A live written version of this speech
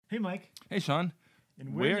Hey, Mike. Hey, Sean.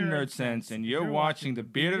 And We're Nerd Sense, and you're watching the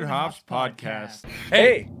Bearded Hops podcast.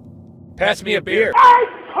 Hey, pass me a beer.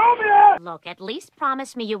 Look, at least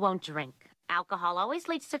promise me you won't drink. Alcohol always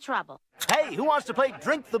leads to trouble. Hey, who wants to play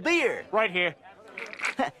Drink the Beer? Right here.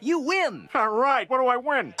 You win. All right, what do I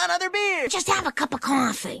win? Another beer. Just have a cup of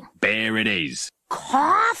coffee. Bear it is.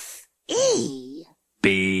 Coffee?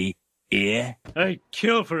 Beer. I'd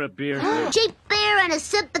kill for a beer. Cheap beer and a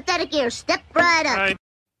sympathetic ear. Step right up.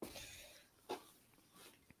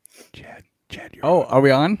 Chad, you're Oh, are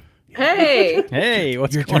we on? Hey. Hey,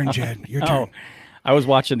 what's your going turn, on? Chad. Your turn. Oh, I was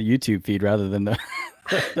watching the YouTube feed rather than the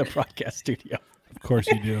the broadcast studio. Of course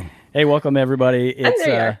you do. Hey, welcome everybody. It's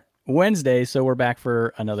there you are. Wednesday, so we're back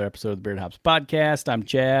for another episode of the Bearded Hops podcast. I'm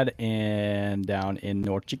Chad, and down in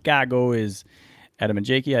North Chicago is Adam and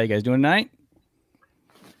Jakey. How you guys doing tonight?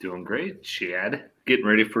 Doing great, Chad. Getting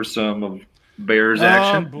ready for some Bears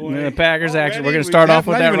action. Boy. The Packers Already, action. We're going to we start got off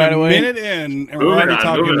with not that even right a away. minute in, and we're Moving already on,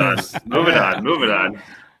 talking moving on, this. moving on.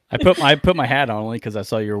 I put my hat on only because I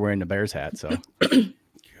saw you were wearing the Bears hat. So,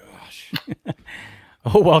 Gosh.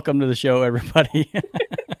 oh, welcome to the show, everybody.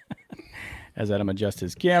 As Adam adjusts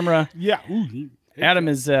his camera. Yeah. Ooh,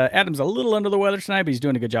 Adam's a little under the weather tonight, but he's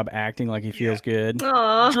doing a good job acting like he feels good.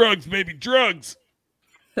 Aw. drugs, baby, drugs.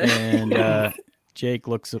 And Jake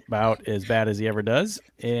looks about as bad as he ever does.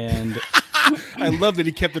 And I love that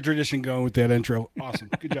he kept the tradition going with that intro. Awesome.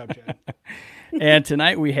 Good job, Chad. and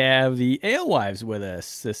tonight we have the Alewives with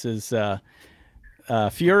us. This is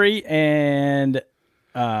Fury and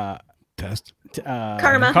Test.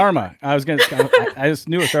 Karma. Karma. I just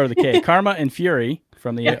knew it started with a K. Karma and Fury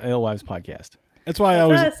from the Alewives podcast. That's why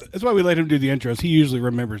us. That's why we let him do the intros. He usually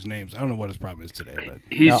remembers names. I don't know what his problem is today, but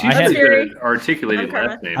He's No, I usually had- good at articulating I'm Karma.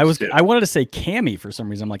 last names. too. I wanted to say Cammy for some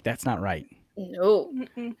reason. I'm like, that's not right. No.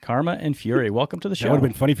 Karma and Fury. Welcome to the that show. would have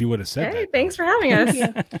been funny if you would have said Hey, that. thanks for having us.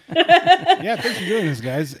 Yeah, thanks for doing this,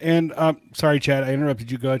 guys. And sorry, Chad, I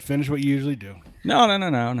interrupted you. Go ahead, finish what you usually do. No.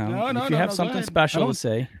 No, If you have go something ahead. special I to don't-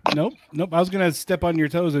 say. Nope. I was gonna step on your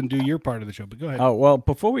toes and do your part of the show, but go ahead. Oh, well,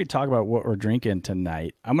 before we talk about what we're drinking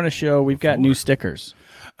tonight, I'm going to show we've got new stickers.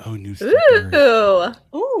 Oh, new stickers.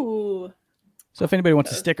 Ooh. Ooh. So if anybody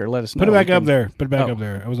wants a sticker, let us know. Put it back We up can- there. Put it back Oh. up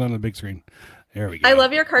there. I was on the big screen. There we go. I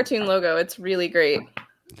love your cartoon logo. It's really great.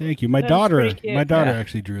 Thank you. My That's daughter. pretty cute. My daughter Yeah.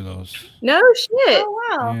 actually drew those. No shit. Oh,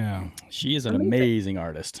 wow. Yeah, She is an Amazing. amazing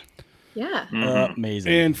artist. Yeah. Mhm.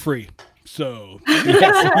 Amazing. and free. So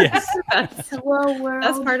yes. Hello, world.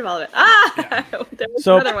 That's part of all of it. Ah! There was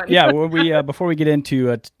So another one. yeah, when we before we get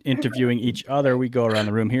into interviewing each other, we go around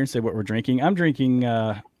the room here and say what we're drinking. I'm drinking.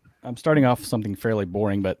 I'm starting off with something fairly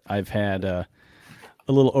boring, but I've had a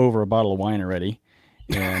little over a bottle of wine already,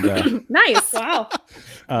 and Nice. Wow.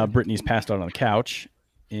 Brittany's passed out on the couch.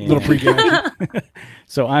 And little pre-game action.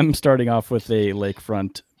 so I'm starting off with a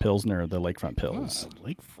Lakefront Pilsner, the Lakefront Pils.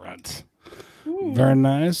 Lakefront. Very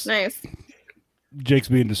nice. Nice. Jake's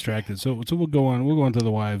being distracted, so we'll go on. We'll go on to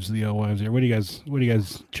the wives, the wives here. What do you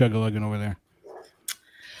guys chug-a-lugging over there?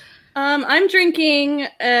 I'm drinking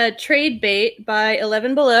Trade Bait by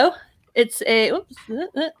 11 Below. It's a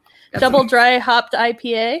double dry hopped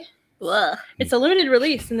IPA. Ugh. It's a limited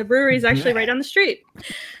release, and the brewery is actually right down the street.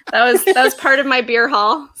 That was part of my beer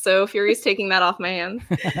haul. So Fury's taking that off my hands.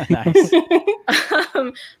 Nice.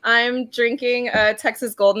 I'm drinking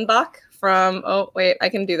Texas Golden Bock from. Oh wait, I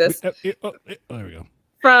can do this. There we go.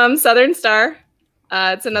 From Southern Star.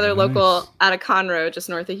 It's another Nice. local out of Conroe, just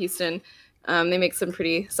north of Houston. They make some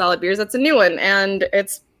pretty solid beers. That's a new one, and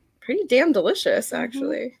it's pretty damn delicious,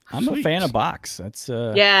 actually. I'm a Sweet. fan of box. That's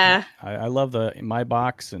Yeah. I love the my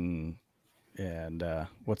box and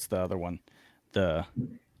what's the other one? The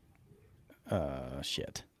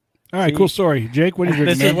shit. All right, cool story. Jake, what are you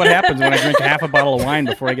drinking? This is man? what happens when I drink half a bottle of wine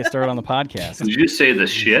before I get started on the podcast. Did you say the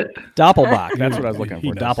shit? Doppelbock. That's what I was looking He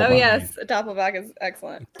for. knows. Doppelbock. Oh yes, Doppelbock is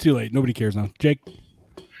excellent. Too late. Nobody cares now. Jake.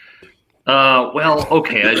 Well,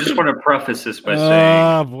 okay. I just want to preface this by saying,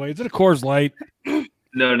 Oh boy, is it a Coors Light?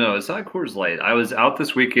 no, it's not Coors Light. I was out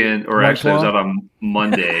this weekend, or White actually, I was Claw? out on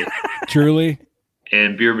Monday, Truly.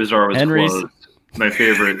 and Beer Bazaar was Henry's. closed. My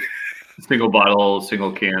favorite single bottle,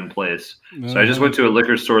 single can place. So I just went to a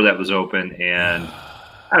liquor store that was open, and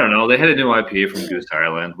I don't know. They had a new IPA from Goose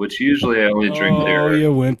Island, which usually I only drink Oh, there.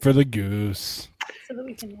 you went for the goose. So that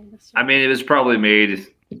we can end this. I mean, it was probably made,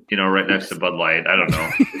 right next to Bud Light. I don't know.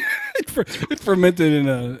 It fermented in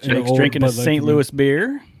a. in an Jake's old drinking a Bud Light St. Louis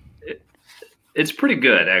beer. It's pretty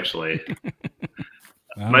good, actually.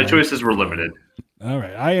 All My right. choices were limited. All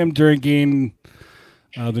right, I am drinking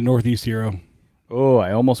the Northeast Hero. Oh,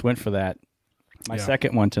 I almost went for that. My Yeah.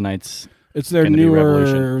 second one tonight's. It's their Gonna be newer,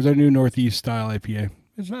 Revolution. their new Northeast style IPA.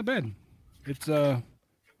 It's not bad. It's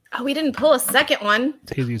Oh, we didn't pull a second one.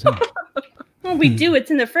 It's hazy as hell. Well, we do.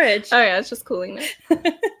 It's in the fridge. Oh yeah, it's just cooling now.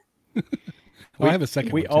 Well, I have a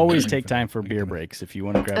second. We one, too. always take time for beer breaks. If you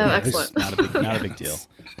want to grab Oh, one, excellent. it's not a big deal.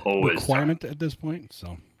 Always. Requirement at this point.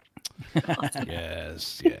 So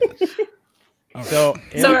yes. All right. So,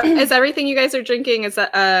 So is everything you guys are drinking, is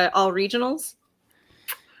that all regionals?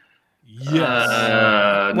 yes.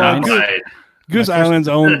 Not Well, by Goose Island's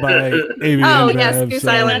owned by ABM. Oh yes, Bev, Goose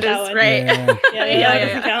so- Island That is one. right. Yeah, Yeah,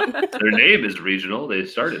 doesn't count. their name is regional. They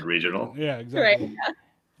started regional. yeah, exactly. Right.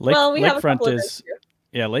 Well, we have a Lakefront couple of those is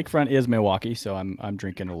here. Lakefront is Milwaukee, so I'm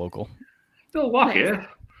drinking a local, Milwaukee. Nice. eh?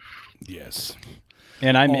 Yes.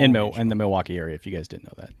 and I'm in Always. in the Milwaukee area. If you guys didn't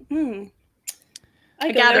know that, I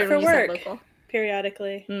go gathered there for when you said work local.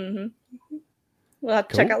 periodically. Mm-hmm. We'll have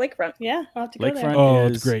to check Cool. out Lakefront. Yeah, I'll have to go there. Lakefront Oh,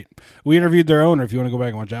 is it's great. We interviewed their owner. If you want to go back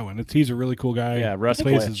and watch that one, he's a really cool guy. Yeah, Russ the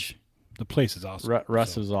place Glitch. is the place is awesome.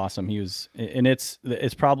 Russ So, was awesome. He was, and it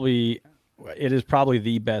is probably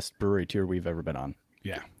the best brewery tour we've ever been on.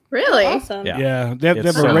 yeah, Really? Awesome. Yeah. yeah. They have It's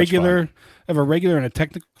a so much regular, and a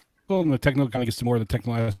technical, and the technical kind of gets to more of the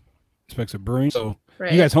technical aspects of brewing. So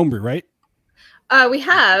Right. you guys homebrew, right? We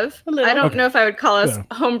have. A little. I don't Okay. know if I would call us Yeah.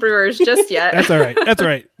 home brewers just yet. That's all right. That's all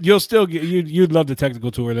right. You'll still get you'd love the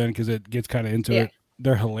technical tour then because it gets kind of into Yeah. it.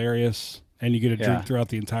 They're hilarious, and you get a Yeah. drink throughout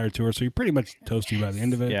the entire tour. So you're pretty much toasty by the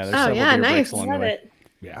end of it. Yeah, there's Oh, several yeah, beer breaks nice. along the Love way. it.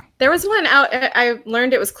 Yeah. There was one out. I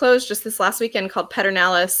learned it was closed just this last weekend called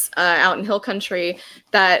Pedernales out in Hill Country.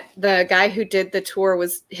 That the guy who did the tour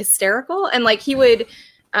was hysterical, and like he would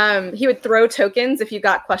throw tokens if you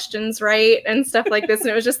got questions right and stuff like this.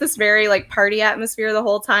 And it was just this very like party atmosphere the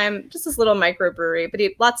whole time. Just this little microbrewery, but he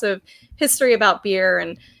had lots of history about beer,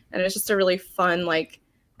 and it was just a really fun, like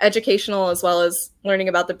educational as well as learning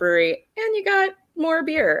about the brewery. And you got more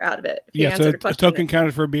beer out of it. If you Yeah. So answered a question. token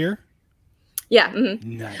counted for a beer. Yeah. Mhm.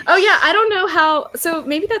 Nice. Oh yeah, I don't know how. So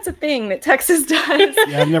maybe that's a thing that Texas does.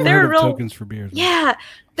 Yeah, I've never There heard are of real- tokens for beers. Yeah,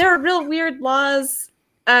 there are real weird laws,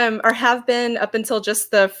 or have been up until just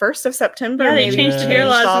the 1st of September. Yeah, they maybe changed the beer changed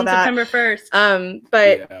laws all on that. September 1st.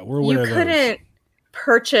 But Yeah, we're aware you of those. couldn't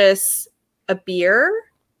purchase a beer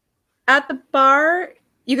at the bar.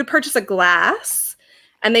 You could purchase a glass,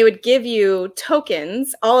 and they would give you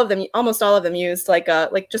tokens. All of them, almost all of them, used like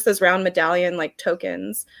just those round medallion like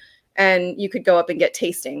tokens. And you could go up and get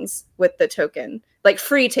tastings with the token, like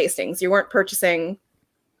free tastings. You weren't purchasing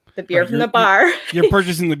the beer Right, from the bar You're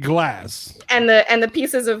purchasing the glass. and the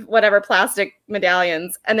pieces of whatever plastic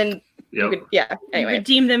medallions, and then you Yep. could, yeah. Anyway,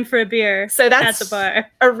 Redeem them for a beer so at that's the bar.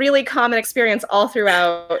 a really common experience all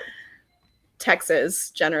throughout Texas,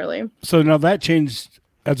 generally. So now that changed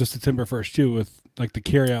as of September 1st too, with like the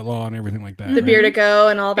carryout law and everything like that. The right? beer to go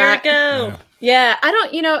and all Beer that. to go. Yeah. Yeah, I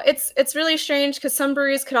don't, it's really strange because some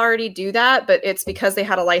breweries could already do that, but it's because they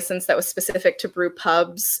had a license that was specific to brew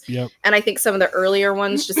pubs. Yep. And I think some of the earlier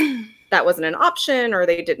ones just that wasn't an option, or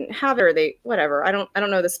they didn't have it, or they whatever. I don't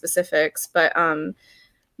know the specifics, but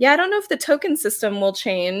yeah, I don't know if the token system will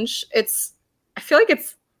change. I feel like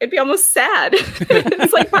it'd be almost sad.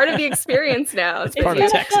 It's like part of the experience now. It's part you,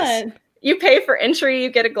 of Texas. Fun. you pay for entry,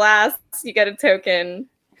 you get a glass, you get a token.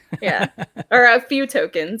 Yeah. Or a few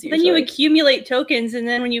tokens. Then you usually. accumulate tokens, and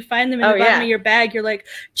then when you find them in Oh, the bottom yeah. of your bag, you're like,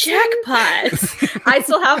 jackpot! I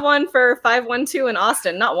still have one for 512 in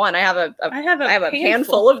Austin. Not one. I have a I have a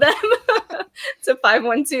handful of them to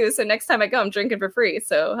 512. So next time I go, I'm drinking for free.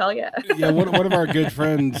 So hell yeah. Yeah, one of our good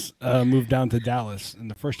friends moved down to Dallas,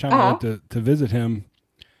 and the first time I went to visit him,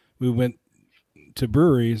 we went to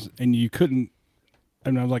breweries, and you couldn't.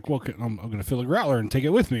 And I'm like, well, I'm going to fill a growler and take it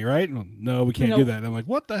with me, right? Well, no, we can't do Nope. that. And I'm like,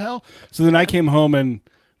 what the hell? So then I came home, and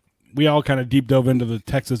we all kind of deep dove into the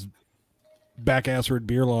Texas back-assward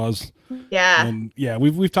beer laws. Yeah. And yeah,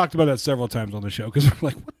 we've talked about that several times on the show because we're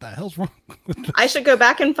like, what the hell's wrong with this? I should go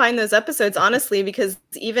back and find those episodes, honestly, because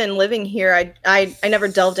even living here, I never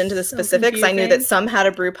delved into the specifics. I knew that confusing. some had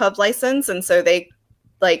a brew pub license, and so they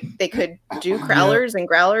could do crowlers and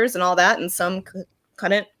growlers and all that, and some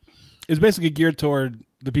couldn't. It's basically geared toward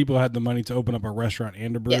the people who had the money to open up a restaurant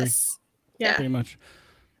and a brewery, Yes. Yeah. pretty much.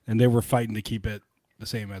 And they were fighting to keep it the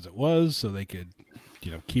same as it was so they could,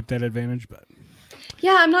 keep that advantage. But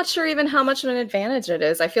Yeah, I'm not sure even how much of an advantage it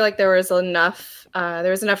is. I feel like there was enough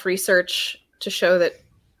research to show that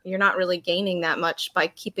you're not really gaining that much by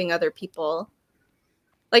keeping other people.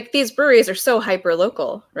 Like, these breweries are so hyper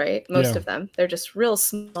local, right? Most Yeah. of them. They're just real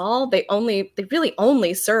small. They really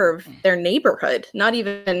only serve their neighborhood, not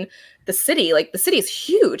even the city. Like, the city is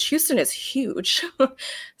huge. Houston is huge.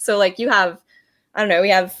 So like we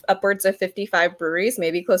have upwards of 55 breweries,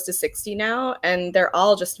 maybe close to 60 now, and they're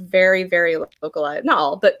all just very, very localized. Not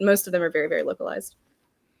all, but most of them are very, very localized.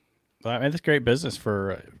 Well, I mean, it's great business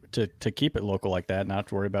for to keep it local like that, not have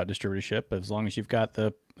to worry about distributorship. As long as you've got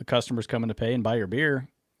the customers coming to pay and buy your beer,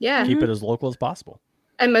 Yeah. keep it as local as possible.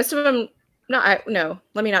 And most of them, no,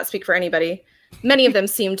 let me not speak for anybody. Many of them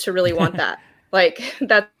seem to really want that. Like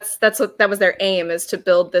that was their aim, is to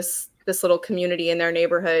build this little community in their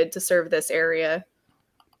neighborhood to serve this area.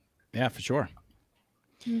 Yeah, for sure.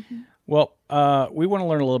 Well, we want to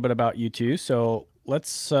learn a little bit about you two. So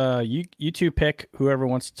let's you two pick whoever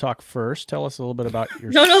wants to talk first. Tell us a little bit about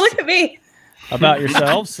your No, look at me. about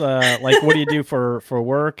yourselves. Like, what do you do for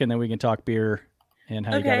work, and then we can talk beer and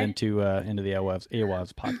how you got into the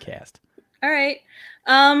AWAVS podcast. All right.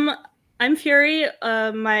 I'm Fury.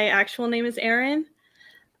 My actual name is Erin.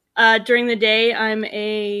 During the day, I'm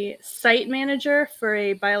a site manager for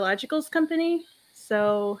a biologicals company.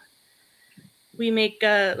 So we make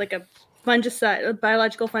like a fungicide, a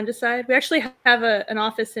biological fungicide. We actually have an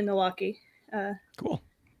office in Milwaukee. Cool.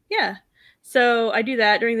 Yeah. So I do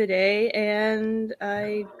that during the day, and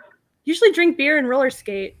I usually drink beer and roller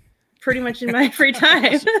skate pretty much in my free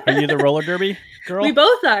time. Are you the roller derby girl? We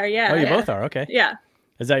both are, yeah. Oh, you both are? Okay. Yeah.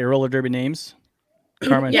 Is that your roller derby names?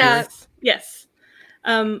 Karma and Yeah. Fury? Yes.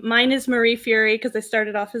 Mine is Marie Fury because I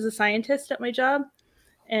started off as a scientist at my job.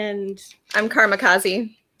 And I'm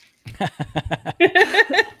Karmakazi.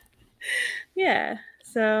 Yeah.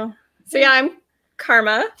 So yeah, I'm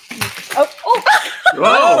Karma. Whoa!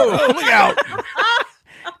 Oh, look out.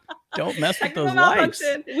 Don't mess with those lights.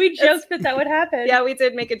 Malfunction. we joked that would happen. Yeah, we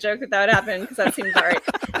did make a joke that would happen because that seems all right.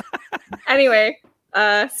 Anyway,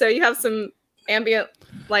 so you have some ambient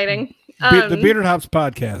lighting. The Bearded Hops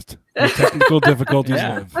podcast. The technical difficulties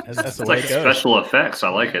Yeah, live. that's the It's way like it goes. special effects. I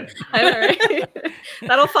like it. I know, right?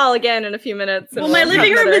 That'll fall again in a few minutes. and Well, my we'll have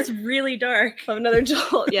living room another- is really dark. have another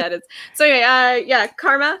jolt. Yeah, it is. So anyway, yeah,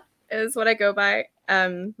 Karma is what I go by.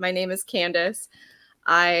 My name is Candace.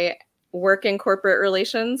 I work in corporate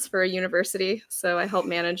relations for a university, so I help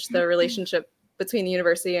manage the relationship between the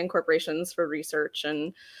university and corporations for research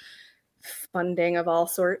and funding of all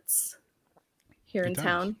sorts here in Good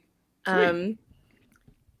town.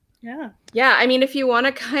 Yeah. Yeah, I mean, if you want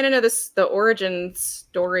to kind of know the origin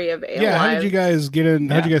story of Ale Yeah, how did Live- you guys get in?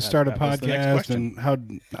 How did you Yeah, guys start a that was the next podcast, question. and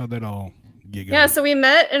how that all get going? Yeah, so we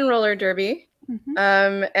met in roller derby,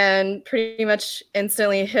 and pretty much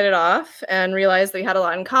instantly hit it off and realized we had a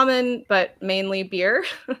lot in common, but mainly beer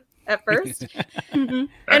at first. And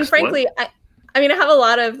Excellent. frankly, I mean, I have a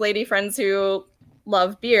lot of lady friends who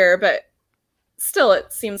love beer, but still,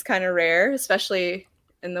 it seems kind of rare, especially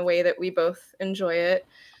in the way that we both enjoy it,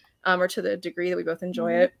 or to the degree that we both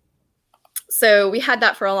enjoy it. So we had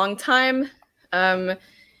that for a long time. And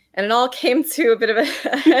it all came to a bit of a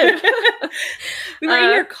head. We were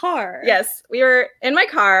in your car. Yes, we were in my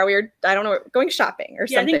car. We were, I don't know, going shopping or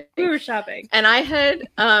Yeah, I something. think we were shopping. And I had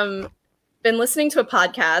been listening to a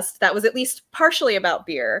podcast that was at least partially about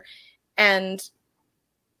beer. And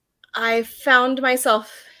I found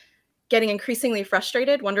myself getting increasingly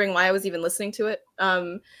frustrated, wondering why I was even listening to it.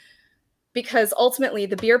 Because ultimately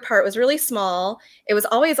the beer part was really small. It was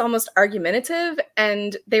always almost argumentative.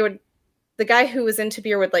 And the guy who was into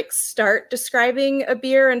beer would like start describing a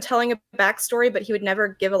beer and telling a backstory, but he would never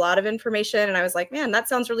give a lot of information. And I was like, man, that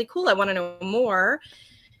sounds really cool. I want to know more.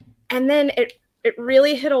 And then it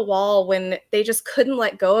really hit a wall when they just couldn't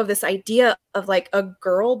let go of this idea of like a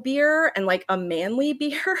girl beer and like a manly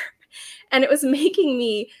beer. And it was making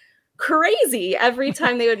me crazy every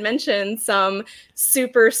time they would mention some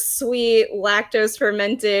super sweet lactose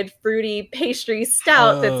fermented fruity pastry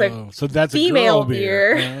stout so that's female a girl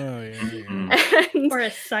beer. beer. Oh, yeah. And Or a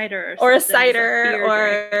cider. Or a something, cider, beer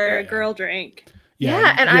or- drink, or a girl drink.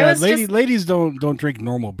 Yeah, and I was just- ladies don't drink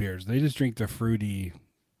normal beers. They just drink the fruity.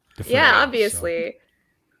 Yeah, so. obviously.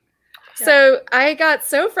 So I got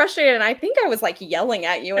so frustrated, and I think I was like yelling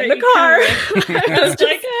at you in the You car. kinda I was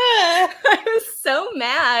like, I was so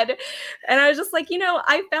mad, and I was just like,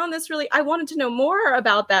 I found this really. I wanted to know more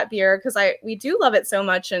about that beer because we do love it so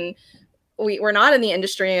much, and we're not in the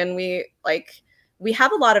industry, and we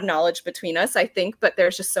have a lot of knowledge between us, I think, but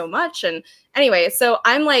there's just so much. And anyway, so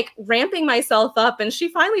I'm like ramping myself up, and she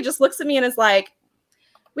finally just looks at me and is like,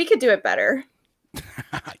 "We could do it better."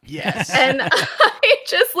 Yes. And I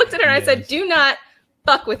just looked at her and I said, "Do not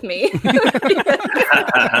fuck with me."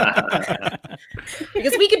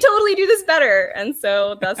 Because we could totally do this better. And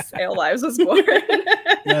so thus Ale Lives was born.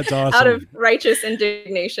 That's awesome. Out of righteous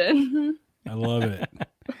indignation. I love it.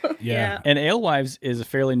 Yeah. And Alewives is a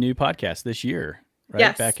fairly new podcast this year, right?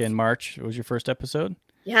 Yes. Back in March was your first episode.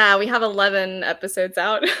 Yeah, we have 11 episodes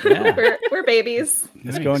out. Yeah. we're babies.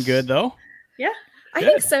 It's going good though. Yeah. I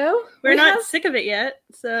think so. We're We not have- sick of it yet.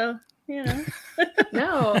 So,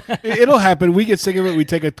 No. It'll happen. We get sick of it. We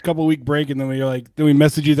take a couple week break, and then we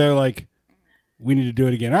message you there like, we need to do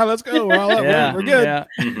it again. All right, let's go. We're all up. Yeah, We're good. yeah.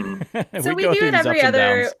 So we go do through it these every ups and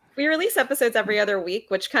other. downs. We release episodes every other week,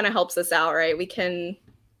 which kind of helps us out, right? We can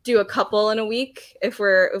do a couple in a week if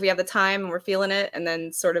we have the time and we're feeling it, and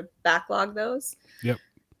then sort of backlog those. Yep.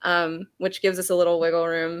 Which gives us a little wiggle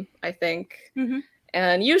room, I think. Mm-hmm.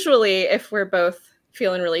 And usually, if we're both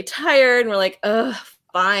feeling really tired and we're like, ugh,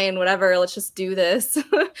 fine, whatever, let's just do this.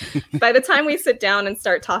 By the time we sit down and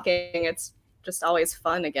start talking, it's just always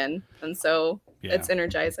fun again. And so it's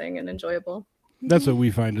energizing and enjoyable. That's what we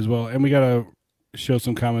find as well. And we got to show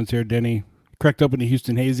some comments here. Denny cracked open a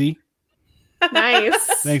Houston Hazy. Nice.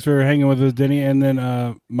 Thanks for hanging with us, Denny. And then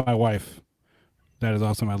my wife. That is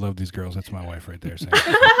awesome. I love these girls. That's my wife right there.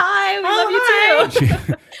 Hi, we love you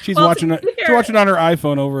too. She's watching on her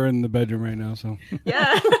iPhone over in the bedroom right now. So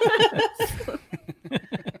yeah.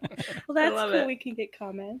 Well, that's love cool. it. We can get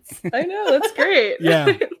comments. I know, that's great. yeah.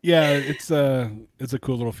 It's a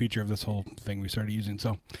cool little feature of this whole thing we started using.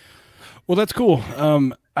 So, well, that's cool.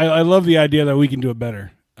 I love the idea that we can do it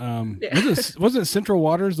better. Was it Central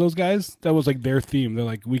Waters, those guys? That was like their theme. They're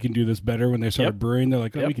like, we can do this better. When they started brewing, they're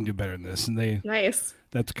like, we can do better than this. And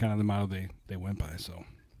that's kind of the model they went by. So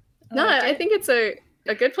no, I think it's a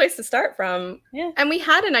good place to start from. Yeah. And we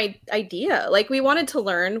had an idea. Like we wanted to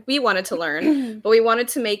learn, but we wanted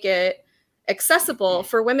to make it accessible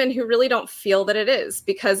for women who really don't feel that it is,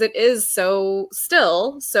 because it is still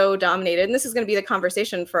so dominated. And this is going to be the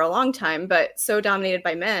conversation for a long time, but so dominated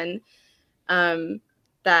by men.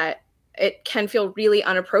 That it can feel really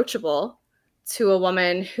unapproachable to a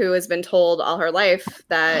woman who has been told all her life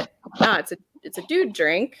that it's a dude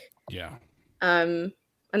drink. Yeah. And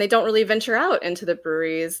they don't really venture out into the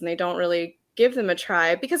breweries, and they don't really give them a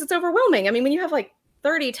try because it's overwhelming. I mean, when you have like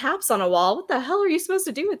 30 taps on a wall, what the hell are you supposed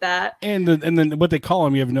to do with that? And then what they call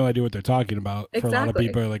them, you have no idea what they're talking about. Exactly. For a lot of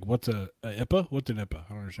people, are like, what's a IPA? What's an IPA? I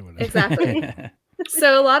don't understand what it is. Exactly.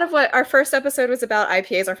 So a lot of what our first episode was about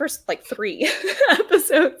IPAs, our first like 3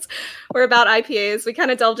 episodes were about IPAs. We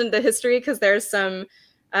kind of delved into history because there's some,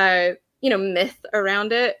 myth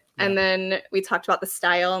around it. Yeah. And then we talked about the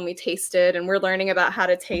style, and we tasted, and we're learning about how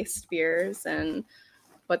to taste beers and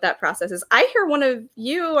what that process is. I hear one of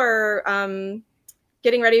you are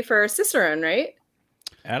getting ready for Cicerone, right?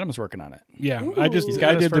 Adam's working on it. Yeah, Ooh. I did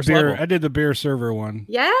the beer. Level. I did the beer server one.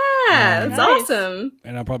 Yeah, that's awesome.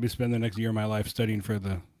 And I'll probably spend the next year of my life studying for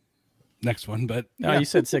the next one. But no, you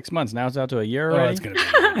said 6 months. Now it's out to a year already. It's gonna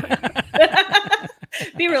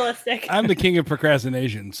be realistic. I'm the king of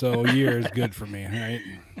procrastination, so a year is good for me, right?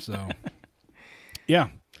 So, yeah.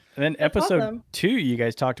 And then episode 2, you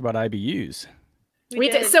guys talked about IBUs. We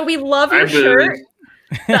did. So we love your shirt.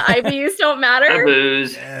 The IBUs don't matter.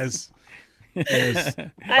 Yes. Yes.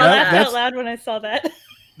 I laughed out loud when I saw that.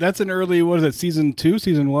 That's an early, what is it, season 2,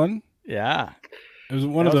 season 1? Yeah. It was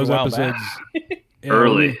one of those episodes.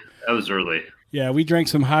 Early. That was early. Yeah, we drank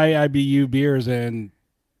some high IBU beers, and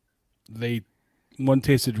one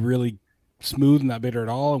tasted really smooth, not bitter at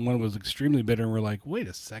all, and one was extremely bitter, and we're like, wait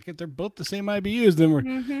a second, they're both the same IBUs.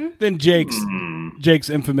 Then Jake's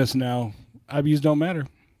infamous now. IBUs don't matter.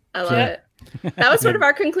 I love it. That was sort of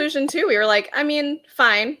our conclusion too. We were like, I mean,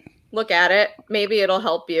 fine, look at it. Maybe it'll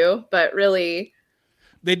help you, but really,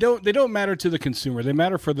 they don't matter to the consumer. They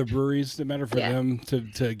matter for the breweries. They matter for them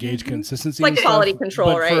to gauge consistency, like quality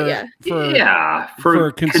control, right?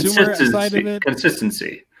 For consumer side of it,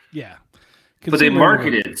 consistency. Yeah, but they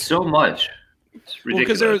market it so much. It's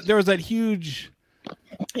ridiculous. Because there was that huge.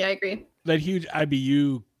 Yeah, I agree. That huge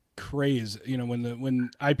IBU craze. When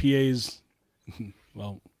IPAs,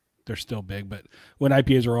 well, they're still big, but when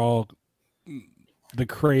IPAs are all the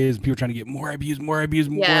craze, people trying to get more IBUs,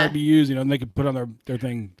 and they could put on their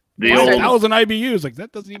thing 1,000 IBUs. Like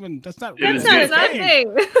that's not a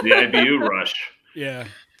thing. The IBU rush. Yeah.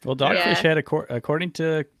 Well, Dogfish had, according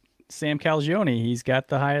to Sam Calagione, he's got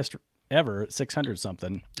the highest ever at 600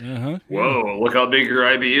 something. Whoa, look how big your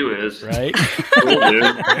IBU is. Right? Cool, dude.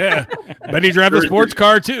 Yeah. Bet he drives a sports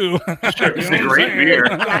car too. Sure, it's a great beer.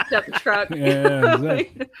 Backed up the truck. Yeah,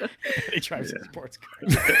 exactly. He drives a sports car.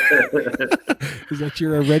 Is that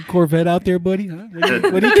your red Corvette out there, buddy? Huh?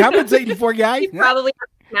 What are you compensating for, guy? He probably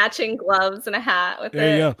has matching gloves and a hat with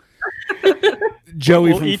there you go.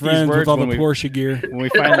 Joey from Friends with all the Porsche gear. When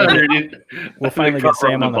we'll finally get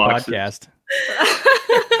Sam on the podcast.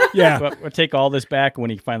 Yeah, we'll take all this back when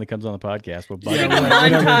he finally comes on the podcast. We'll a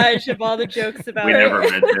montage of all the jokes about we never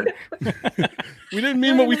meant it. We didn't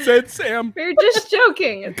mean what we said, Sam. We were just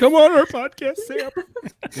joking. Come on our podcast, Sam.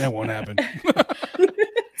 That won't happen.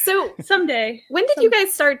 So someday. When did you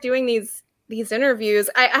guys start doing these these interviews.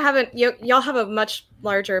 I haven't. Y'all have a much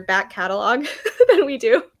larger back catalog than we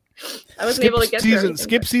do. I wasn't able to get through everything,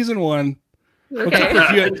 skip season 1.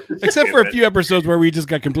 Okay. Except for a few episodes where we just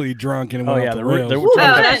got completely drunk and it went off the rails. there were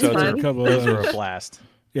that's episodes. fun. A couple Those of were a blast.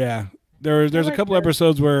 Yeah, there's a couple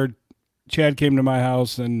episodes where Chad came to my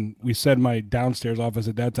house and we set my downstairs office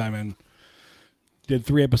at that time and did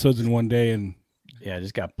 3 episodes in one day and Yeah,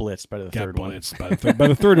 just got blitzed by the third one. By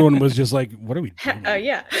the third one was just like, what are we doing? Oh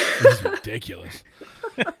yeah. This is ridiculous.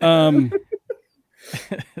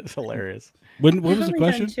 It's hilarious. What was the only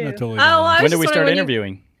question? done 2. Not totally. Oh, well, I was When did just we start wondering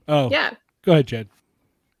interviewing? Oh, Yeah. Go ahead, Chad.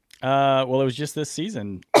 Well, it was just this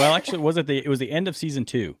season. Well, actually, it was the end of season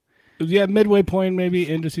 2. Yeah, midway point, maybe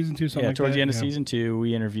into season 2, something Yeah, like towards that. the end of season 2,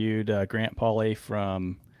 we interviewed Grant Pauly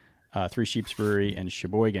from Three Sheeps Brewery in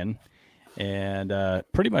Sheboygan, and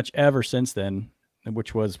pretty much ever since then,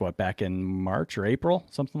 which was back in March or April,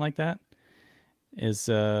 something like that, it's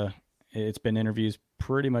been interviews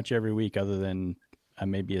pretty much every week, other than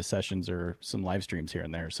maybe a sessions or some live streams here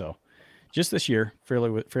and there. So, just this year, fairly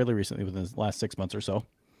recently, within the last 6 months or so.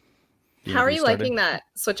 How are you liking that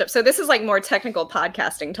switch up? So this is like more technical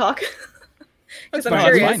podcasting talk. Because I'm Fine,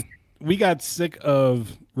 curious. that's fine. We got sick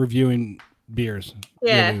of reviewing beers.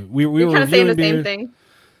 Yeah. Really. We You're were kind of saying the reviewing same beers. thing.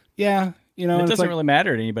 Yeah, you know, It it's doesn't like, really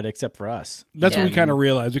matter to anybody except for us. that's what we Yeah. kind of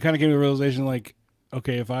realized. We kind of came to the realization, like,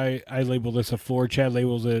 okay, if I label this a 4, Chad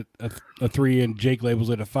labels it a 3, and Jake labels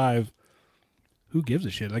it a 5, who gives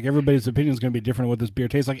a shit? Like, everybody's opinion is going to be different on what this beer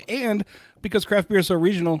tastes like. And because craft beer is so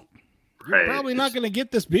regional, you're Right. probably not going to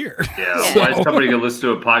get this beer. Yeah, Yeah. why is somebody gonna listen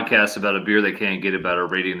to a podcast about a beer they can't get about a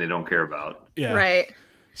rating they don't care about? Yeah. Right.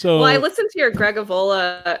 So, Well, I listened to your Greg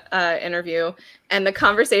Avola interview, and the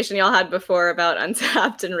conversation y'all had before about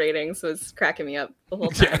Untapped and ratings was cracking me up the whole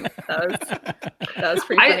time. That was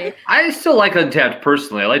pretty funny. I still like Untapped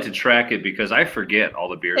personally. I like to track it because I forget all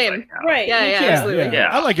the beers I Same. have. Right. Yeah, yeah, absolutely. Yeah.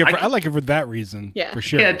 I like it. I like it for that reason. Yeah. For I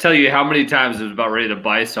sure. can't tell you how many times I was about ready to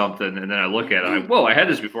buy something, and then I look at it, I'm like, whoa, I had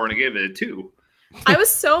this before, and I gave it a 2. I was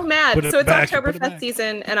so mad. Put it So it's back, put it Oktoberfest back.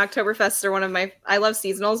 season, and Oktoberfest are one of my. I love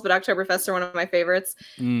seasonals, but Oktoberfest are one of my favorites.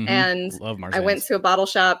 Mhm. And Love I went Marzens. to a bottle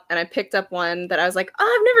shop and I picked up one that I was like, oh,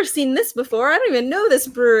 I've never seen this before. I don't even know this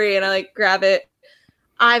brewery. And I like grab it.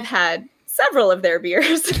 I've had several of their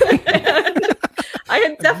beers. I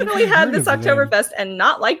had definitely had heard this of them. Oktoberfest and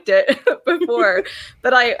not liked it before.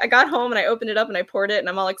 But I got home and I opened it up and I poured it and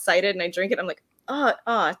I'm all excited and I drink it. I'm like, oh,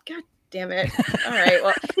 God damn it. All right.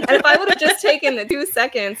 Well, and if I would have just taken the 2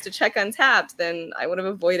 seconds to check Untapped, then I would have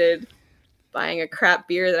avoided buying a crap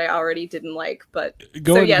beer that I already didn't like. But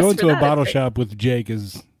Going yes, going for to a that, bottle it's great. shop with Jake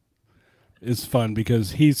is fun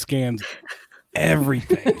because he scans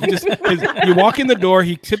everything. You walk in the door,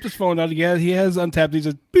 he tipped his phone out. Yeah, he has Untapped. He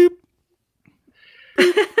just boop.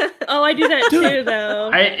 Oh, I do that too,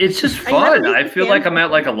 though. It's just I never fun. used I to feel scan like I'm at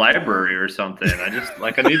like a library or something. I just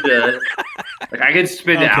like I need to like I could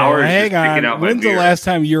spend hours just hang picking on. out my When's beer. the last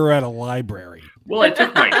time you were at a library? Well, I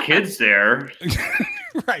took my kids there.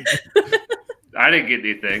 Right. I didn't get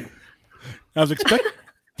anything. I was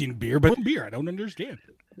expecting beer, but beer. I don't understand.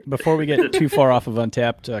 Before we get too far off of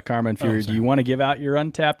Untapped, Karma and Fury, do you want to give out your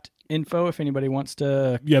Untapped info if anybody wants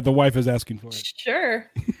to? Yeah, the wife is asking for it. Sure.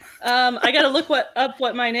 I gotta look up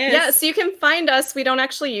what mine is. yeah, so you can find us. We don't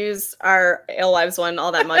actually use our Alewives one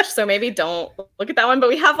all that much, so maybe don't look at that one. But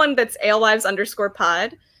we have one that's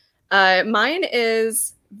alewives_pod. Mine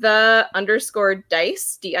is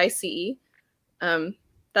the_dice, DICE.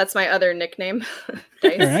 That's my other nickname,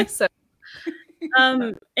 Dice. All right. So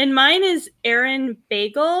And mine is Aaron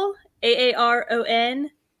Bagel, AARON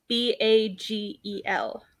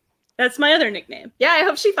BAGEL. That's my other nickname. yeah, I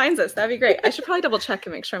hope she finds us. That'd be great. I should probably double check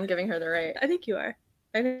and make sure I'm giving her the right. I think you are.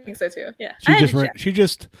 I think so too. Yeah.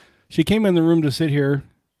 She came in the room to sit here,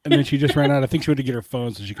 and then she just ran out. I think she went to get her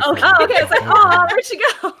phone so she could. Oh, okay. It's like, oh, where'd she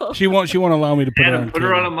go? She won't allow me to put her Adam, on. put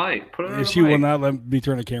her on camera. a mic. Put her on a She mic. will not let me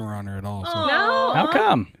turn a camera on her at all. So. No. How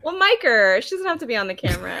come? Well, mic her. She doesn't have to be on the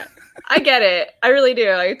camera. I get it. I really do.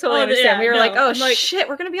 I totally Oh, understand. yeah, We were no, like, oh I'm like- shit,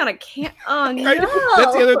 we're gonna be on a Oh no. Right?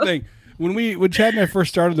 That's the other thing. When Chad and I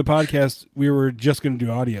first started the podcast, we were just going to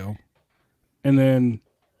do audio, and then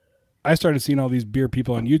I started seeing all these beer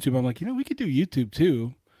people on YouTube. I'm like, we could do YouTube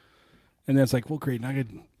too. And then it's like, well, great. Now I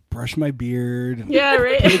could brush my beard and Yeah, put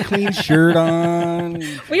right. a clean shirt on.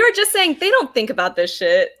 We were just saying they don't think about this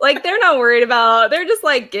shit. Like they're not worried about. They're just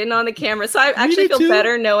like getting on the camera. So I actually do feel too.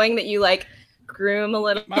 better knowing that you like groom a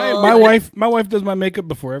little. My wife does my makeup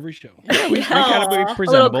before every show. We gotta be a little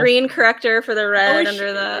presentable. green corrector for the red Oh,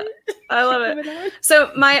 under the. shit. I love it.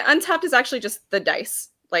 So my Untapped is actually just the dice,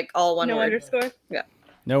 like all one No word. underscore. Yeah.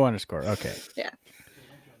 No underscore. Okay. Yeah.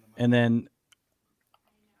 And then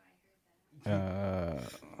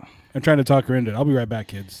I'm trying to talk her into it. I'll be right back,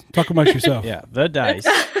 kids. Talk amongst yourself. Yeah, the dice.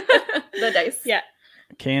 The dice. Yeah.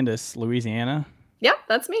 Candace, Louisiana. Yep,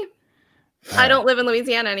 that's me. I don't live in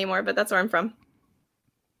Louisiana anymore, but that's where I'm from.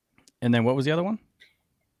 And then what was the other one?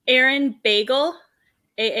 Aaron Bagel.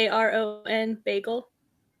 Aaron Bagel.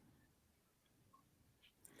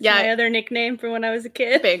 Yeah. My other nickname for when I was a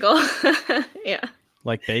kid. Bagel. Yeah.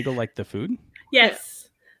 Like bagel, like the food? Yes.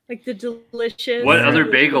 Like the delicious. What other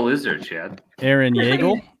bagel is there, Chad? Aaron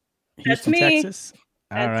Yeagle, That's Houston, me. Texas.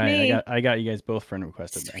 All That's right, me. I got you guys both friend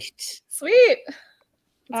requested. There. Sweet.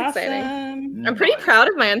 That's Awesome. exciting. I'm pretty proud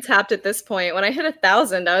of my Untapped at this point. When I hit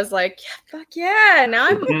 1,000, I was like, yeah, fuck yeah. Now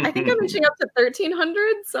I think I'm inching up to 1,300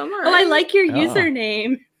 somewhere. Oh, I like your Oh.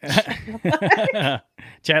 username.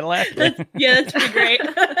 Cadillac. Yeah, that's pretty great.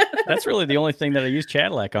 That's really the only thing that I use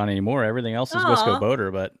Cadillac on anymore. Everything else is Wisco Aw.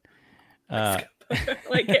 Boater, but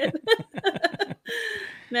like it.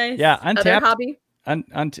 Nice. yeah, Other Untapped. hobby?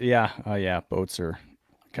 Yeah, oh yeah, boats are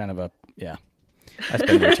kind of a I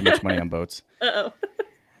spend way too much money on boats. Uh-oh.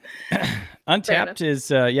 Untapped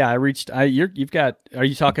is I reached. You've got. Are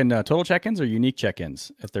you talking total check-ins or unique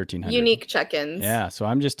check-ins at 1,300? Unique check-ins. Yeah, so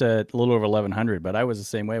I'm just a little over 1,100, but I was the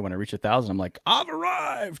same way when I reached 1,000. I'm like, I've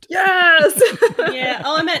arrived. Yes. Yeah.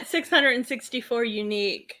 Oh, I'm at 664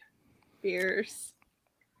 unique beers.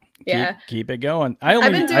 Yeah. Keep it going.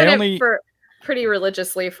 I've been doing it for pretty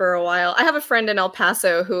religiously for a while. I have a friend in El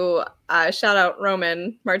Paso who, shout out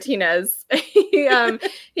Roman Martinez. he and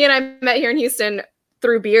I met here in Houston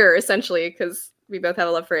through beer, essentially, because we both have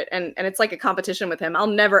a love for it. And it's like a competition with him. I'll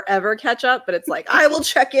never, ever catch up, but it's like, I will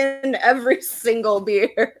check in every single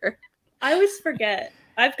beer. I always forget.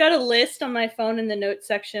 I've got a list on my phone in the notes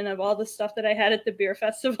section of all the stuff that I had at the beer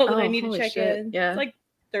festival that I need to holy check shit. in. Yeah. It's like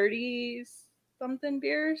 30-something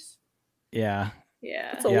beers. Yeah.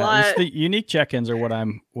 Yeah. It's a lot. The unique check-ins are what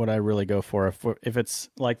I really go for. If it's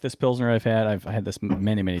like this Pilsner I've had this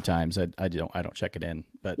many times. I don't check it in,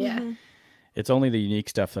 but Yeah. it's only the unique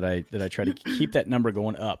stuff that I try to keep that number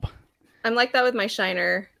going up. I'm like that with my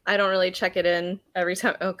Shiner. I don't really check it in every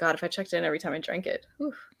time. Oh God, if I checked it in every time I drank it.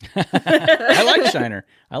 Whew. I like Shiner.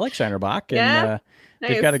 I like Shiner Bock, and Yeah?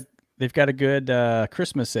 they've got a good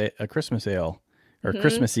Christmas ale or Mhm.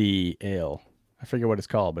 Christmassy ale. I forget what it's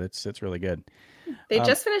called, but it's really good. They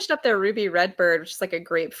just finished up their Ruby Redbird, which is like a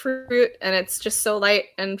grapefruit, and it's just so light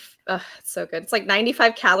and it's so good. It's like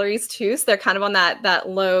 95 calories too, so they're kind of on that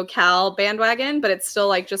low cal bandwagon, but it's still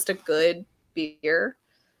like just a good beer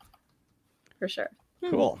for sure.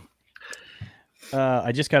 Cool.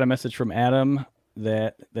 I just got a message from Adam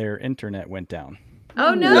that their internet went down.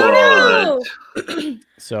 Oh no!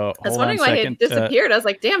 So I was hold on wondering a why second. it disappeared. I was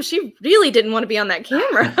like, damn, she really didn't want to be on that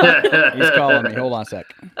camera. He's calling me. Hold on a sec.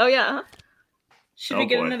 Oh yeah. Should Oh, we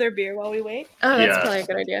get boy. another beer while we wait? Oh, that's Yeah. probably a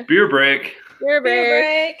good idea. Beer break. Beer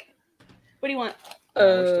break. What do you want?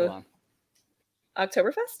 We're still on.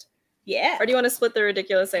 Oktoberfest? Yeah. Or do you want to split the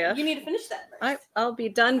ridiculous AF? You need to finish that first. I'll be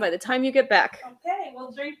done by the time you get back. Okay,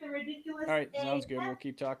 we'll drink the ridiculous. All right, sounds good. We'll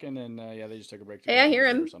keep talking, and they just took a break. to Hey, go I to hear the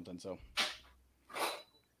him. or something. So,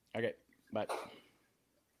 okay, bye. Oh,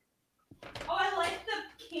 I like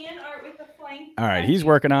the can art with the flank. All right, he's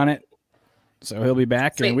working on it, so he'll be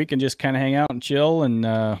back, Sweet. and we can just kind of hang out and chill and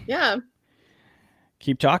Yeah.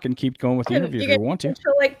 keep talking, keep going with the interview if get we want to.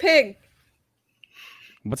 chill like Pig.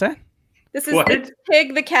 What's that? This is What? it's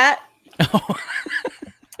Pig the cat.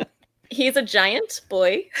 He's a giant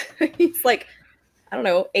boy. He's like, I don't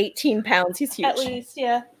know, 18 pounds. He's huge. At least,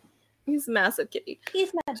 yeah. He's a massive kitty.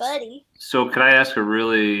 He's my buddy. So, can I ask a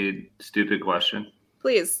really stupid question?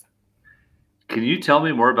 Please. Can you tell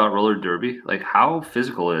me more about roller derby? Like, how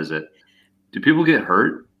physical is it? Do people get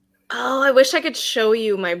hurt? Oh, I wish I could show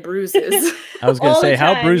you my bruises. I was gonna All the say,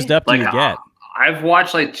 how time. bruised up do Like, you get? I've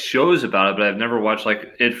watched like shows about it, but I've never watched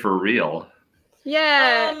like it for real.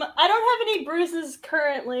 Yeah. I don't have any bruises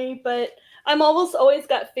currently, but I'm almost always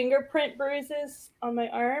got fingerprint bruises on my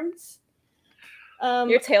arms.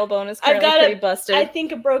 Your tailbone is I've currently got pretty busted. I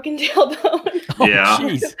think a broken tailbone. Oh, Yeah.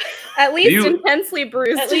 jeez. At least you- intensely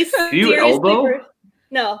bruised. At least Do you seriously elbow? bruised.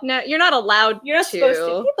 No, No, you're not allowed you're not to. supposed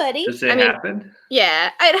to. Hey, buddy. Does it I mean- happen? Yeah,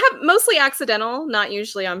 I'd have mostly accidental, not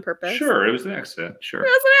usually on purpose. Sure, it was an accident. Sure. It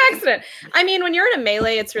was an accident. I mean, when you're in a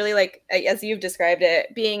melee, it's really like, as you've described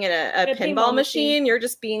it, being in a A pinball pinball machine, you're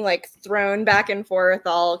just being like thrown back and forth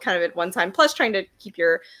all kind of at one time, plus trying to keep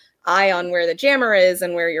your eye on where the jammer is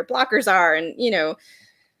and where your blockers are. And, you know,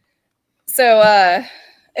 so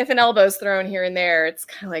if an elbow's thrown here and there, it's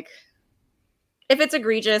kind of like, if it's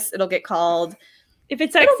egregious, it'll get called. If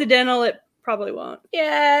it's accidental, it probably won't.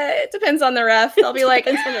 Yeah, it depends on the ref. They'll be like,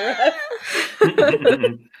 Depends on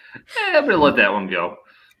the ref. I'm gonna let that one go.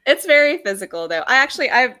 It's very physical though.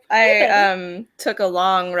 I took a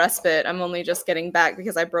long respite. I'm only just getting back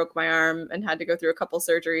because I broke my arm and had to go through a couple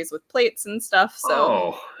surgeries with plates and stuff.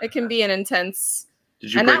 So it can be an intense.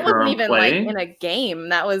 Did you and break that your wasn't arm even playing? like in a game.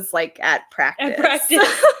 That was like at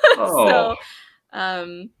practice. Oh. So,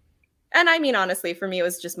 and I mean, honestly, for me, it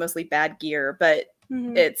was just mostly bad gear, but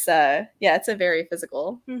Mhm. it's it's a very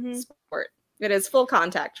physical sport. It is full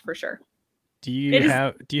contact for sure. Do you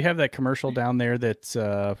have that commercial down there that's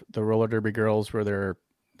the roller derby girls where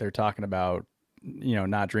they're talking about, you know,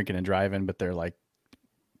 not drinking and driving, but they're like,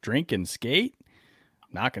 drink and skate?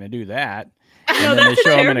 Not going to do that. And then they show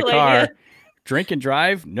them in a car. Idea. Drink and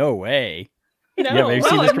drive? No way. No, yeah, have you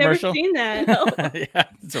seen this I've never commercial? seen that. Yeah,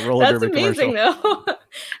 it's a roller That's derby amazing commercial. though.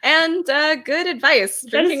 And good advice.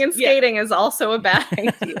 Drinking and skating is also a bad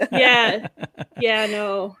idea. Yeah,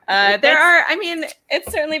 no. There are, I mean,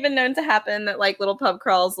 it's certainly been known to happen that like little pub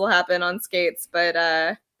crawls will happen on skates, but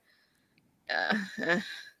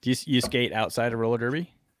Do you skate outside of roller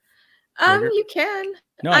derby? you can.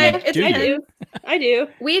 No, I do.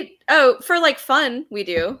 For like fun, we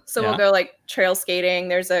do. So we'll Yeah. go like trail skating.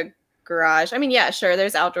 There's a garage. I mean, yeah, sure.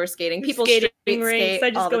 There's outdoor skating. People skating street rinks. skate I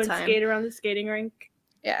just all go the and time. skate around the skating rink.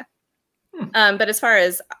 Yeah. But as far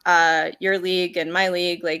as your league and my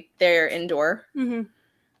league, like they're indoor. Mm-hmm.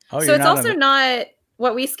 Oh, So it's also not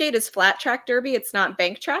what we skate is flat track derby. It's not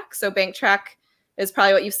bank track. So bank track is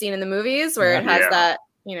probably what you've seen in the movies where it has that,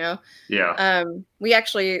 you know. Yeah. We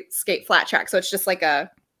actually skate flat track, so it's just like a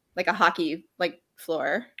hockey like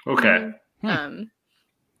floor. Okay.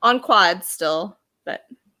 On quads still, but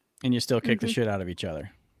And you still kick the shit out of each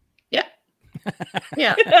other. yeah.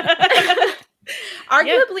 Yeah.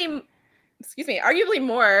 Arguably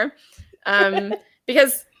more.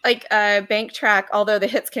 Because like bank track, although the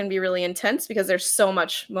hits can be really intense because there's so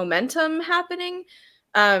much momentum happening.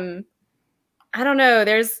 I don't know.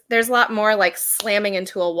 There's a lot more like slamming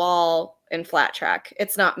into a wall in flat track.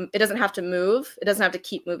 It doesn't have to move. It doesn't have to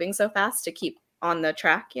keep moving so fast to keep on the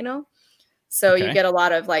track, you know? So you get a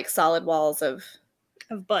lot of like solid walls of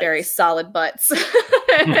butts. Very solid butts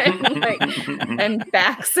and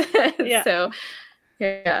backs. Yeah. So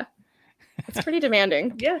yeah. It's pretty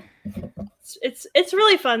demanding. Yeah. It's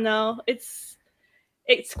really fun though. It's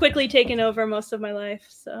quickly taken over most of my life,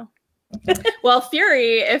 so. Well,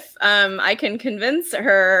 Fury, if I can convince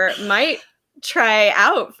her, might try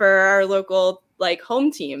out for our local like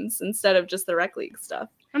home teams instead of just the rec league stuff.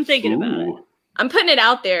 I'm thinking about it. I'm putting it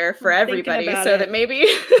out there for everybody so that maybe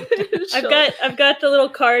I've got the little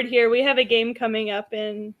card here. We have a game coming up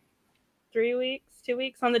in 2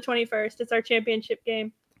 weeks on the 21st. It's our championship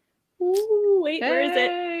game. Ooh, wait, where is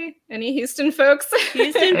it? Any Houston folks?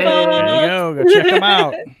 Houston There folks. you go. Go check them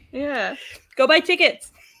out. Yeah. Go buy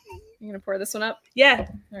tickets. You gonna pour this one up? Yeah.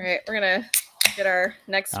 All right, we're gonna get our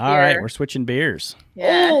next beer. All right, we're switching beers.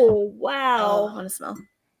 Yeah. Oh, wow. I want to smell.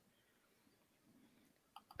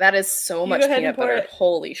 That is so You much go ahead peanut and pour butter. it.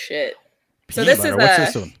 Holy shit. So Peanut this is butter.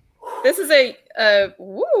 What's this one? This is a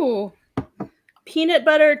woo. Peanut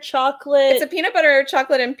butter chocolate. It's a peanut butter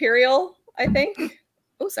chocolate imperial, I think.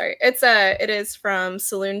 Oh, sorry. It is from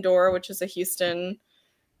Saloon Door, which is a Houston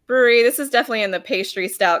brewery. This is definitely in the pastry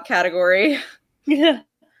stout category. Yeah.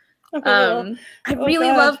 I really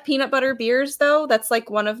God. love peanut butter beers though. That's like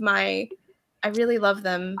one of my I really love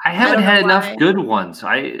them. I haven't don't know had enough why. good ones.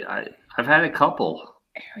 I've had a couple.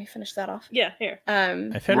 Here, let me finish that off. Yeah, here.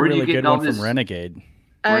 I've had a Where do you really get good all one this- from Renegade.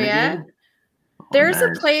 Oh yeah. Renegade? Oh, There's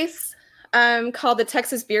nice. a place called the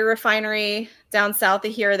Texas Beer Refinery down south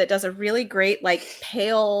of here that does a really great like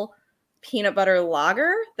pale peanut butter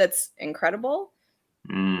lager that's incredible.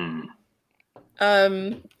 Mm.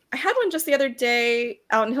 I had one just the other day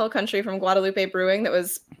out in Hill Country from Guadalupe Brewing that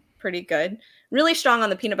was pretty good. Really strong on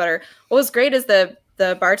the peanut butter. What was great is the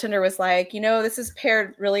bartender was like, you know, this is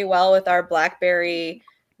paired really well with our blackberry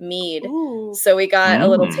mead. Ooh. So we got a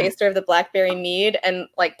little Mm. taster of the blackberry mead and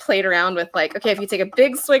like played around with like, okay, if you take a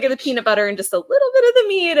big swig of the peanut butter and just a little bit of the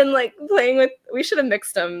mead and like playing with, we should have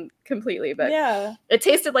mixed them completely, but Yeah. it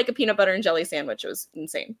tasted like a peanut butter and jelly sandwich. It was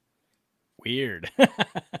insane. Weird. Yeah,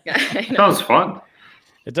 I know. Sounds fun.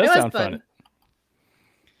 It does It was sound fun. fun.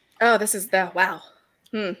 Oh, this is the wow.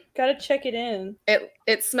 Gotta check it in.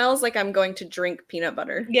 It smells like I'm going to drink peanut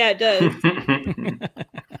butter. Yeah, it does.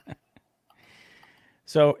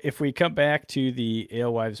 So if we come back to the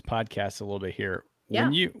Alewives podcast a little bit here, Yeah.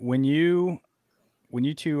 when you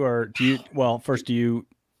two are, do you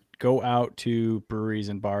go out to breweries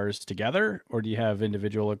and bars together, or do you have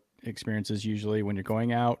individual experiences usually when you're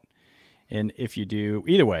going out? And if you do,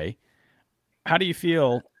 either way, how do you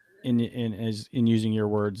feel in using your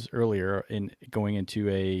words earlier in going into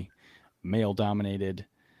a male dominated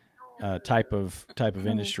type of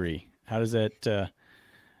industry. How does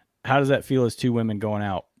that feel as two women going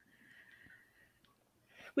out?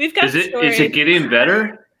 We've got Is it getting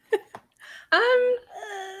better?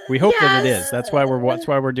 We hope that it is. That's why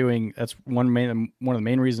we're doing. That's one of the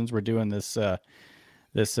main reasons we're doing this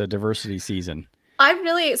diversity season.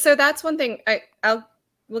 So that's one thing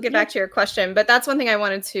we'll get back to your question, but that's one thing I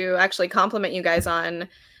wanted to actually compliment you guys on.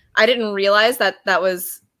 I didn't realize that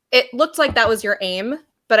it looked like that was your aim,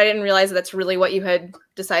 but I didn't realize that's really what you had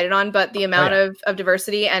decided on. But the amount of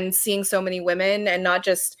diversity and seeing so many women, and not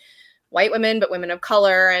just white women, but women of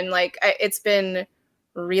color, and like it's been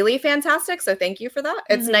really fantastic. So thank you for that.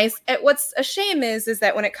 It's nice. What's a shame is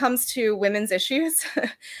that when it comes to women's issues,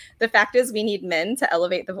 the fact is we need men to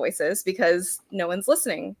elevate the voices because no one's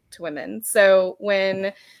listening to women. So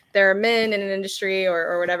when there are men in an industry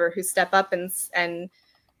or whatever who step up and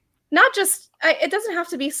not just, it doesn't have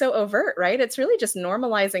to be so overt, right? It's really just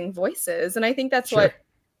normalizing voices. And I think that's what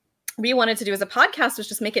we wanted to do as a podcast, was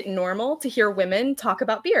just make it normal to hear women talk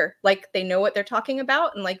about beer. Like they know what they're talking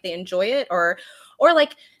about and like they enjoy it, or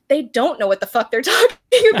like they don't know what the fuck they're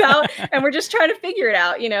talking about and we're just trying to figure it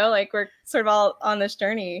out, like we're sort of all on this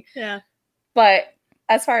journey. Yeah. But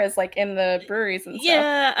as far as like in the breweries and stuff.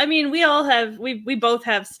 Yeah, I mean, we both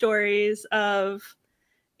have stories of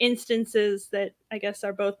instances that I guess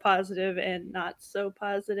are both positive and not so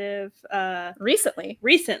positive.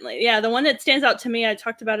 Recently. Yeah, the one that stands out to me, I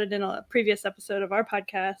talked about it in a previous episode of our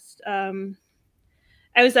podcast.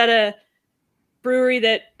 I was at a brewery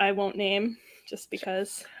that I won't name just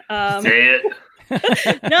because. Say it.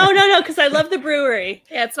 No, because I love the brewery.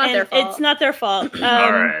 Yeah, it's not their fault. It's not their fault.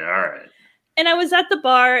 All right. And I was at the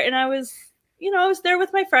bar, and I was there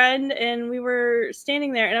with my friend, and we were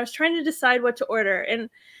standing there, and I was trying to decide what to order. And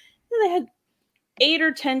they had 8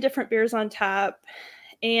 or 10 different beers on tap,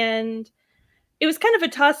 and it was kind of a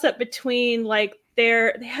toss-up between like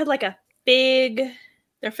they had like a fig.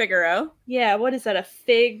 Their Figaro. Yeah, what is that? A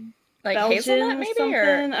fig. Like Belgian hazelnut, maybe, something?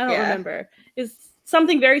 or I don't remember. It's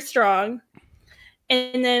something very strong,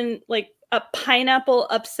 and then like a pineapple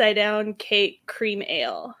upside down cake cream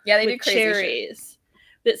ale. Yeah, they with do crazy cherries. shit.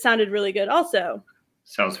 That sounded really good. Also,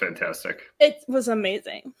 Sounds fantastic. it was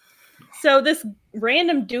amazing. So this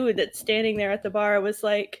random dude that's standing there at the bar was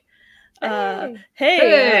like,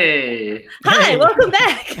 "Hey, hi, welcome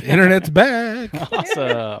back. Internet's back.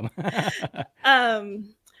 Awesome.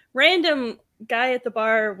 Random guy at the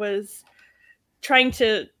bar was trying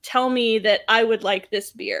to tell me that I would like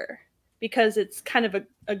this beer because it's kind of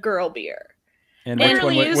a girl beer. And They which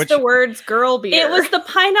one? really used Which, the words girl beer. It was the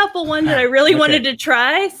pineapple one that I really wanted to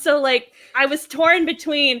try. So like I was torn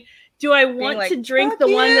between, do I want like, to drink "Fuck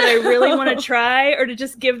the one that I really want yeah." to try, or to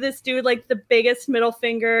just give this dude like the biggest middle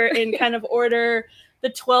finger and kind of order the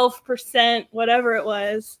 12%, whatever it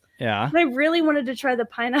was. yeah. But I really wanted to try the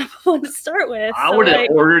pineapple one to start with. I so, would have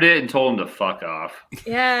like, ordered it and told him to fuck off.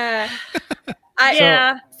 Yeah.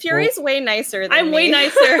 Fury's way nicer than I'm me. way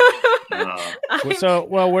nicer. Where does But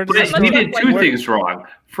this he go? did two things wrong.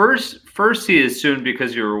 First, he assumed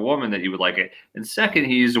because you're a woman that you would like it, and second,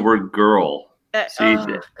 he used the word "girl." See,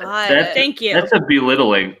 God. Thank you. That's a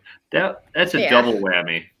belittling. That's a double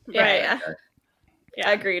whammy. Yeah.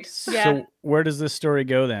 Agreed. Yeah. So where does this story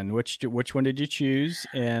go then? Which one did you choose,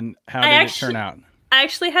 and how did it turn out? I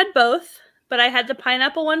actually had both, but I had the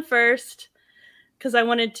pineapple one first because I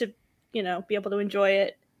wanted to, be able to enjoy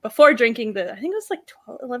it before drinking I think it was like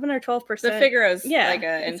 11 or 12%. The Figaro's like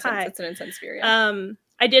it's an intense beer. Yeah.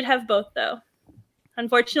 I did have both though.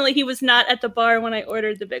 Unfortunately, he was not at the bar when I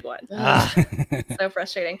ordered the big one. So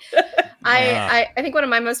frustrating. I think one of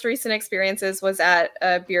my most recent experiences was at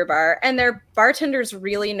a beer bar, and their bartenders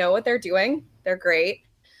really know what they're doing. They're great.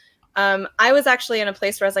 I was actually in a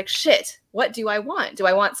place where I was like, shit, what do I want? Do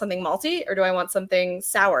I want something malty or do I want something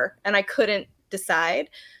sour? And I couldn't decide.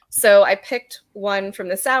 So I picked one from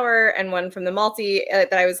the sour and one from the malty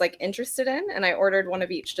that I was like interested in. And I ordered one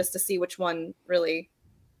of each just to see which one really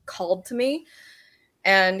called to me.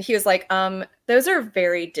 And he was like, those are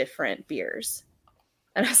very different beers.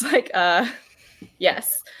 And I was like,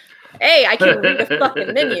 yes. Hey, I can read the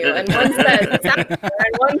fucking menu. And one says sour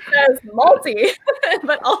and one says malty.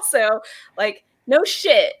 But also, like, no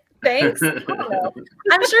shit. Thanks. I don't know.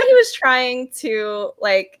 I'm sure he was trying to,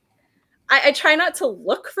 like, I try not to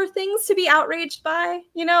look for things to be outraged by.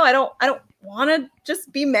 I don't want to just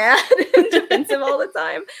be mad and defensive all the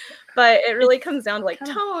time. But it really comes down to like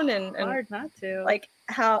tone and hard not to. Like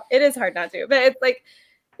how it is hard not to. But it's like,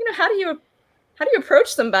 how do you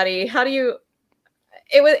approach somebody? How do you?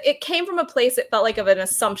 It came from a place it felt like of an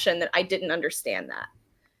assumption that I didn't understand that.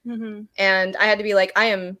 Mm-hmm. And I had to be like, I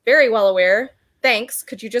am very well aware thanks.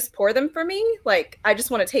 Could you just pour them for me? Like, I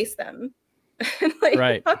just want to taste them. Like,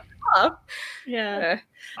 Right. fuck off. Yeah.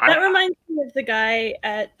 That reminds me of the guy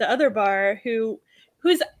at the other bar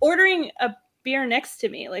who's ordering a beer next to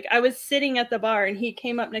me. Like, I was sitting at the bar and he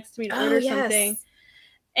came up next to me to order something.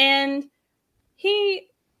 And he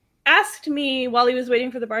asked me while he was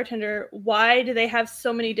waiting for the bartender, why do they have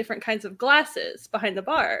so many different kinds of glasses behind the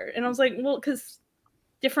bar? And I was like, well, because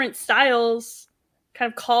different styles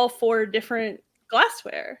kind of call for different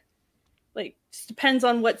glassware. Like, just depends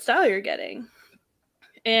on what style you're getting.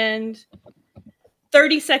 And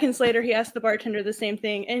 30 seconds later, he asked the bartender the same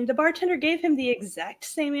thing, and the bartender gave him the exact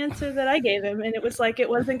same answer that I gave him, and it was like it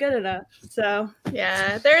wasn't good enough. So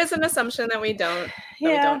yeah, there is an assumption that we don't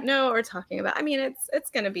know what we're talking about. I mean, it's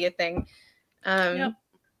going to be a thing.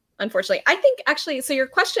 Unfortunately, I think actually, so your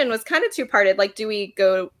question was kind of two-parted. Like, do we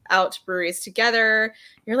go out to breweries together?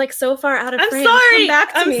 You're like so far out of frame. Sorry. Come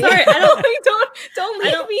back to me. Sorry. Don't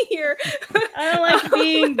leave me here. I don't like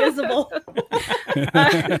being visible.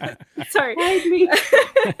 Sorry.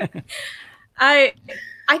 I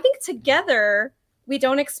think together we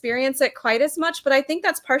don't experience it quite as much, but I think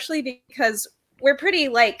that's partially because we're pretty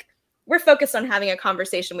we're focused on having a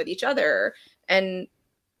conversation with each other, and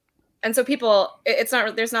so people,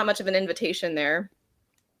 there's not much of an invitation there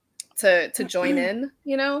to join in,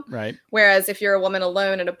 you know? Right. Whereas if you're a woman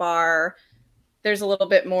alone at a bar, there's a little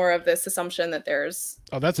bit more of this assumption that there's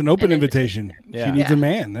that's an open invitation. Yeah. She needs a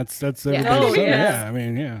man. That's everybody's son. yeah. I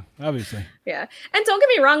mean, obviously. Yeah. And don't get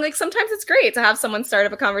me wrong, like sometimes it's great to have someone start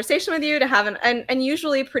up a conversation with you, to have and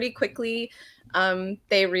usually pretty quickly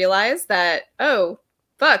they realize that, oh,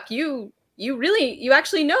 fuck, you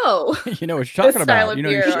actually know. You know what you're talking about. You know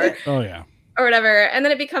your shit. Or whatever. And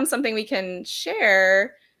then it becomes something we can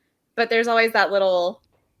share, but there's always that little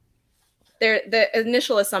the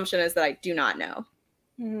initial assumption is that I do not know.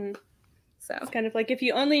 Mm-hmm. So it's kind of like, if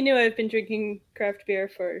you only knew I've been drinking craft beer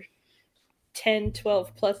for 10,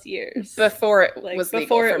 12 plus years. Before it was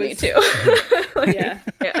legal for me too. Yeah.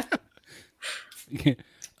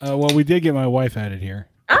 Well, we did get my wife added here.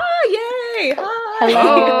 Yay! Hi.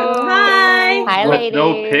 Hello. Hi. Hi, With ladies.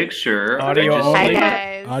 no picture. Audio Just only. Hi, like-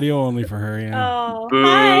 guys. Audio only for her, yeah. Oh,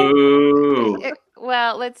 Boo.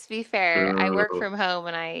 Well, let's be fair. I work Boo. from home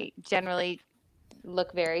and I generally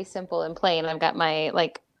look very simple and plain. I've got my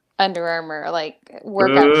Under Armour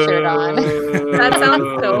workout shirt on. That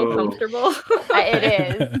sounds so comfortable.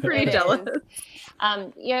 It is. Pretty It jealous. is.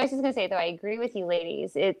 I was just gonna say though, I agree with you,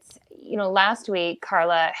 ladies. It's last week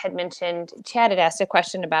Carla had mentioned, Chad had asked a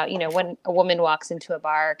question about when a woman walks into a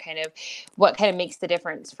bar, kind of what kind of makes the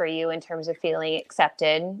difference for you in terms of feeling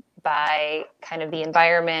accepted by kind of the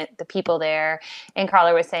environment, the people there. And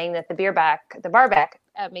Carla was saying that the bar back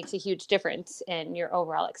makes a huge difference in your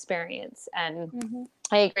overall experience. And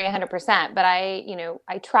I agree 100%, but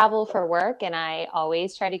I travel for work and I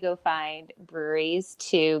always try to go find breweries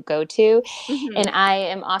to go to. Mm-hmm. And I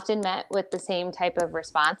am often met with the same type of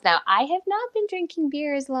response. Now, I have not been drinking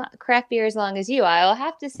craft beer as long as you. I'll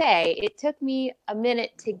have to say it took me a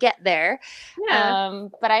minute to get there. Yeah.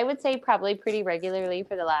 But I would say probably pretty regularly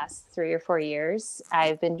for the last 3 or 4 years,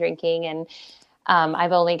 I've been drinking, and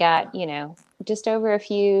I've only got, just over a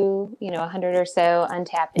few, 100 or so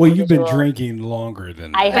untapped. Well, you've been individual- drinking longer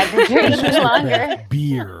than I have been drinking longer.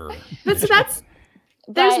 beer. There's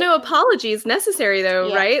But- no apologies necessary though,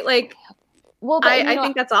 Yeah. right? Like, Well, but, I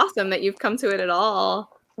think that's awesome that you've come to it at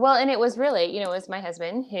all. Well, and it was really, it was my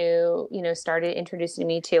husband who, started introducing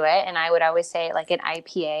me to it. And I would always say like an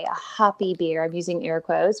IPA, a hoppy beer, I'm using air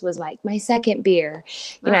quotes, was like my second beer.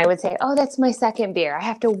 I would say, oh, that's my second beer. I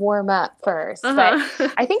have to warm up first. But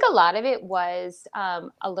I think a lot of it was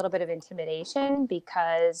a little bit of intimidation,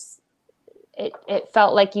 because it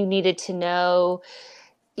felt like you needed to know,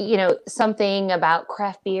 something about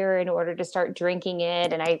craft beer in order to start drinking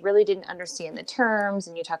it. And I really didn't understand the terms.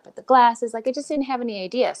 And you talked about the glasses, I just didn't have any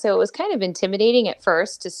idea. So it was kind of intimidating at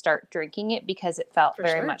first to start drinking it, because it felt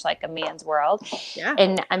very much like a man's world. Yeah.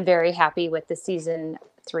 And I'm very happy with the season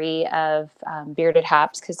 3 of Bearded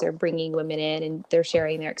Hops, because they're bringing women in and they're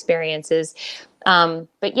sharing their experiences.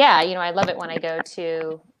 But yeah, I love it when I go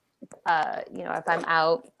to, if I'm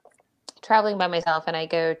out traveling by myself and I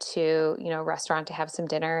go to, a restaurant to have some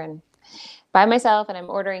dinner and by myself, and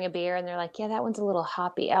I'm ordering a beer and they're like, yeah, that one's a little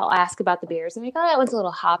hoppy. I'll ask about the beers and they're like, oh, that one's a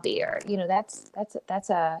little hoppy, or, that's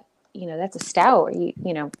a stout. Are you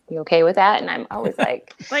okay with that? And I'm always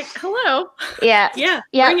like, hello. Yeah.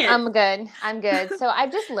 bring it. I'm good. So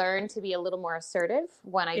I've just learned to be a little more assertive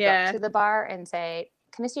when I go to the bar and say,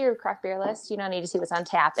 can I see your craft beer list? You know, I need to see what's on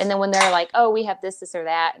tap. And then when they're like, oh, we have this or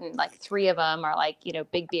that, and like 3 of them are like, you know,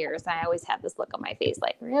 big beers, I always have this look on my face,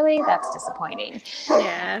 like, really? That's disappointing.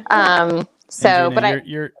 Yeah. So, Gina, but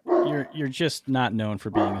you're just not known for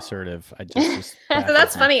being assertive. Just So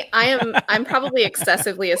that's funny. I'm probably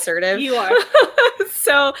excessively assertive. You are.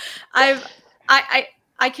 So I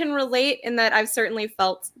can relate in that I've certainly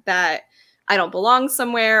felt that I don't belong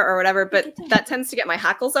somewhere or whatever, but that tends to get my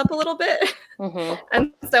hackles up a little bit. Mm-hmm.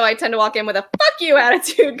 And so I tend to walk in with a fuck you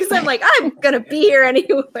attitude because I'm like, I'm gonna be here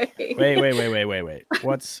anyway. Wait.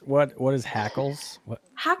 What is hackles? What?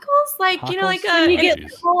 Hackles, like Hackles? you know, like When you an get-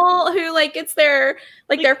 animal who like gets their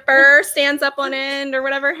their fur stands up on end or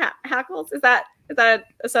whatever. Hackles, is that a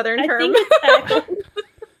southern I term? think it's hackles.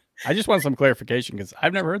 I just want some clarification because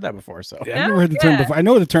I've never heard that before. So Yeah, I've never heard the term before. I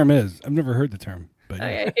know what the term is. I've never heard the term. But yeah.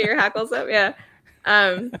 Okay, get your hackles up, yeah.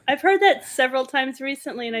 I've heard that several times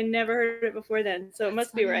recently, and I never heard it before then, so it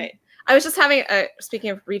must be right. I was just having speaking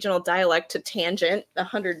of regional dialect to tangent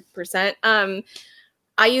 100%.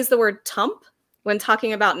 I use the word tump when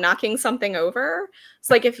talking about knocking something over. It's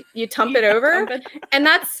like if you tump it over, and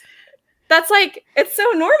that's like, it's so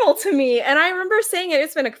normal to me. And I remember saying it,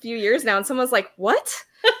 it's been a few years now, and someone was like, what?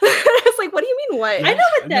 I was like, what do you mean what? I know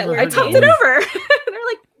what that word I means. tumped it over. And they're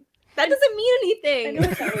like, that doesn't mean anything. I know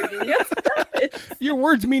what that word means. Your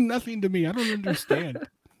words mean nothing to me. I don't understand.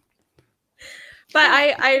 But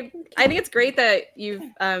I think it's great that you've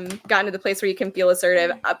gotten to the place where you can feel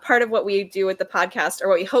assertive. Part of what we do with the podcast, or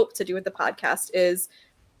what we hope to do with the podcast, is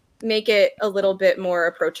make it a little bit more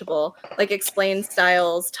approachable. Like explain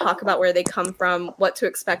styles, talk about where they come from, what to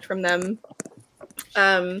expect from them.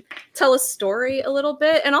 Tell a story a little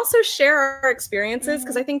bit, and also share our experiences,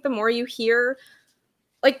 because I think the more you hear,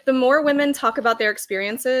 like the more women talk about their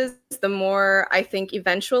experiences, the more I think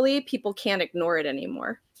eventually people can't ignore it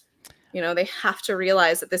anymore. You know, they have to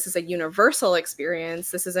realize that this is a universal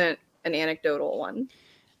experience. This isn't an anecdotal one.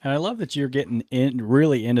 And I love that you're getting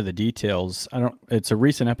really into the details. It's a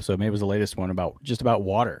recent episode, maybe it was the latest one, about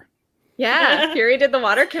water. Yeah, Fury did the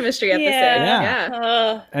water chemistry episode.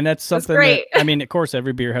 Yeah. And that's something great. that, I mean, of course,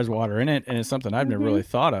 every beer has water in it, and it's something I've never really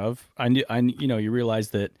thought of. You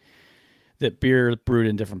realize that beer brewed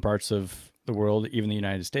in different parts of the world, even the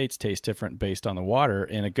United States, tastes different based on the water.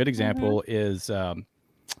 And a good example is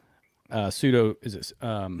Pseudo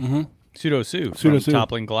Sue from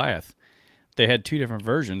Toppling Goliath. They had 2 different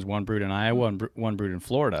versions, one brewed in Iowa and one brewed in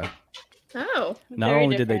Florida. Oh. Not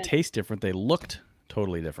only did they taste different, they looked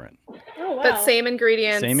totally different. Oh, wow. But same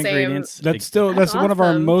ingredients. Same ingredients. That's one of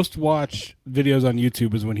our most watched videos on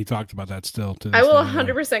YouTube, is when he talked about that still. I will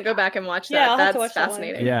 100% go back and watch that. Yeah, I'll have to That's watch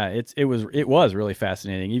fascinating. Yeah, it was really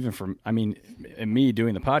fascinating. Even from, me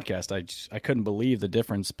doing the podcast, I couldn't believe the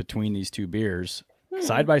difference between these 2 beers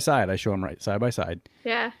side by side. I show them right side by side.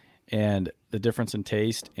 Yeah. And the difference in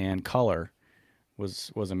taste and color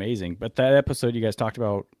was amazing. But that episode you guys talked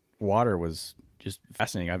about water was just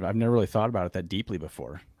fascinating. I've never really thought about it that deeply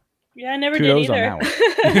before. Yeah, I never Kudos did either. on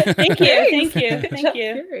that one. Thank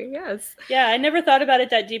you. Yes. Yeah, I never thought about it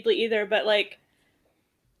that deeply either. But like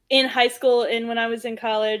in high school and when I was in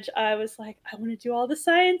college, I was like, I want to do all the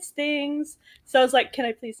science things. So I was like, can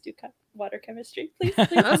I please do water chemistry, please?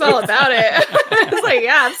 I was all about it. I was like,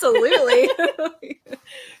 yeah, absolutely.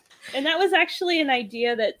 And that was actually an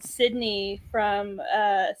idea that Sydney from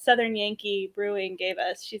Southern Yankee Brewing gave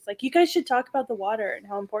us. She's like, you guys should talk about the water and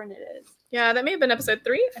how important it is. Yeah, that may have been episode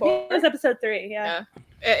 3, 4. I think it was episode 3, yeah.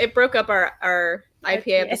 It broke up our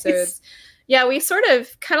IPA episodes. Yeah, we sort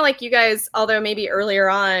of, kind of like you guys, although maybe earlier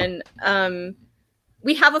on,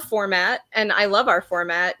 we have a format, and I love our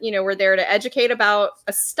format. You know, we're there to educate about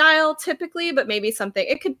a style typically, but maybe something,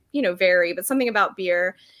 it could, vary, but something about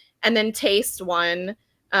beer, and then taste one.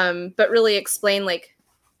 But really explain like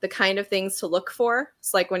the kind of things to look for.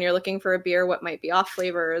 It's like when you're looking for a beer, what might be off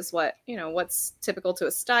flavors, what's typical to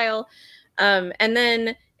a style. And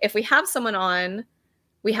then if we have someone on,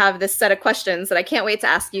 we have this set of questions that I can't wait to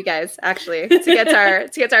ask you guys actually to get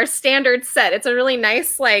to our standard set. It's a really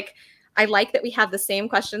nice, I like that we have the same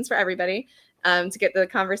questions for everybody to get the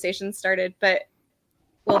conversation started, but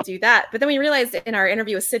we'll do that. But then we realized in our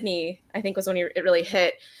interview with Sydney, I think was when it really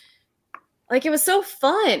hit, it was so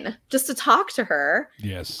fun just to talk to her.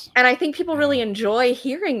 Yes. And I think people really enjoy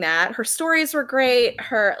hearing that. Her stories were great.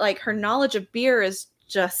 Her knowledge of beer is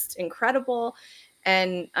just incredible.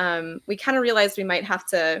 And we kind of realized we might have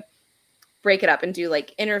to break it up and do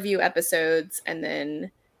interview episodes and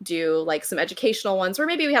then do some educational ones where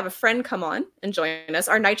maybe we have a friend come on and join us.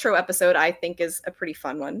 Our Nitro episode, I think, is a pretty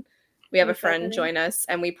fun one. We have a friend join us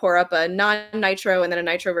and we pour up a non-nitro and then a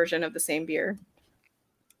nitro version of the same beer.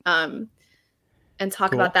 and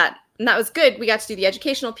talk Cool. about that. And that was good. We got to do the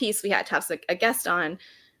educational piece. We had to have a guest on.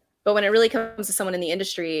 But when it really comes to someone in the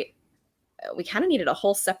industry, we kind of needed a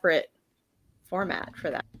whole separate format for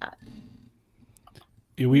that.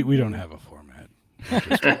 Yeah, we don't have a format.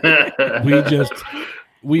 We just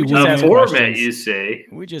we just went ask in- format, questions. you say?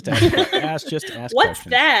 We just ask What's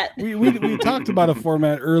questions. that? we talked about a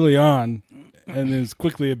format early on, and then it's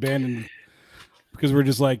quickly abandoned because we're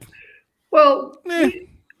just like, Well,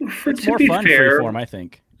 It's to more be fun fair, freeform, I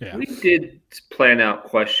think. yeah. we did plan out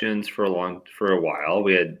questions for a while.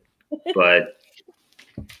 We had, but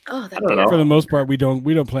Oh, I that don't know. For the most part, we don't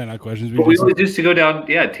plan out questions. But we just- would just to go down,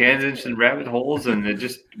 tangents and rabbit holes, and it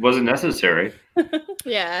just wasn't necessary.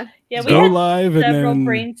 yeah. Yeah, we go had live and several then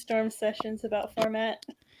brainstorm sessions about format.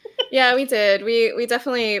 Yeah, we did. We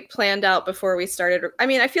definitely planned out before we started. I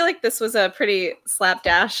mean, I feel like this was a pretty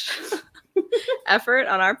slapdash effort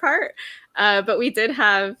on our part, but we did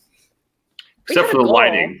have. we Except had for a the goal.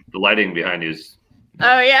 lighting. The lighting behind you is.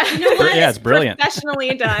 Oh yeah, Yeah, it's brilliant.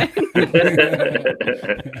 Professionally done.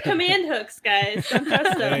 Command hooks, guys. Don't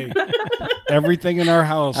trust them. Hey, everything in our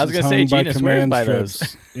house I was is gonna say, hung by Gina swears command by those.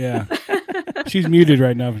 strips. Yeah, she's muted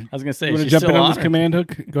right now. I was gonna say, You want to she's jump in still on this on. command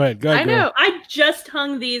hook? Go ahead. Go ahead. I girl. know. I just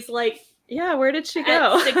hung these like Yeah, where did she at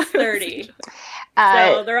go? 6:30. So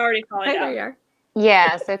Uh, they're already falling Hey, there out. you are.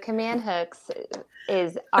 yeah, so command hooks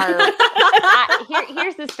is our.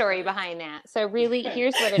 Here's the story behind that. So really,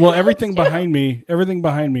 here's what it Well, is. everything behind me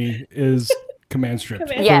is command strips.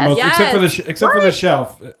 Command For the Yes. most- except for the Yes. except for the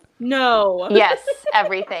shelf. No. Yes,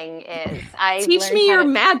 everything is. I Teach learned me how your to-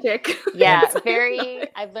 magic. Yeah,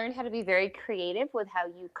 I've learned how to be very creative with how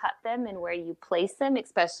you cut them and where you place them,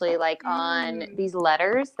 especially like on these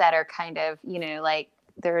letters that are kind of, like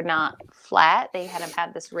they're not flat. They kind of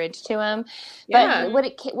have this ridge to them. Yeah.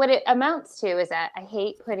 But what it amounts to is that I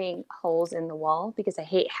hate putting holes in the wall because I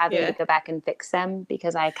hate having Yeah. to go back and fix them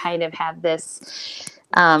because I kind of have this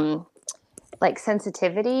like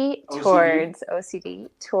sensitivity towards OCD,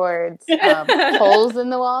 towards holes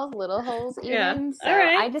in the walls, little holes even. Yeah. So All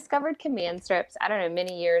right. I discovered command strips, I don't know,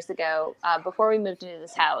 many years ago before we moved into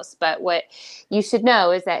this house. But what you should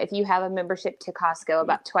know is that if you have a membership to Costco,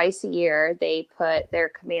 about twice a year, they put their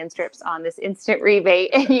command strips on this instant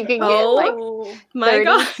rebate and you can get Oh, my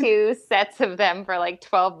God. 32 sets of them for like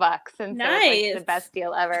 $12. And so it's like the Nice. best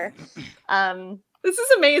deal ever. This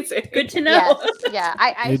is amazing. Good to know. Yes, yeah.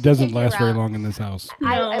 I It doesn't figure last very out- long in this house.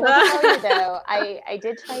 I will tell you though, I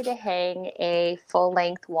did try to hang a full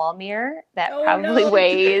length wall mirror that Oh, probably no.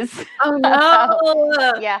 weighs. Oh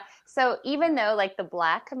no. Yeah. So even though like the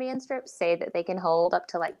black command strips say that they can hold up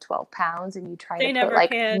to like 12 pounds and you try They to never put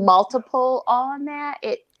like can. multiple on that,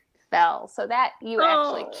 it fell. So that you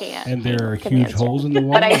actually Oh. can't. And hang there are command huge strip. holes in the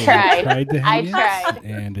wall. But I and tried. to I hang it, tried.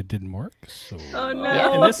 and it didn't work. So Oh no.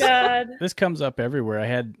 Yeah. And Oh this- God. This comes up everywhere. I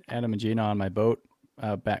had Adam and Gina on my boat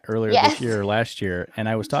back earlier Yes. this year or last year, and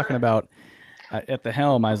I was talking about at the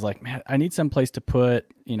helm. I was like, man, I need some place to put,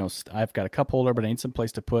 I've got a cup holder, but I need some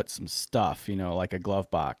place to put some stuff, like a glove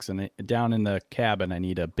box. And down in the cabin, I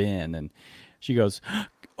need a bin. And she goes,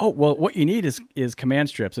 oh, well, what you need is command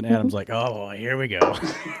strips. And Adam's like, oh, here we go.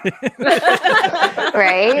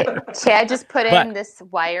 Right? Chad just put in But- this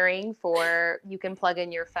wiring for you can plug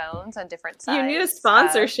in your phones on different sides. You need a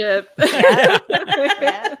sponsorship. Yeah.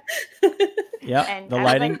 Yeah. Yeah, And the I was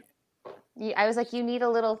lighting. like, I was like, you need a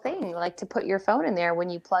little thing like to put your phone in there when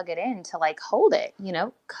you plug it in to like hold it,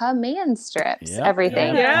 command strips, Yeah.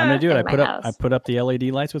 everything. Yeah. I'm gonna do it. in I my put up house. the LED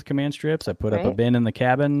lights with command strips. I put up a Right. bin in the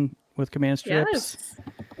cabin with command strips. Yes.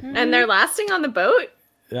 And they're lasting on the boat?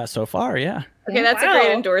 Yeah, so far, yeah. Okay, that's a great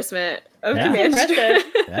Wow. endorsement of Yeah. command Impressive.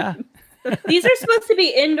 strip. Yeah. These are supposed to be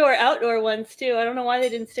indoor outdoor ones too. I don't know why they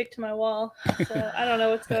didn't stick to my wall. So I don't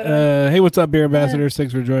know what's going on. hey, what's up, beer ambassadors?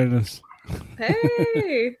 Thanks for joining us.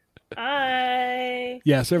 Hey. Hi.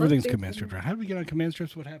 Yeah, so everything's Let's do command strips. How did we get on command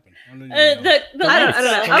strips? What happened? I don't even know. The I don't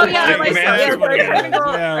know. Oh yeah, Like my command yeah, strip. our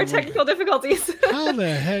technical, Yeah, our technical difficulties. How the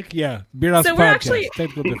heck? Yeah, Beard House So we're podcast. actually-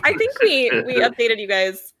 Technical I difficulties. think we updated you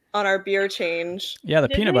guys on our beer change. Yeah, the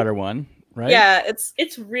Did peanut we? butter one, right? Yeah, it's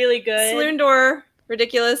It's really good. Saloon Door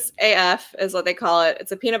Ridiculous AF is what they call it.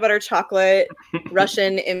 It's a peanut butter chocolate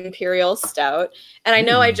Russian Imperial Stout. And I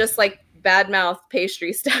know I just like badmouth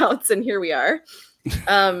pastry stouts, and here we are.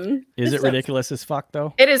 Is it ridiculous as fuck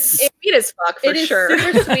though? It is sweet as fuck for It is sure.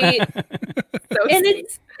 super sweet, So and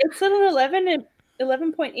sweet. it's an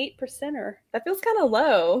 11.8 percenter. That feels kind of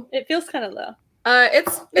low. It feels kind of low.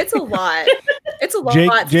 It's a lot. It's a lot.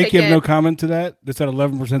 Jake, to Jake, take you have in. no comment to that? That's at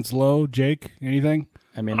 11% low. Jake, anything?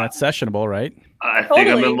 I mean, that's sessionable, right? I think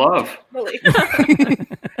I'm Totally. in love. Really.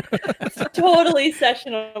 It's totally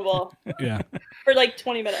sessionable Yeah. for like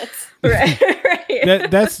 20 minutes. Right.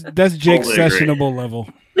 That's Jake's Totally agree. sessionable level.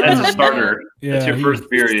 That's a starter. That's your he- first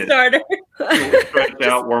beer. You Starter. stretch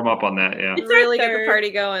out, warm up on that. Yeah. It's Really our get the third. party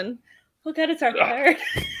going. Oh god, it's our third.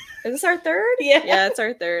 Is this our third? Yeah. Yeah, it's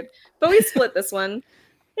our third. But we split this one.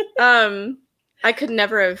 I could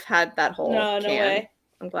never have had that whole No can. way.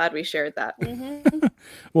 I'm glad we shared that.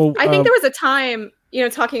 Well, I think there was a time,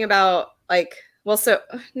 talking about like, well,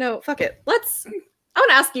 no, fuck it. I want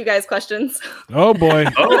to ask you guys questions. Oh boy,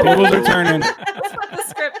 Oh. tables are turning. Let's flip the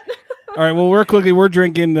script. All right, well, we're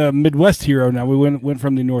drinking the Midwest Hero now. We went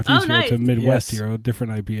from the Northeast Hero nice. to Midwest Yes. Hero,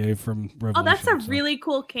 different IPA from Revolution. Oh, that's a so. really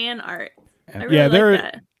cool can art. I Yeah, really Yeah, like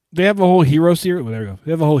that. they have a whole hero series. Well, there we go.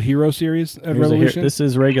 They have a whole hero series at Here's a hero- Revolution. this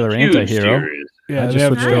is regular Huge anti-hero. series. Yeah, I they just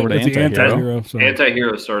have switched over to it's the anti-hero. anti-hero. So.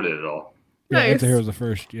 Anti-hero started it all. Yeah, Nice. anti-hero was the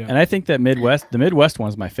first. Yeah. And I think that the Midwest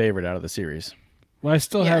one's my favorite out of the series. Well, I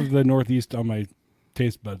still Yeah. have the Northeast on my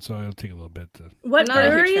taste bud, so it'll take a little bit to. What I'm not a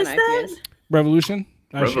huge brewery fan is of that? IPAs. Revolution.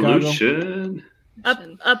 Chicago. Revolution.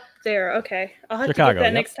 Up there. Okay. I'll have to Chicago, get that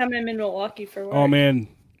yep. next time I'm in Milwaukee for work. Oh man,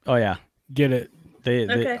 Oh yeah, get it. they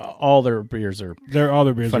Okay. all their beers are All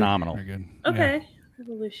their beers are Phenomenal. good. Okay.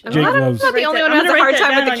 Revolution. I'm Jake glad I'm loves- not the only one who I'm has a gonna hard write that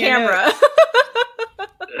time with down the on your camera.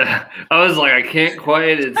 I was like, I can't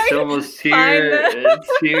quite. It's almost here. Fine.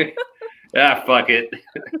 It's here. Ah, fuck it.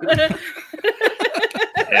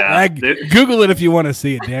 Yeah. Google it if you want to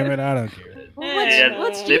see it. Damn it, I don't care. Yeah,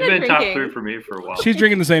 What's they've Gina been top drinking? 3 for me for a while. She's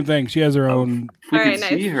drinking the same thing. She has her own. We All can right, nice.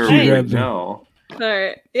 see her She right grabs it. now. All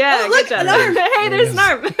right. Yeah, Oh, look, good job. an arm. Hey, there's an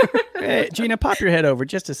arm. Hey, Gina, pop your head over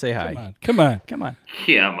just to say hi. Come on. Come on.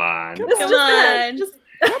 Come on. Come on. Just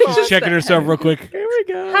She's checking herself real quick. Here we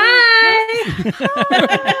go.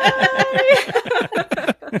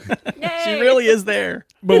 Yay. She really is there.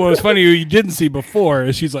 But what was funny, you didn't see before,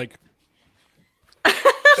 is she's like,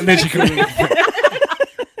 and then she comes.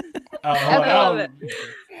 I love it.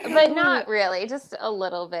 But not really, just a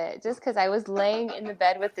little bit. Just because I was laying in the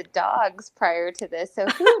bed with the dogs prior to this, so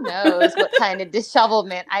who knows what kind of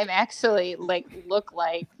dishevelment I'm actually look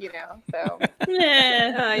like, So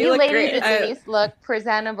Yeah. You you look ladies great. at least look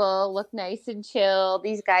presentable, look nice and chill.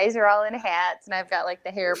 These guys are all in hats, and I've got the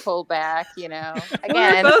hair pulled back. Again,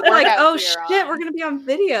 We're both like, workout oh gear shit, on. we're gonna be on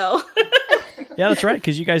video. Yeah, that's right.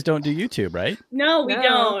 Because you guys don't do YouTube, right? No, we No.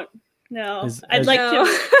 don't. No. Is- I'd is- like No.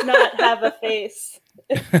 to not have a face.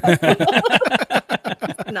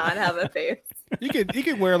 Not have a face. You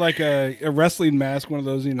could wear like a wrestling mask, one of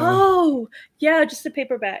those, Oh, yeah, just a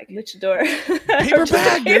paper bag. Luchador. paper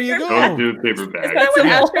bag. There you Don't go. do paper Is bag. that what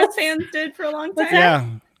That's Astros fans did for a long time? Yeah,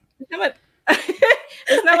 Isn't that what,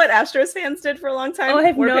 isn't that what Astros fans did for a long time? Oh, I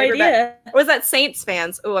have Wore no paper bag? idea. Or was that Saints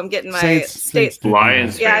fans? Oh, I'm getting my Saints state. did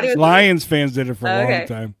Lions Yeah, I fans. think Lions fans did it for a Okay. long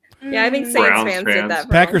time. Yeah, I think Saints Browns fans fans. did that.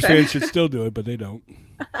 For Packers a long time. fans should still do it, but they don't.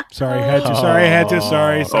 Sorry, had to. Sorry, had to.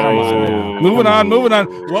 Sorry. Oh. Moving on.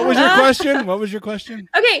 What was your question? What was your question?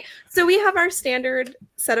 Okay, so we have our standard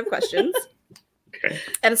set of questions. Okay.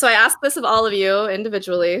 And so I asked this of all of you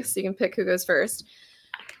individually, so you can pick who goes first.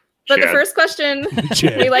 But the Chad. first question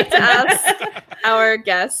Chad. we like to ask our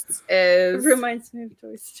guests is Reminds me of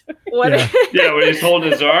Toy Story. what Yeah. Yeah, when he's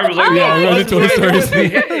holding his arms, like, Yeah, "Whoa, I what's Toy Story this?"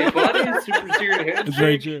 scene. Hey, buddy, Super Secret It's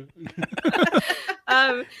very Handshake. true.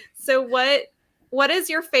 so what is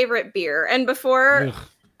your favorite beer? And before Ugh.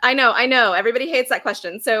 I know everybody hates that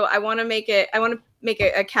question. So I want to make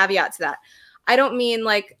a caveat to that. I don't mean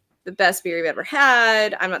like the best beer you've ever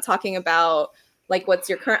had. I'm not talking about like what's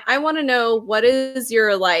your current. I want to know what is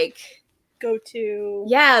your like Go to.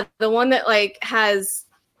 yeah, the one that like has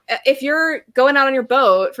if you're going out on your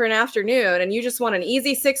boat for an afternoon and you just want an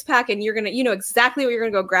easy 6-pack and you're going to exactly what you're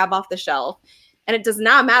going to go grab off the shelf. And it does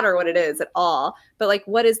not matter what it is at all. But like,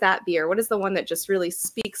 what is that beer? What is the one that just really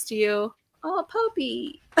speaks to you? Oh,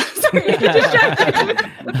 Poppy. Sorry, you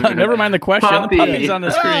distracted. Never mind the question. Puppy. The puppy's on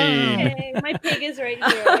the screen. Hey, my pig is right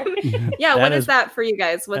here. Yeah, That what is- is that for you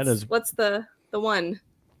guys? that is- What's the one?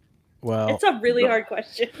 Well, It's a really hard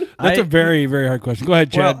question. That's a very, very hard question. Go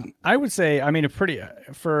ahead, Chad. Well, I would say, I mean,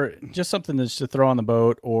 for just something that's to throw on the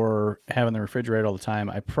boat or have in the refrigerator all the time,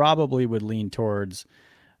 I probably would lean towards,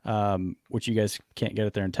 which you guys can't get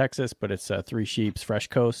it there in Texas, but it's Three Sheeps Fresh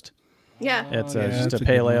Coast. Yeah. It's yeah, just that's a a good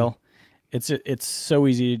pale one. ale. It's so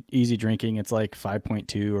easy drinking. It's like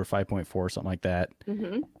 5.2 or 5.4, something like that.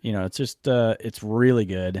 Mm-hmm. It's just it's really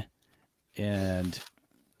good, and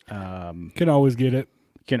Can always get it.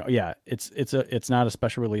 it's not a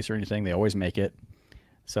special release or anything. They always make it.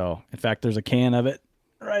 So in fact, there's a can of it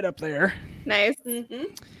right up there. Nice.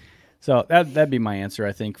 So that'd be my answer,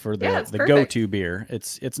 I think, for Yeah, the it's perfect. go-to beer.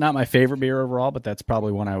 It's not my favorite beer overall, but that's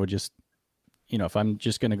probably one I would just if I'm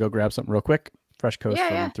just gonna go grab something real quick, Fresh Coast Yeah,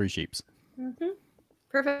 from yeah. Three Sheeps.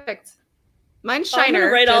 Perfect. Mine's I'm gonna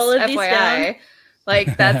Shiner. write just all of these FYI. down.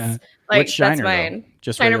 Like that's Which Shiner, that's mine. though?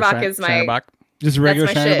 Just Shiner regular Bock is my. Shiner Bock? Just regular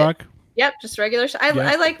That's my Shiner shit. Bock? Yep, just regular. Yeah.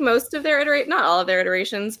 I like most of their not all of their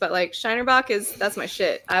iterations, but like Shiner Bock that's my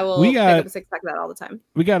shit. I will We pick got- up a 6-pack of that all the time.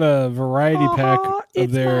 We got a variety pack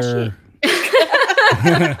of their.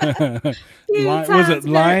 Was it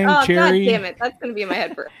lime, Oh cherry? God damn it! That's gonna be in my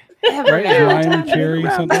head for Right? Lime, cherry,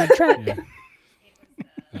 something. Yeah.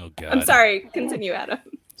 Oh God. I'm sorry. Continue, Adam.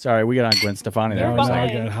 Sorry, we got on Gwen Stefani there. Now for a I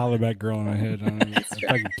second. got a hollaback girl in my head. I don't know if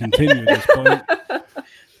I can continue at this point.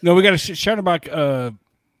 No, we got a Shiner Bock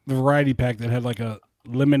variety pack that had like a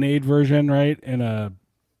lemonade version, right, and a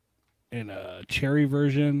cherry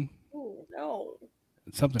version, Oh, no.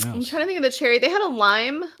 something I'm else. trying to think of the cherry. They had a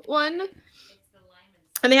lime one,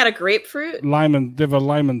 and they had a grapefruit. Lime and they have a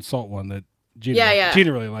lime and salt one that Gina, Yeah.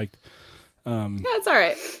 Gina really liked. Yeah, it's all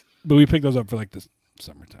right. But we picked those up for like this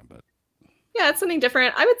summertime. But Yeah, it's something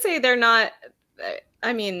different. I would say they're not.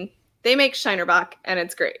 I mean, they make Shiner Bock, and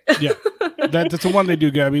it's great. yeah, that's the one they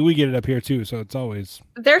do good. I mean, we get it up here too, so it's always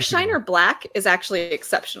Their Shiner Black is actually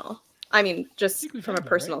exceptional. I mean, just from a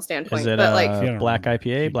personal standpoint. Is it but a like, black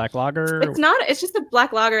IPA, black lager? it's not. It's just a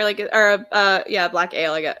black lager, like or a black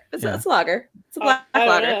ale. I guess it's a lager. It's a black I don't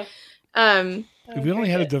lager. know. if we only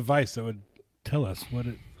had a device that would tell us what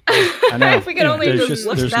it. I know. If we could only just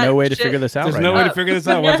look there's that no way to shit figure this out. There's right no now. way to figure this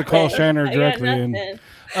out. We'll have to call Shiner I got directly. And nothing.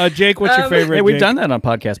 Jake, what's your favorite? Hey, we've Jake? done that on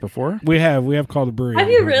podcast before. We have called a brewery. Have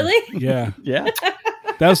you really? Yeah, Yeah,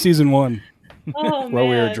 that was season 1. Oh, well,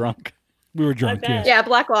 we were man. drunk. We were drunk. bet. Yeah. Yeah,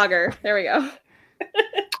 black lager. There we go.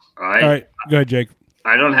 All right, go ahead, Jake.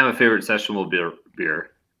 I don't have a favorite sessionable beer.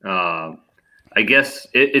 I guess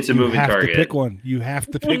it's a moving have target. to pick one. You have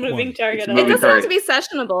to pick Moving one. target. It's a on It moving it. doesn't have to target. be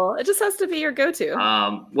sessionable. It just has to be your go-to.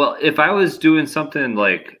 Well, if I was doing something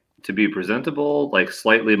like to be presentable, like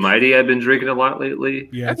Slightly Mighty, I've been drinking a lot lately.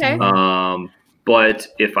 Yeah. Okay. But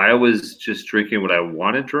if I was just drinking what I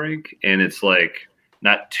want to drink, and it's like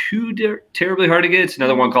not too terribly hard to get, it's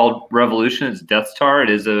another one called Revolution. It's Death Star. It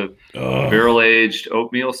is a barrel-aged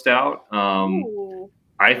oatmeal stout. Ooh.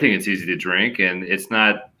 I think it's easy to drink, and it's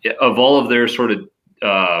not of all of their sort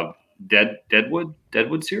of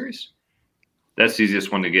Deadwood series. That's the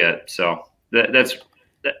easiest one to get. So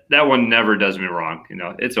that one never does me wrong.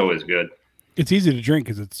 It's always good. It's easy to drink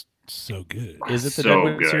because it's so good. Is it the So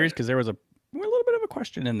Deadwood good. series? Because there was a little bit of a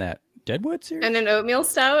question in that Deadwood series. And an oatmeal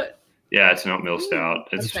stout. Yeah, it's an oatmeal stout.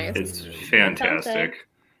 It's That's it's nice. fantastic.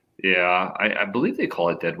 Yeah, I believe they call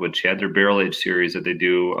it Deadwood. She had their barrel aged series that they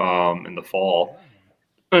do in the fall,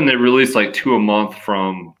 and they release like 2 a month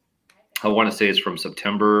from. I want to say it's from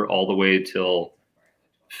September all the way till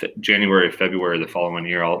January, February the following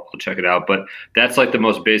year. I'll check it out, but that's like the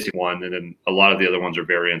most basic one, and then a lot of the other ones are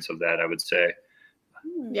variants of that, I would say.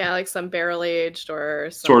 Yeah, like some barrel aged or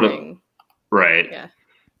Sort of. something. Right. Yeah.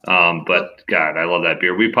 But God, I love that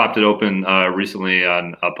beer. We popped it open recently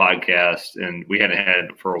on a podcast, and we hadn't had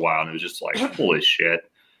it for a while, and it was just like, holy shit,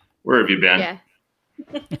 where have you been? Yeah.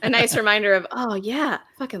 A nice reminder of, oh yeah,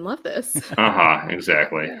 I fucking love this.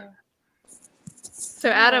 Exactly. So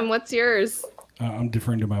Adam, what's yours? I'm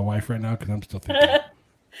deferring to my wife right now because I'm still thinking.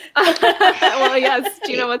 Well, yes,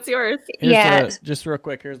 Gina, what's yours? Here's just real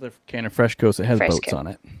quick. Here's the can of Fresh Coast. It has Fresh boats Coast. on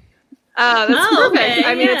it. Oh, that's Oh, perfect. okay,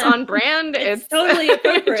 I mean, it's yeah. on brand. It's totally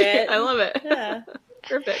appropriate. I love it. Yeah.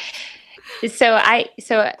 Perfect.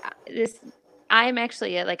 I'm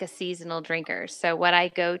actually like a seasonal drinker. So what I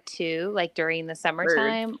go to like during the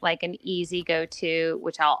summertime, like an easy go to,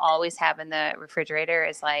 which I'll always have in the refrigerator,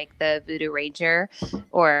 is like the Voodoo Ranger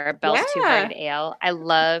or Bell's Two Hearted Ale. I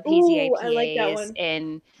love hazy Ooh, I like that IPAs one.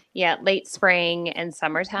 in late spring and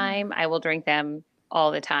summertime. I will drink them all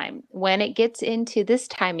the time. When it gets into this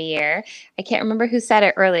time of year, I can't remember who said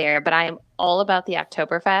it earlier, but I'm all about the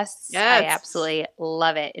Oktoberfests. Yes. I absolutely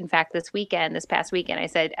love it. In fact, this past weekend, I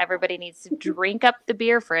said everybody needs to drink up the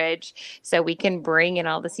beer fridge so we can bring in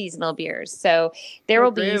all the seasonal beers. So there will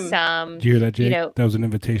be some. Did you hear that, Jake? You know, That was an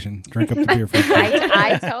invitation. Drink up the beer for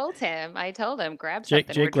I told him, grab something.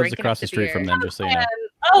 Jake We're lives drinking across up the street from beer. them, just so you know.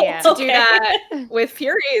 Oh, Yeah. To do that with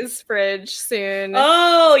Fury's fridge soon.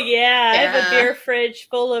 Oh yeah. I have a Yeah. beer fridge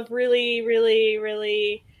full of really, really,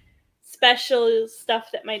 really special stuff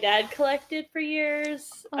that my dad collected for years.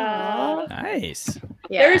 Aw. Nice.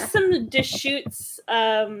 Yeah. There's some Deschutes,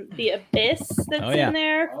 the Abyss that's Oh, yeah. in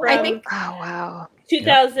there from I think Oh wow.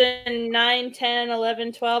 2009, 10,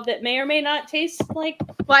 11, 12 that may or may not taste like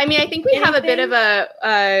Well, I mean, I think we have a bit Anything? of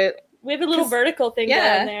a We have a little vertical thing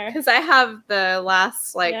going there. Because I have the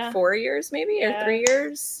last Yeah. 4 years maybe or 3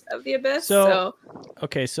 years of the Abyss. So,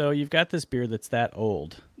 okay, so you've got this beer that's that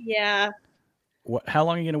old. Yeah. How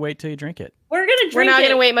long are you going to wait till you drink it? We're gonna drink we're not it.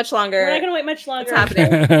 going to wait much longer. We're not gonna wait much longer. What's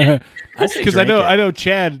happening? Because I know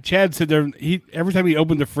Chad said there. Every time he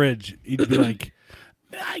opened the fridge, he'd be like,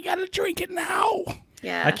 "I gotta drink it now."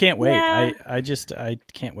 Yeah, I can't wait. Yeah. I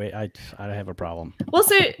can't wait. I have a problem. Well,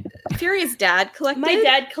 so Fury's dad collected. My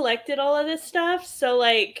dad collected all of this stuff, so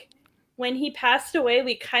like when he passed away,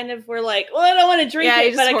 we kind of were like, "Well, I don't want to drink Yeah, you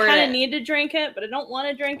it, just but I hoard kind it. of need to drink it, but I don't want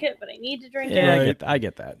to drink it, but I need to drink Yeah, it." I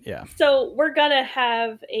get that. Yeah. So we're gonna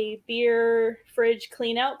have a beer fridge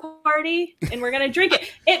clean out party, and we're gonna drink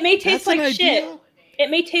it. It may taste That's an like shit. idea. It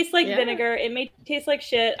may taste like Yeah. vinegar. It may taste like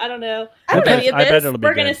shit. I don't know. I don't know the I bet Abyss. it'll be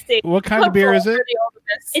We're good. gonna see. What kind of beer is it? The old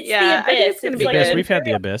Abyss. It's yeah, the I think Abyss. it's gonna It's be like Abyss. good. We've had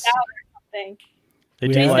the Abyss. Thing. They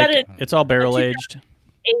We do have- He's got it's all barrel aged.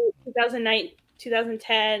 2009,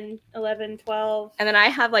 2010, 11, 12. And then I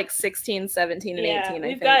have like 16, 17, and 18. I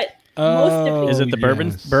we've think. got most of Is it the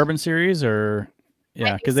yes. bourbon series or? Yeah,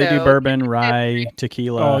 think because they do so. bourbon, rye,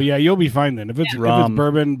 tequila. Oh yeah, you'll be fine then. If it's Rum.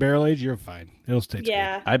 bourbon barrel aged, you're fine. It'll stay.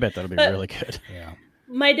 Yeah. I bet that'll be But- really good. Good. Yeah.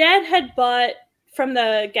 My dad had bought from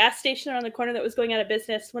the gas station around the corner that was going out of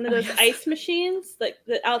business one of those ice machines, like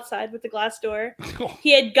the outside with the glass door.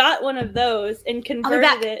 He had got one of those and converted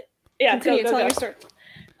back. it. Yeah, Continue go. telling your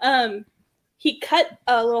story. He cut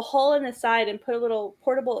a little hole in the side and put a little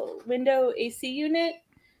portable window AC unit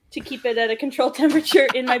to keep it at a controlled temperature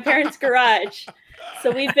in my parents' garage.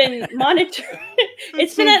 So we've been monitoring.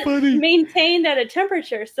 It's so been funny. maintained at a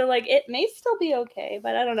temperature, so like it may still be okay,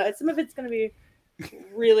 but I don't know. Some of it's going to be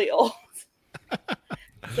really old.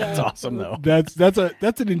 That's awesome though. That's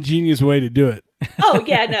an ingenious way to do it. Oh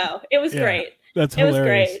yeah, no, it was Yeah. great. That's It was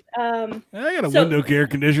hilarious. great. I got a So- window air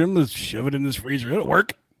conditioner. Let's shove it in this freezer. It'll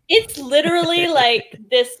work. It's literally like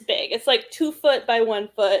this big. It's like 2 foot by 1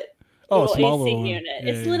 foot. Oh, little small AC little one. unit. Yeah,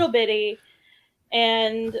 It's yeah. little bitty,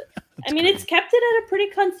 and I mean it's kept it at a pretty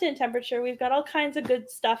constant temperature. We've got all kinds of good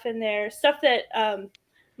stuff in there. Stuff that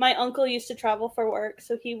my uncle used to travel for work,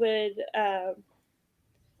 so he would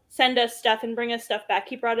send us stuff and bring us stuff back.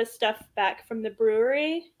 He brought us stuff back from the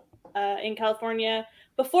brewery in California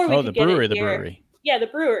before we Oh, could the get brewery, it the here. brewery. Yeah, the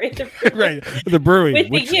brewery. Right. The brewery. With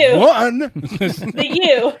the Which U. one? The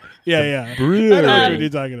U. Yeah. Brewery. I know what you're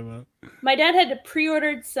talking about. My dad had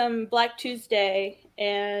pre-ordered some Black Tuesday,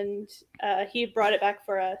 and he had brought it back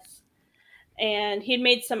for us. And he had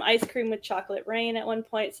made some ice cream with chocolate rain at one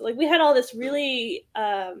point. So like we had all this really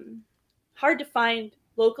hard to find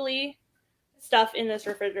locally stuff in this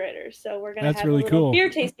refrigerator. So we're gonna That's have really a little cool.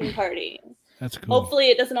 beer tasting party. That's cool. Hopefully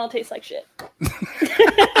it doesn't all taste like shit.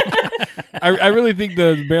 I really think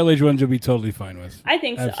the barrel aged ones you'll be totally fine with. I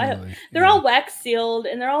think so. Absolutely. They're all wax sealed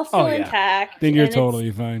and they're all still Oh, yeah. intact. Then you're and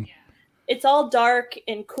totally fine. it's all dark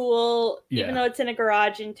and cool. Yeah. Even though it's in a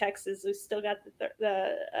garage in Texas, we still got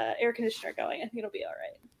the air conditioner going. I think it'll be all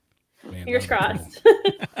right. Man, Fingers that'd be crossed.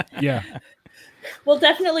 cool. Yeah. We'll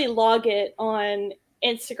definitely log it on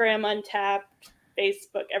Instagram, Untapped,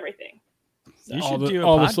 Facebook, everything. You All should the- do a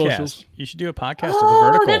all the podcast. socials. You should do a podcast of the Oh,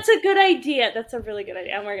 vertical. that's a good idea. That's a really good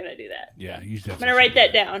idea. And we're gonna do that. Yeah. You I'm gonna write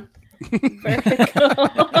that down.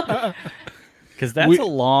 Vertical. Because that's a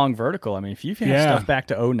long vertical. I mean, if you've had Yeah. stuff back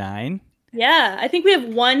to 09, Yeah, I think we have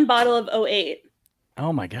one bottle of 08.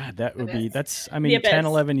 oh my God, that would be, that's, I The mean, Abyss. 10,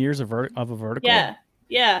 11 years of a vertical. Yeah,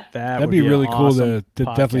 yeah. That That'd would be really an cool awesome to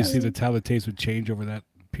definitely podcast. see how the taste would change over that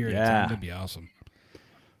period of Yeah. time. That'd be awesome.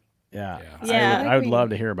 Yeah. Yeah. I would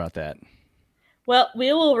love to hear about that. Well,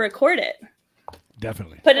 we will record it.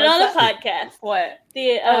 Definitely. Put it What's on that? the podcast. What?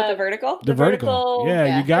 The The vertical? The vertical.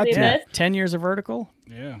 Yeah, you got the to. Abyss. 10 years of vertical?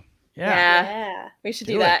 Yeah. Yeah. Yeah. We should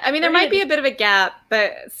Do do it. that. I mean, there We're might gonna be a bit of a gap,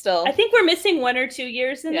 but still. I think we're missing 1 or 2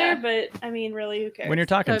 years in Yeah. there, but I mean, really, who cares? When you're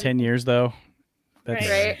talking 10 years, though, that's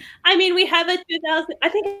Right. I mean, we have a 2000. I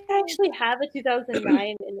think I actually have a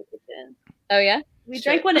 2009 in the kitchen. Oh, yeah? We Shit.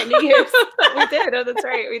 drank one at New Year's. We did. Oh, that's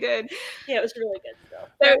right. We did. Yeah, it was really good still.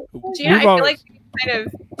 So, Gina, I We've feel always- like you kind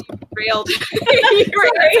of derailed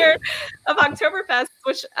your answer of Oktoberfest,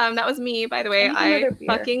 which that was me, by the way. I need I another beer.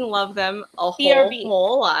 fucking love them a BRB.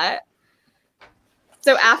 whole lot.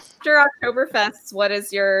 So after Oktoberfest, what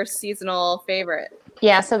is your seasonal favorite?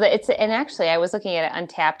 Yeah, so and actually I was looking at it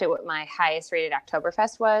Untapped at what my highest rated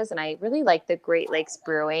Oktoberfest was, and I really like the Great Lakes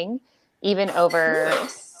Brewing, even over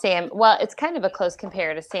Sam. Well, it's kind of a close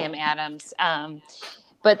compare to Sam Adams.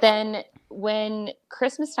 But then when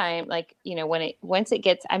Christmas time, like, you know, once it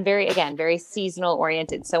gets, I'm very seasonal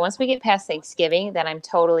oriented. So once we get past Thanksgiving, then I'm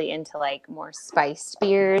totally into like more spiced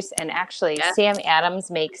beers. And actually Sam Adams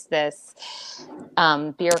makes this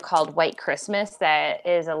beer called White Christmas that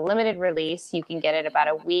is a limited release. You can get it about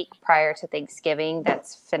a week prior to Thanksgiving.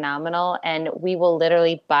 That's phenomenal. And we will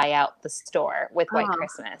literally buy out the store with White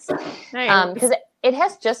Christmas. Nice. Because it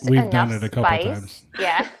has just We've enough done it a couple spice. times.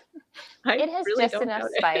 Yeah. It has really just don't enough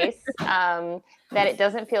doubt spice that it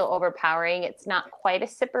doesn't feel overpowering. It's not quite a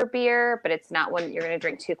sipper beer, but it's not one that you're going to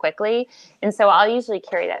drink too quickly. And so I'll usually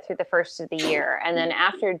carry that through the first of the year. And then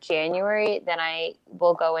after January, then I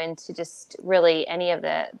will go into just really any of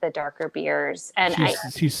the darker beers. And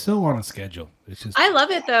She's so on a schedule. It's just I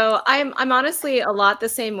love it though. I'm honestly a lot the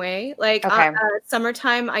same way. Like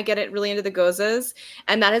summertime, I get it really into the gozas,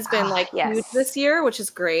 and that has been huge this year, which is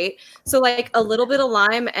great. So like a little bit of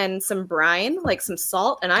lime and some brine, like some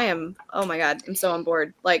salt, and oh my God, I'm so on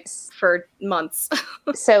board. Like for months.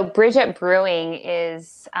 So Bridget Brewing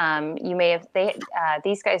is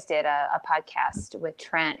these guys did a podcast with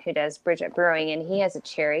Trent, who does Bridget Brewing, and he has a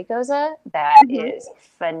cherry goza that is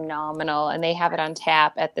phenomenal, and they have it on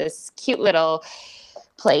tap at this cute little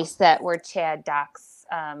place where Chad docks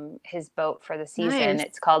his boat for the season. Nice.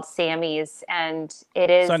 It's called Sammy's, and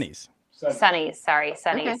it is Sunny's,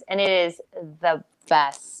 Okay. and it is the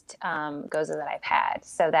best goza that I've had.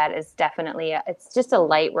 So that is definitely it's just a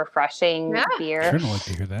light, refreshing beer. I'd like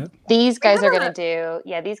to hear that. These guys are going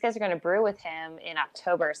to brew with him in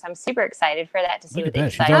October. So I'm super excited for that to see what they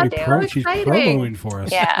decide to do. She's promoting for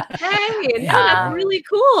us. Yeah. Hey, that's really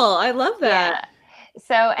cool. I love that. Yeah.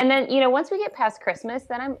 So, and then, you know, once we get past Christmas,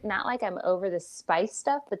 then I'm not like I'm over the spice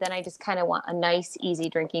stuff, but then I just kind of want a nice, easy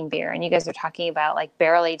drinking beer. And you guys are talking about like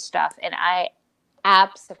barrel aged stuff. And I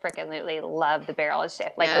absolutely love the barrel aged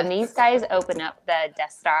stuff. Like when these guys open up the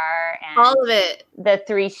Death Star and all of it, the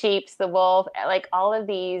Three Sheeps, the Wolf, like all of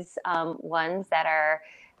these ones that are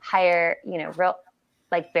higher, you know, real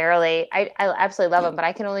like barrel aged, I absolutely love them, but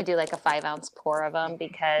I can only do like a 5-ounce pour of them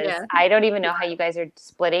because I don't even know how you guys are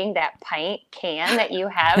splitting that pint can that you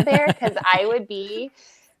have there, because I would be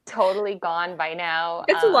totally gone by now.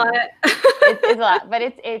 It's a lot. It's a lot,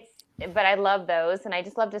 but I love those, and I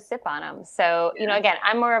just love to sip on them. So, you know, again,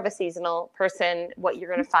 I'm more of a seasonal person. What you're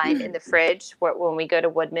going to find in the fridge when we go to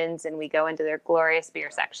Woodman's and we go into their glorious beer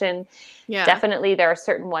section, definitely there are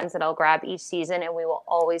certain ones that I'll grab each season, and we will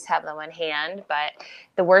always have them on hand. But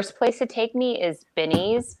the worst place to take me is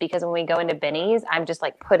Binny's, because when we go into Binny's, I'm just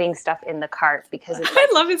like putting stuff in the cart because it's like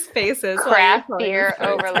I love his faces. Craft beer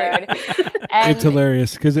overload. And it's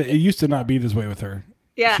hilarious because it used to not be this way with her.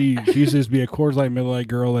 Yeah. She used to just be a Coors Light, Miller Lite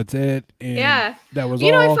girl. That's it. And that was all.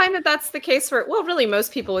 You know, I find that that's the case for, well, really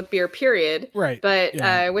most people with beer, period. Right. But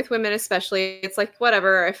with women especially, it's like,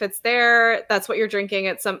 whatever. If it's there, that's what you're drinking.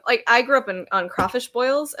 It's like, I grew up on crawfish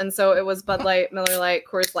boils. And so it was Bud Light, Miller Lite,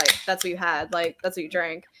 Coors Light. That's what you had. Like, that's what you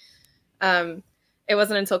drank. It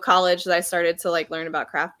wasn't until college that I started to like learn about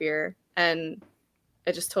craft beer. And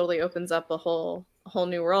it just totally opens up a whole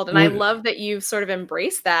new world. And I love that you've sort of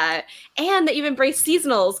embraced that, and that you've embraced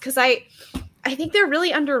seasonals, because I think they're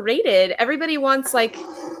really underrated. Everybody wants like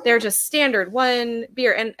they're just standard one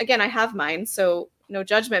beer, and again, I have mine, so no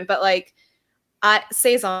judgment, but like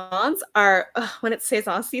saisons are when it's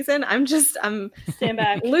saison season, I'm stand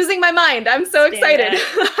back, losing my mind. I'm so excited.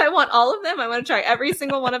 I want all of them. I want to try every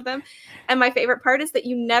single one of them. And my favorite part is that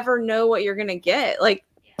you never know what you're gonna get. Like,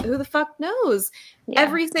 who the fuck knows?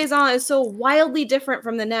 Every saison is so wildly different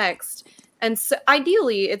from the next, and so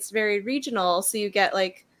ideally it's very regional, so you get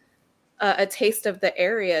like a taste of the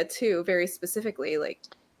area too, very specifically. Like,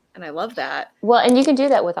 and I love that. Well, and you can do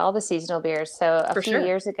that with all the seasonal beers. So a few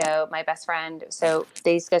years ago, my best friend, so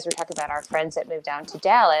these guys were talking about our friends that moved down to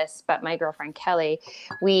Dallas, but my girlfriend Kelly,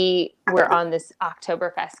 we were on this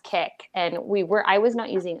Oktoberfest kick, and I was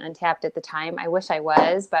not using Untapped at the time. I wish I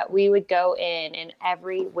was, but we would go in, and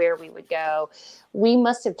everywhere we would go, we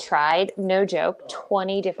must have tried, no joke,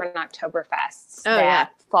 20 different Oktoberfests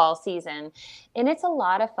fall season. And it's a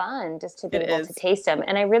lot of fun just to be able to taste them.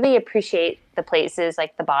 And I really appreciate the places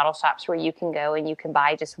like the bottle shops where you can go and you can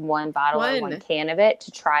buy just one bottle or one can of it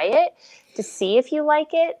to try it, to see if you like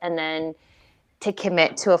it, and then to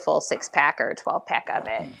commit to a full 6-pack or a 12-pack of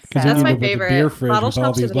it. So. That's my favorite. Beer fridge Bottle with all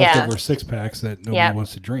shops these are leftover 6-packs that nobody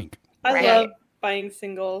wants to drink. I love buying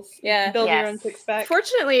singles. Yeah. Build your own 6-pack.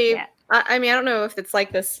 Fortunately, I mean, I don't know if it's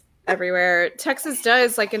like this everywhere. Texas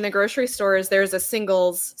does, like in the grocery stores, there's a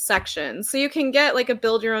singles section. So you can get like a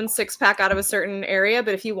build your own 6-pack out of a certain area,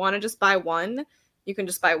 but if you want to just buy one, you can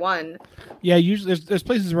just buy one. Yeah, usually there's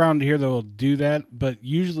places around here that will do that, but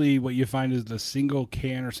usually what you find is the single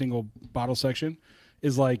can or single bottle section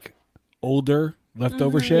is like older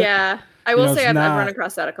leftover shit. Yeah, I will say it's I've not- run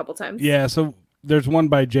across that a couple times. Yeah, so there's one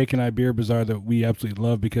by Jake and I, Beer Bazaar, that we absolutely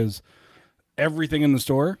love because everything in the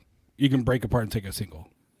store you can break apart and take a single.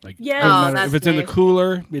 Like, Yes. doesn't Oh, matter. that's if it's in the nice.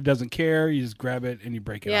 cooler, it doesn't care. You just grab it and you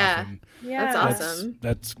break it Yeah. off. And Yeah. That's awesome.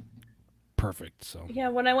 That's perfect. So Yeah,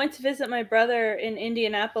 when I went to visit my brother in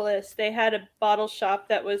Indianapolis, they had a bottle shop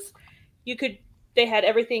that was, they had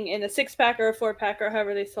everything in a 6-pack or a 4-pack or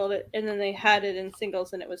however they sold it, and then they had it in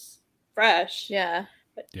singles and it was fresh. Yeah.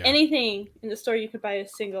 But Yeah. anything in the store you could buy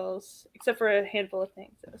as singles, except for a handful of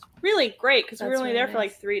things. It was really great because we were That's only really there for like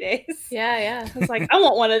nice. 3 days. Yeah, yeah. I was like, I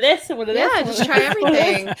want one of this and one of this. Yeah, and one just of try this, and one of this.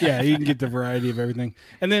 everything. yeah, you can get the variety of everything.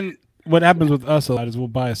 And then what happens with us a lot is we'll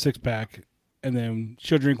buy a 6-pack and then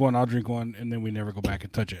she'll drink one, I'll drink one, and then we never go back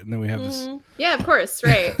and touch it. And then we have this. Mhm. Yeah, of course,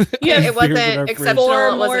 right. Yeah, it beers in our wasn't fridge. exceptional. Four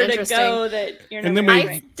It more wasn't to interesting. go that you're And then never we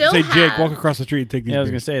gonna drink. still say, Jake, have- walk across the street and take these Yeah, I was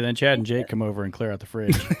gonna beers. say. Then Chad and Jake come over and clear out the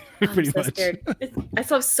fridge. I'm Pretty so much. scared. I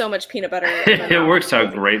still have so much peanut butter. in my It mouth. works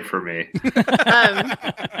out great for me.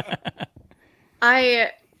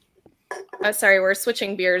 Sorry, we're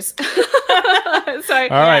switching beers. Sorry.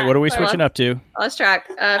 All right, Yeah, what are we sorry, switching up to? Lost track.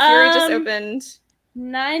 Fury just Um, opened.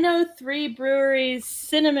 903 Brewery's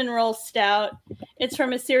Cinnamon Roll Stout. It's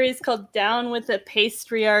from a series called Down with the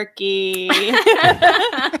Pastryarchy.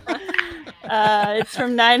 It's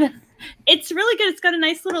from 9. It's really good. It's got a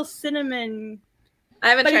nice little cinnamon, I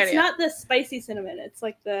haven't but tried it's it yet. not the spicy cinnamon. It's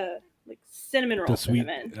like the cinnamon roll The sweet-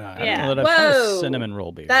 cinnamon. I I don't yeah. know that I've had a Whoa. cinnamon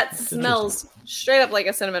roll beer. That It's smells straight up like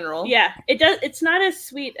a cinnamon roll. Yeah, it does. It's not as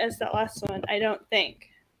sweet as that last one, I don't think.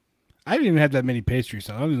 I haven't even had that many pastries,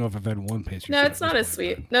 so I don't even know if I've had one pastry. No, stout it's at not this as point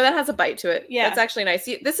in sweet. time. No, that has a bite to it. Yeah. That's actually nice.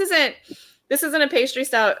 This isn't a pastry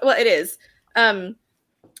stout. Well, it is.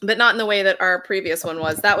 But not in the way that our previous one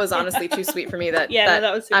was. That was honestly too sweet for me. That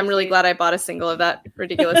was super I'm really sweet. glad I bought a single of that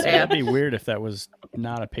ridiculous It'd ale. be weird if that was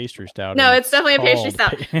not a pastry stout. No, and it's definitely a pastry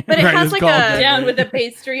called stout. But it Right, has it's like called a that. Down with the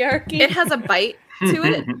Pastryarchy. it has a bite to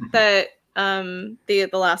it that the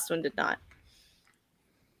last one did not.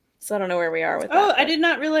 So I don't know where we are with that. Oh, I but- did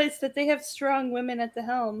not realize that they have strong women at the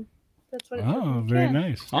helm. That's what it's Oh, very yeah.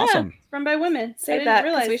 nice. awesome. It's run by women. I Say didn't that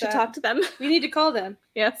realize because we should that. talk to them. We need to call them.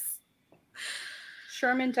 Yes.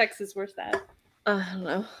 Sherman, Texas. Where's that? I don't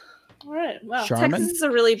know. All right. Well, Sherman? Texas is a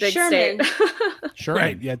really big Sherman. state. Sure.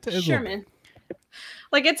 Right. Yeah. It's a little- Sherman.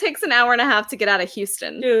 Like it takes an hour and a half to get out of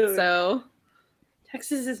Houston. Dude. So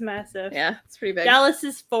Texas is massive. yeah, it's pretty big. Dallas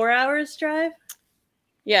is 4 hours drive.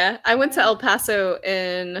 Yeah, I went to El Paso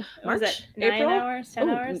in What was March, it 9 April. hours? 10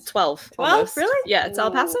 Ooh, hours? 12. 12? almost. Really? Yeah, it's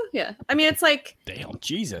El Paso. Ooh. Yeah, I mean it's like Damn,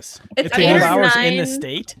 Jesus. it's It's 8 12 or hours 9 in the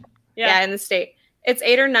state? Yeah. in the state. It's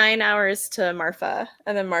 8 or 9 hours to Marfa,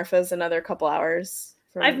 and then Marfa's another couple hours.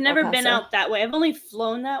 From I've never El been Paso. out that way. I've only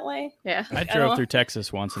flown that way. Yeah, I I drove don't- through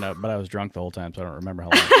Texas once, but I was drunk the whole time, so I don't remember how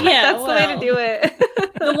long. Yeah, that's the way to do it.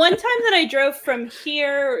 The one time that I drove from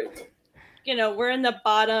here, we're in the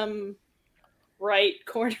bottom right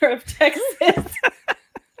corner of Texas. I'm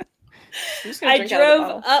just gonna I drink out of the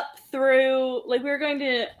drove bottle. up through, like, we were going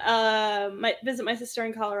to visit my sister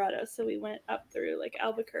in Colorado, so we went up through like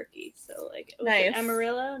Albuquerque. So like, was it Nice.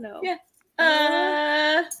 Amarillo? No. Yeah.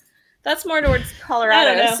 That's more towards I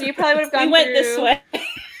Colorado, don't know. so you probably would have gone We went through, this way.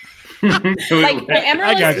 Like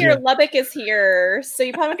Amarillo got is here, you. Lubbock is here, so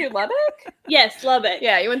you probably went through Lubbock. Yes, Lubbock.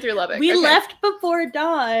 Yeah, you went through Lubbock. We Okay. left before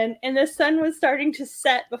dawn, and the sun was starting to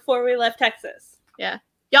set before we left Texas.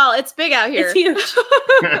 Y'all, it's big out here. It's huge.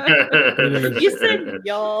 You said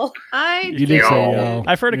y'all. You did say y'all.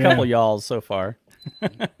 I've heard a Yeah. couple y'alls so far.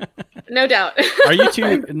 No doubt. Are you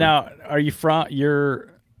two now? Are you from?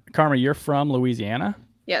 Karma. You're from Louisiana,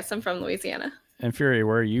 Yes, I'm from Louisiana. and Fury.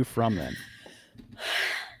 Where are you from then?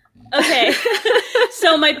 Okay.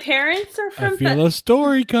 So my parents are I from feel a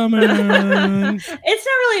story coming. It's not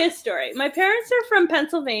really a story. My parents are from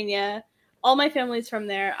Pennsylvania. All my family's from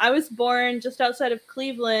there. I was born just outside of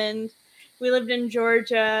Cleveland. We lived in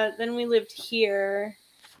Georgia. Then we lived here.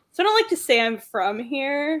 So I don't like to say I'm from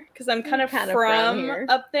here because I'm kind of kinda from here.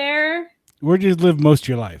 up there. Where do you live most of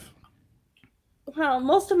your life? Well,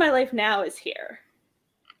 most of my life now is here.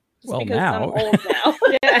 Just Well, because now. I'm old now.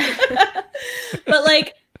 Yeah. But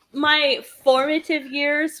like my formative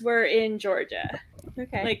years were in Georgia.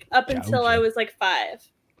 Okay. Like up until I was like 5.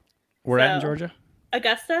 We're at in So- Georgia.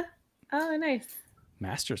 Augusta? Oh, nice.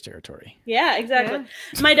 Masters territory. Yeah, exactly.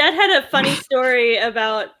 My dad had a funny story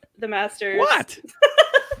about the Masters. What?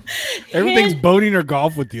 Everything's boating or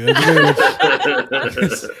golf with you. That's very much-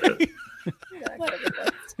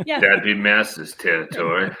 Yeah. That'd be Masters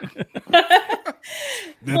territory.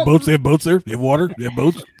 They have boats. They have boats there. They have water. They have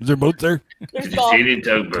boats. Is there boats there? There's Did you golf. see any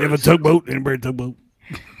They have a tugboats? tugboat. Anybody a tugboat?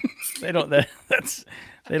 They don't.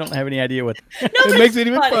 They don't have any idea what. It makes it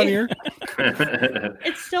even funny. funnier.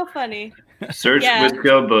 It's still funny. Search Yeah.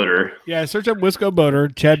 Wisco Boater. Yeah, search up Wisco Boater.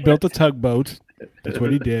 Chad built a tugboat. That's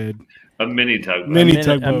what he did. A mini tugboat. Mini A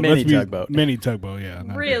tugboat. mini Let's be- tugboat. Mini tugboat. Yeah.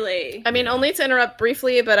 not Really? I mean, only to interrupt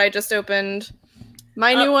briefly, but I just opened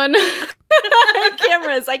my new one.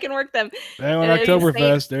 Cameras, I can work them. big. That one, It is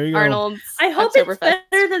Oktoberfest. There you go. Arnold's. I hope it's Oktoberfest.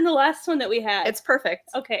 better than the last one that we had. It's perfect.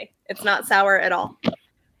 okay. It's not sour at all.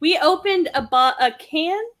 We opened a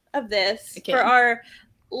can of this A can. for our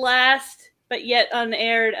last but yet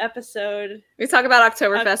unaired episode. We talk about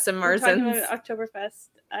Oktoberfest and We're talking Marzens. about Oktoberfest,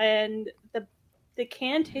 and the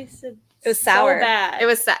can tasted It was sour. so bad. It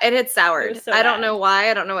was. It had soured. It was so I don't bad. know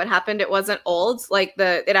why. I don't know what happened. It wasn't old. Like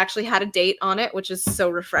it actually had a date on it, which is so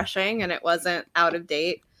refreshing, and it wasn't out of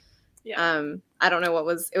date. Yeah. I don't know what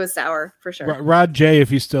was. It was sour for sure. Rod J, if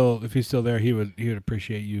he's still there, he would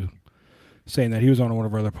appreciate you saying that. He was on one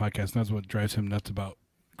of our other podcasts, and that's what drives him nuts about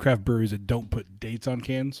craft breweries that don't put dates on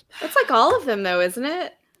cans. That's like all of them, though, isn't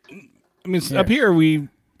it? I mean, up here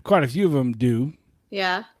quite a few of them do.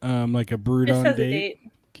 Yeah. Like a brewed This on has a date. date.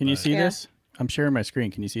 Can you see Yeah. this? I'm sharing my screen.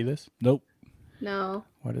 Can you see this? Nope. No.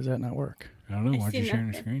 Why does that not work? I don't know. I Why'd you see share your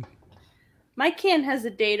nothing. screen? My can has a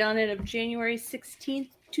date on it of January 16th,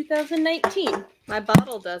 2019. My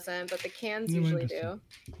bottle doesn't, but the cans Yeah, mine usually does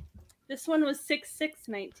do. This one was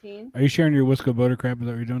 6/6/19. Are you sharing your Wisco Boater crap? Is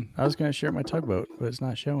that what you're doing? I was going to share my tugboat, but it's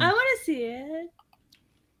not showing. I want to see it.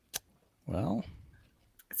 Well,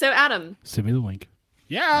 So, Adam, Send me the link.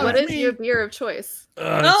 Yeah. what that's is me. your beer of choice?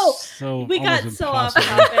 Oh, so We got almost so off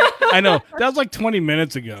impossible. topic. I know. That was like 20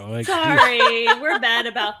 minutes ago. Like, Sorry, we're bad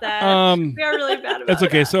about that. We are really bad about That's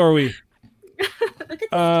okay. that. So are we. Look at this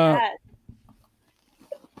uh, cat.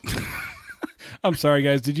 I'm sorry,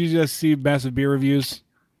 guys. Did you just see massive beer reviews?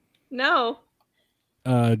 No.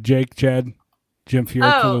 Jake, Chad, Jim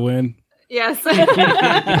Furyk for the Oh. win. Yes.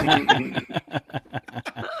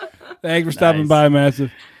 Thanks for stopping Nice. by,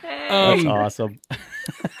 Massive. that's awesome.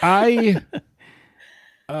 I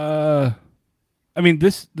mean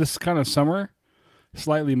this kind of summer,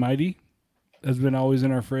 Slightly Mighty has been always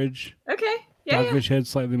in our fridge. Okay. Yeah. Dogfish Head,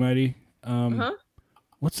 Slightly Mighty. Uh-huh.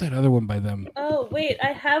 What's that other one by them? Oh wait, I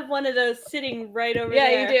have one of those sitting right over Yeah,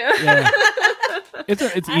 there. you do. Yeah.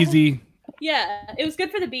 It's easy. Yeah, it was good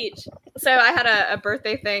for the beach. So I had a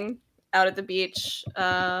birthday thing out at the beach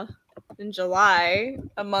in July,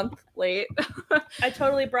 a month late. I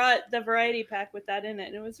totally brought the variety pack with that in it,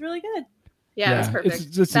 and it was really good. Yeah, it was Yeah, perfect. it's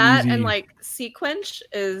just that easy. and like Sequench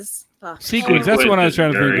is Sequence. That's what I was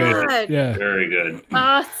trying to think Very of. good. Yeah. Very good.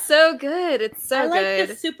 so good. It's so I like good.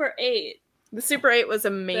 the Super 8. The Super 8 was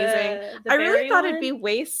amazing. The I really berry thought one. it'd be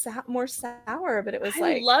way more sour, but it was I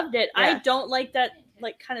like loved it. I yeah. don't like that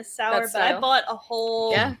like kind of sour, That but I style. bought a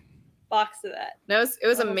whole Yeah. box of that. No, it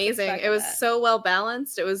was Almost amazing. expected It was that. so well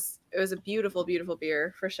balanced. It was a beautiful, beautiful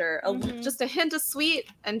beer for sure. Mhm. Just a hint of sweet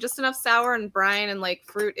and just enough sour and brine and like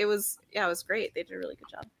fruit. It was great. They did a really good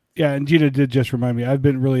job. Yeah, and Gina did just remind me. I've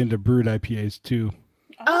been really into brewed IPAs too.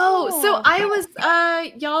 Oh, so I was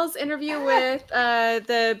y'all's interview with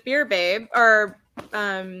the Beer Babe or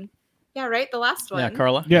yeah, right, the last one. Yeah,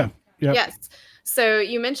 Carla. Yeah. Yeah. Yes. So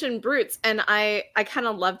you mentioned Brutes, and I kind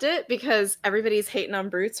of loved it because everybody's hating on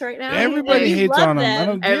Brutes right now. Everybody you hates love on them. I them.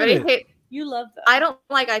 don't get Everybody it. hate. You love them. I don't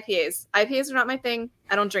like IPAs. IPAs are not my thing.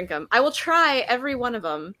 I don't drink them. I will try every one of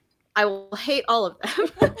them. I will hate all of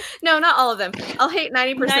them. No, not all of them. I'll hate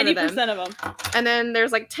 90% of them. 90% of them. And then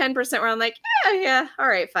there's like 10% where I'm like, yeah, all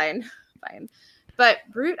right, fine. But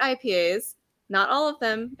Brute IPAs, not all of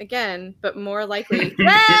them, again, but more likely.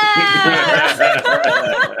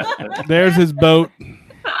 There's his boat.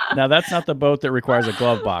 Now that's not the boat that requires a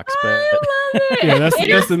glove box, but I love it. Yeah,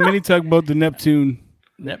 that's the mini tugboat, the Neptune.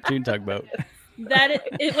 Neptune tugboat.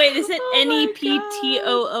 Wait, is it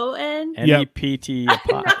NEPTOON? N-E-P-T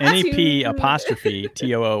Neptune. apostrophe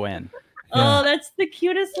T-O-O-N. Oh, that's the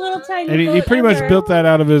cutest little tiny And he boat pretty much ever. built that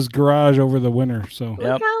out of his garage over the winter. So Yep.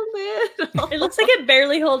 Look how little. It looks like it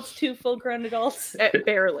barely holds 2 full-grown adults.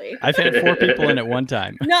 Barely. I've had 4 people in at one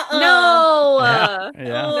time. Nuh-uh. No.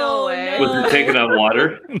 Yeah. No way. Was it taking on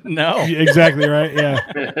water? No. exactly right. Yeah.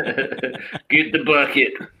 Get the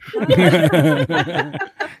bucket.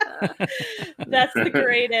 That's the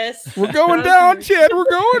greatest. We're going down, Chad. We're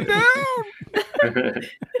going down.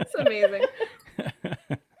 It's amazing.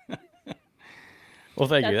 Well,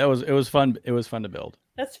 thank you. It was fun. It was fun to build.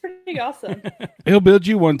 That's pretty awesome. He'll build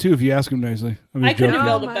you one too if you ask him nicely. I'm I just couldn't joking.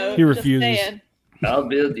 build a my- boat. He just refuses. saying. I'll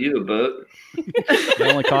build you a boat. It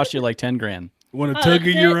only cost you like 10 grand. Want a Oh, tug of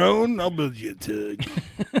that's your it? own? I'll build you a tug.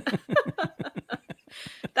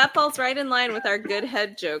 That falls right in line with our good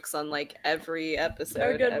head jokes on like every episode.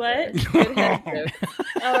 Our good ever. what? Good head jokes.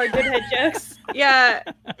 Oh, our good head jokes. Yeah,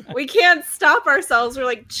 we can't stop ourselves. We're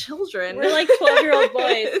like children. We're like 12-year-old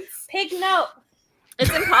boys. Pig, no. It's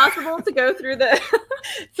impossible to go through the.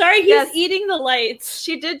 Sorry, he's Yes. eating the lights.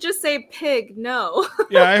 She did just say pig. No.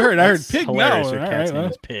 Yeah, I heard That's pig. hilarious. No, Your all cat's right, name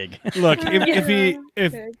well. is Pig. Look,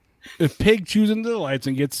 if Pig. Pig chews into the lights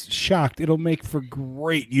and gets shocked, it'll make for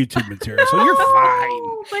great YouTube material. So you're fine.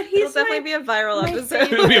 But It'll he's definitely my, be a viral my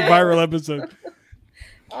episode. It'll be a viral episode.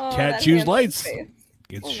 Oh, Cat that chews handsome lights, face.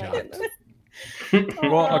 gets Oh my shot. goodness.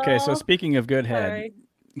 Well, okay. So Aw. speaking of good head, Sorry.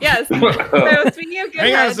 Yes. So speaking of good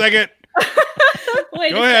Hang on a head, second.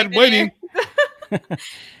 Wait Go a ahead, second. waiting.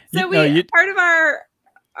 so we no, you- part of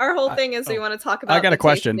our whole thing is we want to talk about. I got the a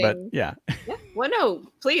question, but tasting- yeah. Yeah. Well, no,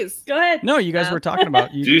 please. Go ahead. No, you guys No. were talking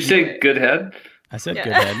about. Did you say good head? I said Yeah.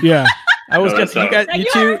 good head. Yeah, I was No, gonna. that's You not- guys, you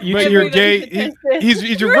two, you but two. you're Everybody gay. should test this.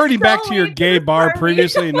 He's You're reverting back to your so gay late. bar Sorry.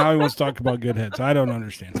 previously, and now he wants to talk about good heads. I don't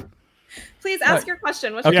understand. Please ask your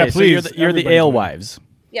question. What's Okay, Yeah, so you're please, the everybody's alewives.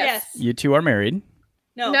 Yes. You two are married.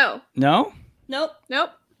 No. No. No. Nope. Nope.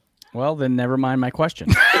 Well, then never mind my question.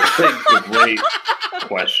 That's a great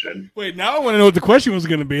question. Wait, now I want to know what the question was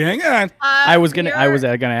going to be. Hang on. I was gonna you're-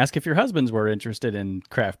 ask if your husbands were interested in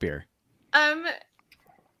craft beer.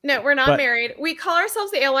 No, we're not But- married. We call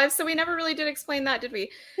ourselves the Alewives, so we never really did explain that, did we?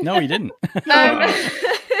 No, you didn't.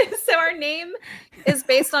 So our name is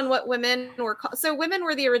based on what women were called. So women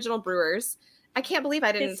were the original brewers. I can't believe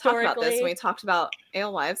I didn't talk about this when we Historically. talked about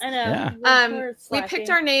alewives. I know. Yeah. We're We picked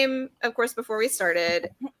slacking. our name, of course, before we started.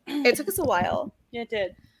 It took us a while. Yeah, it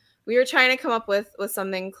did. We were trying to come up with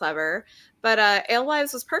something clever, but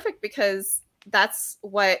alewives was perfect because that's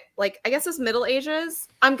what, like, I guess, was Middle Ages.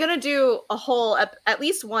 I'm gonna do a whole at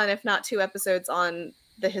least one, if not two, episodes on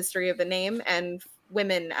the history of the name and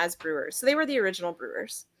women as brewers. So they were the original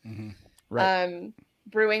brewers. Right.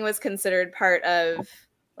 Brewing was considered part of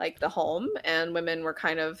like the home, and women were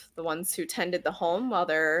kind of the ones who tended the home while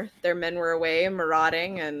their men were away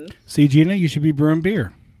marauding. And See, Gina, you should be brewing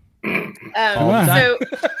beer. All the so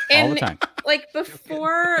All the in time. like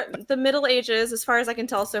before the Middle Ages, as far as I can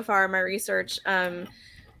tell so far in my research,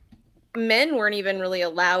 men weren't even really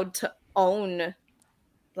allowed to own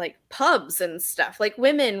like pubs and stuff. Like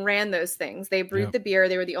women ran those things. They brewed Yeah. the beer.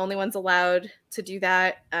 They were the only ones allowed to do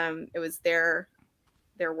that. It was their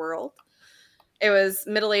world. It was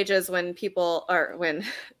Middle Ages when when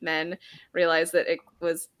men realized that it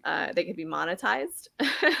was they could be monetized,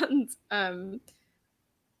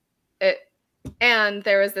 and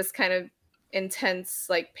there was this kind of intense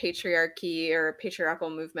like patriarchy or patriarchal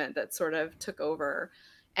movement that sort of took over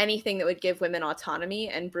anything that would give women autonomy,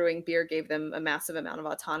 and brewing beer gave them a massive amount of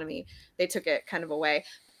autonomy. They took it kind of away.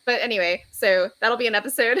 But anyway, so that'll be an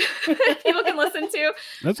episode people can listen to.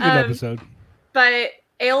 That's a good episode. But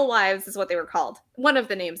alewives is what they were called. One of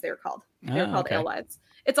the names they were called. They were called okay. alewives.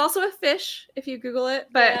 It's also a fish if you Google it.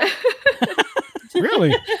 But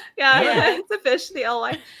Really? yeah, it's a fish, the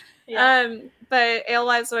alewife. Yeah. But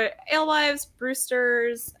alewives were alewives,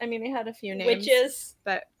 Brewsters. I mean, they had a few names. Witches.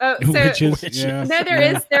 But so Witches. Witches. Yeah. no,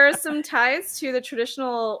 Yeah. there are some ties to the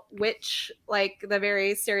traditional witch, like the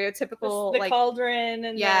very stereotypical The like cauldron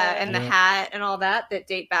and yeah, the, and the hat and all that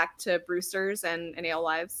date back to Brewsters and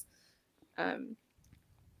alewives.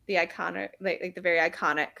 The iconic, like the very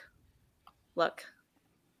iconic look.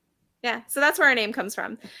 Yeah, so that's where our name comes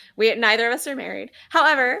from. Neither of us are married.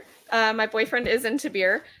 However, my boyfriend is into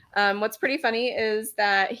beer. What's pretty funny is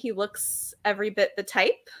that he looks every bit the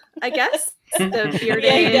type, I guess. The bearded.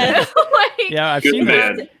 Yeah, he does. like, Yeah, I've Good seen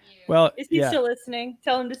that. man. Well, Is he yeah. still listening?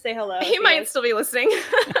 Tell him to say hello. he if might is. still be listening.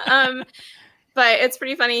 But it's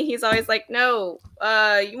pretty funny. He's always like, no,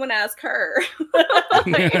 you want to ask her.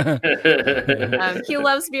 He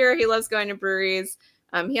loves beer. He loves going to breweries.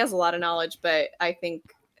 He has a lot of knowledge, but I think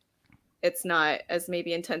it's not as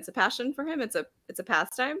maybe intense a passion for him. It's a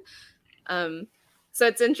pastime. So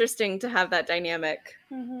it's interesting to have that dynamic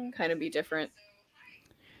Mhm. kind of be different.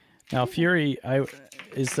 Now, Fury,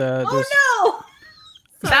 there's Oh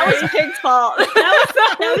That was Pig's fault. no!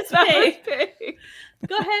 That was That fake. was Pig.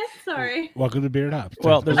 Go ahead. Sorry. Welcome to Beard Hops.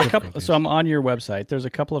 well, there's a Technical couple. So I'm on your website. There's a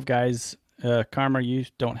couple of guys. Karma, you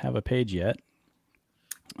don't have a page yet.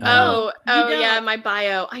 Oh, don't. yeah, my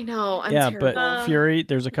bio. I know. I'm yeah, terrible. but Fury,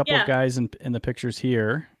 there's a couple yeah. of guys in the pictures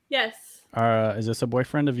here. Yes. Is this a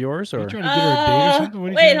boyfriend of yours Are or you trying to get her a date or something? What are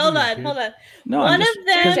you Wait, trying to hold do, on, dude? hold on. no? One I'm just, of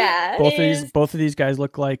them 'cause Dad is both of these guys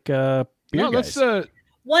look like beer No, guys. that's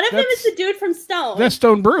one of them is that's- the dude from Stone. that's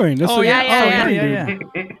Stone Brewing. That's oh the- yeah, yeah,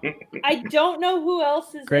 yeah. I don't know who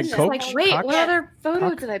else is Greg in this. Koch? like, wait, what Yeah. other photo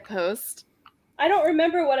Coke? did I post? I don't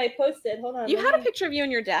remember what I posted. Hold on. You had a picture of you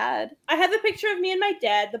and your dad. I have a picture of me and my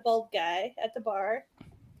dad, the bald guy at the bar.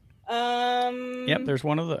 Yep, there's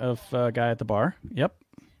one of guy at the bar. Yep.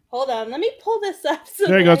 Hold on, let me pull this up.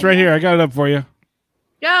 There he goes, right here. I got it up for you.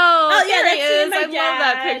 Yo, oh yeah, there he that's is. my I dad. love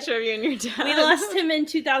that picture of you and your dad. We lost him in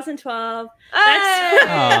 2012.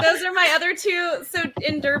 Hey, those are my other two. So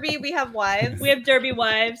in Derby, we have wives. We have Derby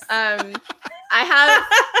wives. I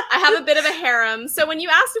have a bit of a harem. So when you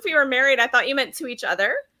asked if we were married, I thought you meant to each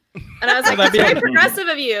other. And I was like, that's very progressive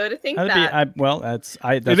of you to think that.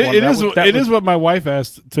 It is what my wife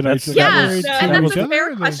asked tonight. And that's a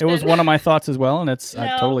fair question. It was one of my thoughts as well, and that's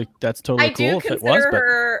totally cool. I do if it consider was,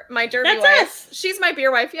 her my Derby wife. She's my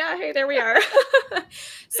beer wife. Yeah, hey, there we are.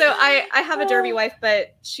 So I have a Derby wife,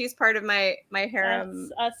 but she's part of my harem.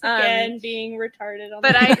 That's us again being retarded.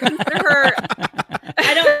 But I consider her.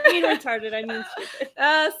 I don't mean retarded. I mean stupid.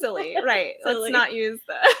 Silly. Right. Silly. Let's not use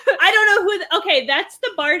that. I don't know who. Okay, that's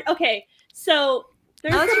the bar. Okay, so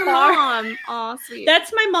there's your bar. mom. Aw, sweet.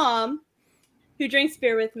 That's my mom, who drinks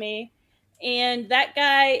beer with me, and that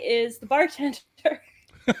guy is the bartender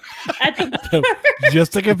at the bar.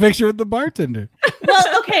 Just take a picture with the bartender.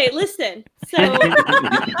 Well, okay, listen. So.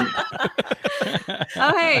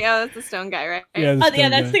 Oh, hey, that's the Stone guy, right? Yeah,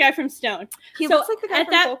 that's the guy from Stone. He looks like the guy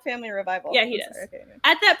from Folk Family Revival. Yeah, he does. Okay.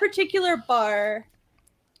 At that particular bar,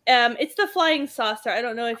 it's the Flying Saucer. I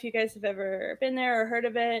don't know if you guys have ever been there or heard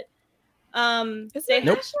of it. Is it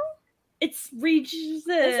national? It's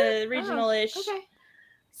regional-ish. Okay.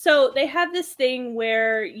 So they have this thing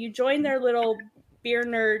where you join their little beer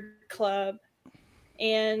nerd club.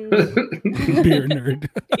 And beer nerd.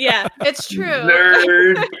 Yeah, it's true.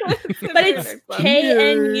 Nerd. But it's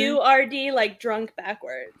KNURD, like drunk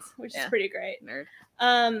backwards, which is pretty great. Nerd.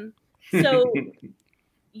 So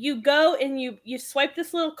you go and you swipe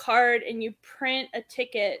this little card and you print a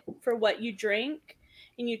ticket for what you drink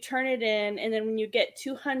and you turn it in, and then when you get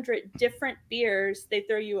 200 different beers, they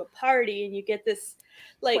throw you a party and you get this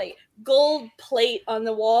gold plate on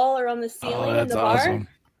the wall or on the ceiling in the bar. Awesome.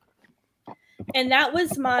 And that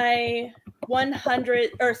was my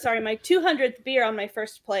 200th beer on my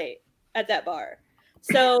first plate at that bar.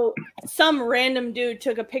 So some random dude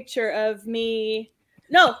took a picture of me.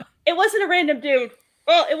 No, it wasn't a random dude.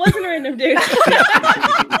 Well, it wasn't a random dude.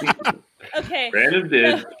 Okay. Random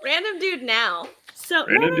dude. Random dude now. So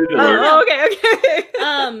random dude okay.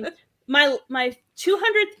 My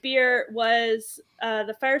 200th beer was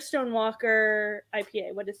the Firestone Walker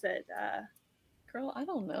IPA. What is it? Girl, I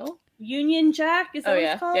don't know. Union Jack, is that what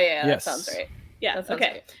it's called? Yeah, yes. That sounds right. Yeah,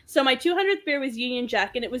 okay. Right. So my 200th beer was Union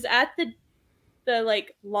Jack, and it was at the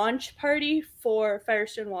launch party for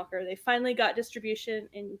Firestone Walker. They finally got distribution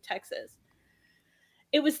in Texas.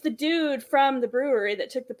 It was the dude from the brewery that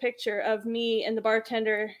took the picture of me and the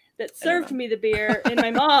bartender that served me the beer, and my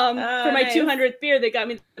mom for my 200th beer. They got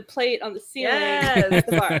me the plate on the ceiling at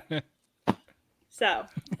the bar. So.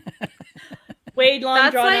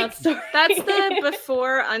 Drawn out story. That's the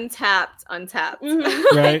before Untapped.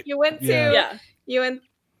 Mm-hmm. Right. You went to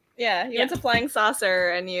Flying Saucer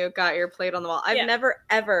and you got your plate on the wall. I've never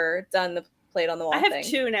ever done the plate on the wall thing. I have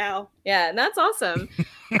two now. Yeah, and that's awesome.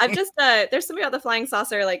 I've just there's something about the Flying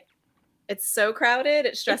Saucer, like it's so crowded,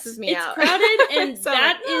 it stresses me out. It's crowded, and so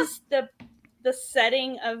that is the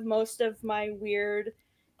setting of most of my weird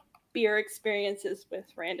beer experiences with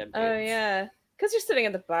random dudes. Oh yeah. Because you're sitting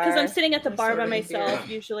at the bar. Because I'm sitting at the bar by myself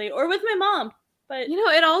usually, or with my mom. But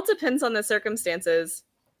it all depends on the circumstances.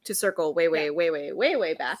 To circle way back.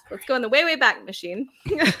 Let's go in the way back machine.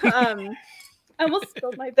 I almost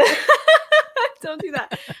spilled my beer. Don't do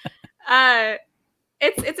that.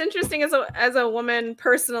 It's interesting as a woman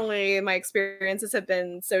personally. My experiences have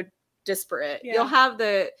been so disparate. Yeah. You'll have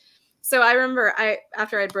So I remember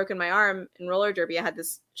after I'd broken my arm in roller derby, I had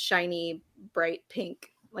this shiny, bright pink,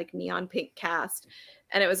 like neon pink cast,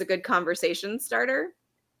 and it was a good conversation starter.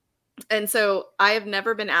 And so I have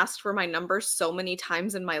never been asked for my number so many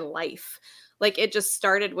times in my life. Like it just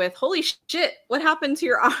started with, holy shit, what happened to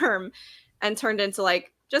your arm? And turned into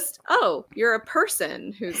like, just, oh, you're a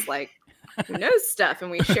person who's like, who knows stuff, and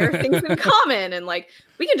we share things in common, and like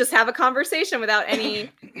we can just have a conversation without any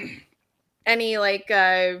like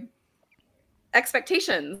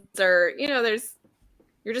expectations, or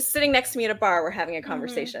you're just sitting next to me at a bar, we're having a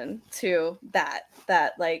conversation. To that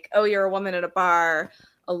like, oh, you're a woman at a bar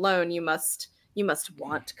alone, you must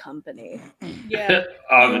want company. Yeah.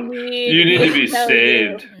 You need to be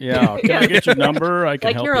saved. Yeah. Can I get your number? I can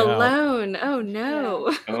like help you're you alone. Out. Oh no.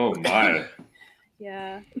 Yeah. Oh my.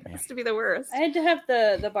 Yeah. It has to be the worst. I had to have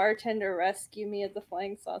the bartender rescue me at the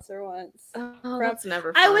Flying Saucer once. Oh, that's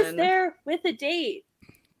never fun. I was there with a date.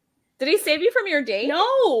 Did he save you from your date?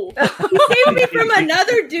 No, he saved me from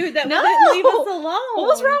another dude that wouldn't leave us alone. What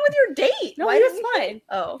was wrong with your date? No, Why he didn't was fine.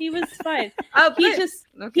 Oh, He was fine. Oh, he but- just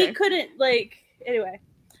okay. he couldn't like anyway.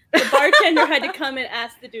 The bartender had to come and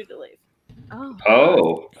ask the dude to leave. Oh.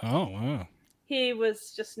 Oh. Oh wow. He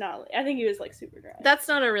was just not. I think he was like super dry. That's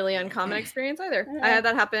not a really uncommon experience either. I had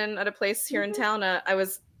that happen at a place here in town.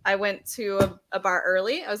 I went to a bar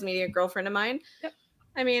early. I was meeting a girlfriend of mine. Yep.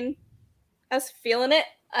 I mean, I was feeling it.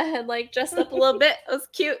 I had like dressed up a little bit. It was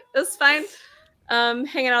cute. It was fine.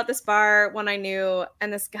 Hanging out at this bar, one I knew,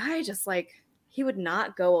 and this guy just like he would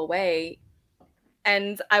not go away.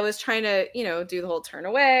 And I was trying to, do the whole turn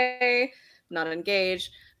away, not engage.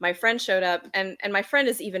 My friend showed up, and my friend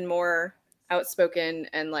is even more outspoken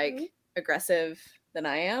and like aggressive than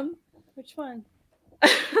I am. Which one?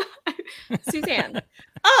 Suzanne.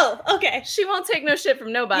 Oh, okay. She won't take no shit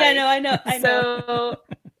from nobody. Yeah, no, I know. So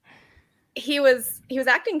he was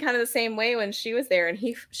acting kind of the same way when she was there, and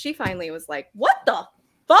she finally was like, "What the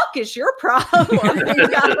fuck is your problem?" He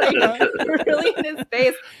got like really in his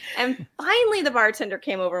face, and finally the bartender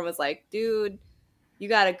came over and was like, "Dude, you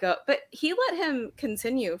gotta go." But he let him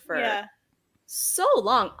continue for so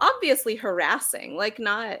long, obviously harassing, like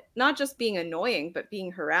not just being annoying, but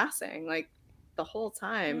being harassing, like the whole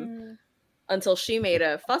time until she made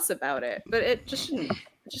a fuss about it. But it just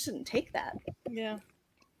shouldn't take that. Yeah.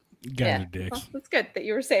 Guys are dicks. Well, that's good that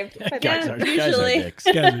you were saved. by Guys that. are usually. dicks.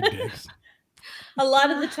 Guys are dicks. A lot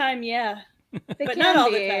of the time, yeah. They But can not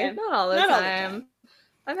all the be. time. Not all the Not all the time.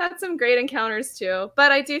 I've had some great encounters too.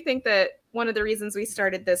 But I do think that one of the reasons we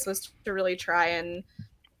started this was to really try and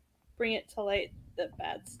Bring it to light the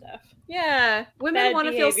bad stuff. women Bad want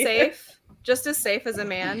to feel behavior. safe, just as safe as a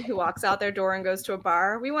man who walks out their door and goes to a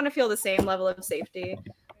bar. We want to feel the same level of safety.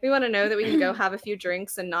 We want to know that we can go have a few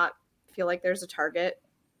drinks and not feel like there's a target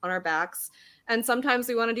on our backs. And sometimes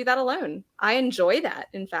we want to do that alone. I enjoy that.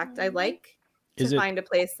 In fact, I like to find a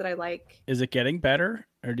place that I like. Is it getting better,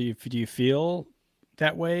 or do you feel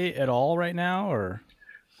that way at all right now, or?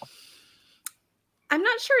 I'm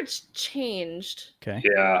not sure it's changed. Okay.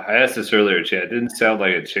 Yeah, I asked this earlier, Chad. It didn't sound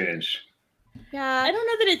like it changed. Yeah. I don't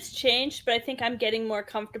know that it's changed, but I think I'm getting more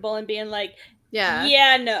comfortable in being like,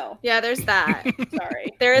 Yeah, no. Yeah, there's that.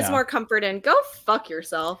 Sorry. There is Yeah. more comfort in go fuck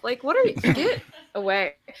yourself. Like, what are you? Get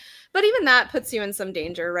away. But even that puts you in some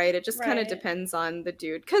danger, right? It just kind of Right. depends on the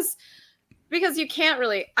dude. Because you can't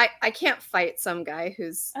really, I can't fight some guy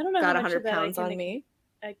who's I don't know got how much 100 of that I pounds can on me.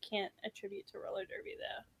 I can't attribute to roller derby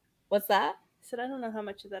though. What's that? I said I don't know how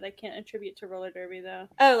much of that I can't attribute to roller derby though.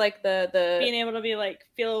 Oh, like the Being able to be like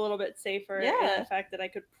feel a little bit safer Yeah. in the fact that I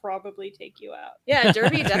could probably take you out. yeah,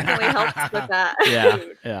 derby definitely helps with that. Yeah.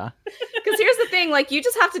 Yeah. Because here's the thing, like you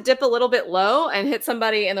just have to dip a little bit low and hit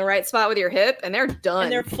somebody in the right spot with your hip, and they're done.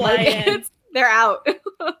 And they're Like, flying. they're out.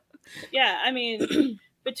 Yeah, I mean,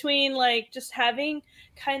 between like just having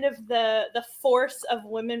kind of the force of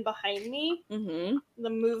women behind me, Mm-hmm. the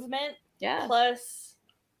movement, Yeah. plus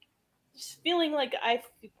just feeling like I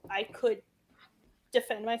could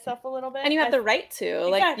defend myself a little bit, And you have I- the right to.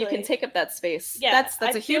 Like you can Exactly. take up that space. Yeah, That's I'm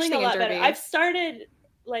a huge feeling thing a lot in better. derby. I've started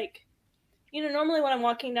like, normally when I'm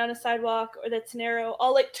walking down a sidewalk or that's narrow,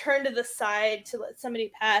 I'll like turn to the side to let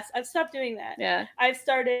somebody pass. I've stopped doing that. Yeah. I've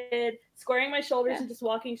started squaring my shoulders Yeah. and just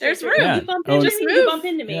walking straight. There's through. room. Yeah. You bump Own- into Just me, move. you bump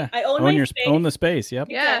into me. Yeah. I own my space. Own the space. Yep.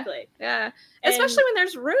 Yeah. Exactly. Yeah. And- Especially when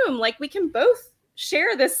there's room. Like we can both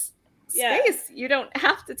share this Yeah. space. You don't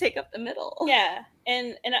have to take up the middle. Yeah,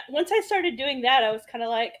 and once I started doing that, I was kind of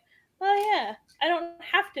like, well, yeah, I don't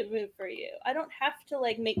have to move for you. I don't have to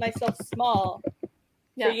like make myself small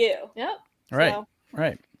Yeah. for you. Yep. Right. So,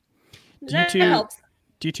 Right. Do you that two helps.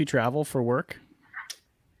 do you two travel for work?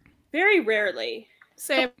 Very rarely.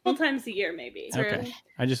 Same. A couple times a year, maybe. True. Okay.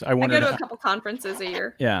 I I go wondered. to a couple conferences a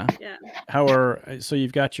year. Yeah. Yeah. So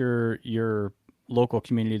you've got your local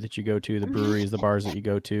community that you go to, the breweries, the bars that you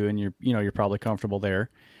go to, and you're probably comfortable there.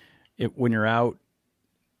 When you're out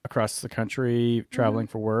across the country traveling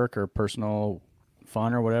for work or personal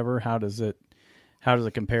fun or whatever, how does it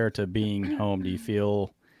compare to being home? Do you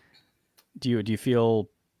feel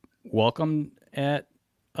welcome at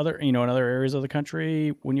in other areas of the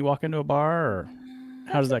country when you walk into a bar, or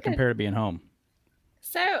how does that compare to being home?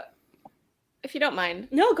 So, if you don't mind,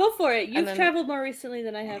 No, go for it. You've then- traveled more recently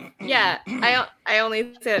than I have. yeah, I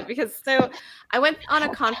only say it because I went on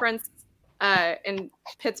a conference in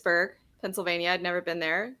Pittsburgh, Pennsylvania. I'd never been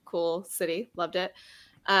there. Cool city, loved it.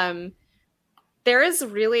 There is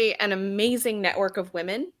really an amazing network of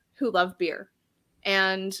women who love beer.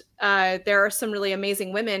 And there are some really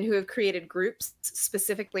amazing women who have created groups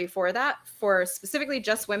specifically for that, for specifically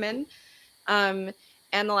just women.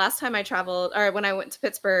 And the last time I traveled, or when I went to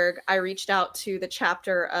Pittsburgh, I reached out to the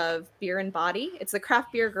chapter of Beer and Body. It's the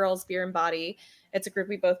Craft Beer Girls Beer and Body. It's a group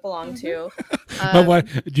we both belong to. My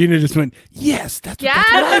wife, Gina just went, yes, that's what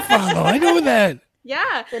I follow. I know that.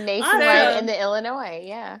 Yeah. The Nationwide in the Illinois.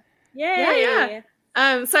 Yeah. Yeah.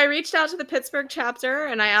 So I reached out to the Pittsburgh chapter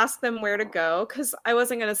and I asked them where to go because I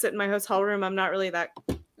wasn't going to sit in my hotel room. I'm not really that.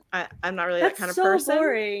 I'm not really that kind of person.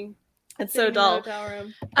 Boring. It's so dull.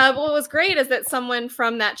 What was great is that someone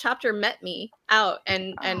from that chapter met me out,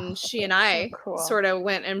 and she and I sort of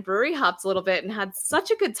went and brewery hopped a little bit and had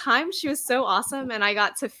such a good time. She was so awesome, and I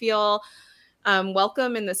got to feel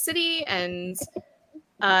welcome in the city. And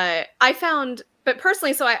I found, but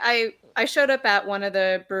personally, so I showed up at one of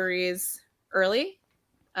the breweries early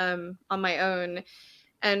on my own,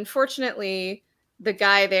 and fortunately, the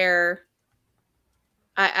guy there.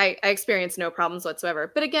 I experienced no problems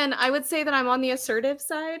whatsoever. But again, I would say that I'm on the assertive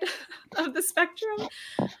side of the spectrum.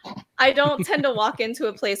 I don't tend to walk into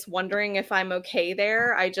a place wondering if I'm okay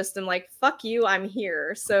there. I just am like, fuck you, I'm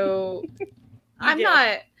here. So I'm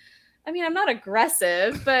not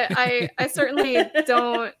aggressive, but I certainly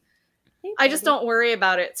don't, I just don't worry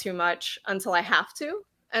about it too much until I have to.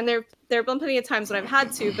 And there have been plenty of times when I've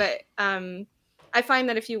had to, but I find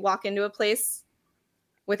that if you walk into a place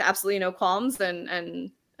with absolutely no qualms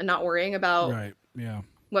and not worrying about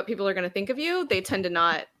what people are going to think of you, they tend to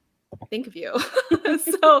not think of you.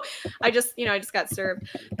 So I just got served.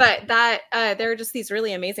 But that there are just these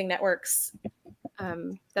really amazing networks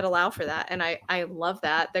that allow for that, and I love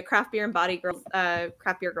that. The Craft Beer and Body Girls,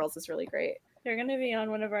 Craft Beer Girls is really great. They're going to be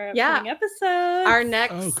on one of our upcoming episodes. Our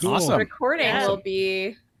next recording will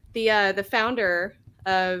be the founder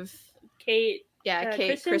of Kate. Yeah,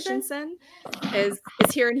 Kate Christensen is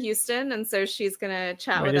here in Houston, and so she's gonna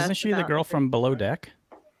chat with us. Isn't she the girl from Below Deck?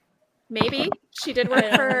 Maybe she did work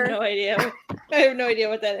for. No idea. I have no idea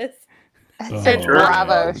what that is. It's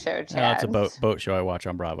Bravo show, Chad. No, it's a boat show I watch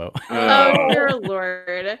on Bravo. Oh, dear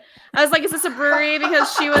Lord. I was like, is this a brewery?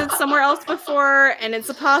 Because she was somewhere else before, and it's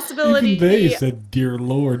a possibility. Even they said, dear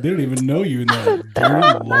Lord. They don't even know you in that.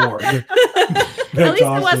 Dear Lord. At least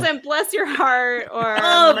it wasn't bless your heart or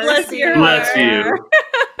bless your heart. Bless you.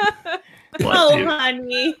 Bless you.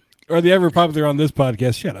 Honey. Or the ever popular on this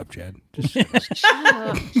podcast. Shut up, Chad. Just shut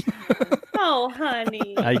up. Oh,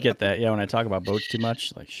 honey. I get that. Yeah, when I talk about boats too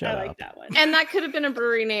much, like shut I up. like that one. And that could have been a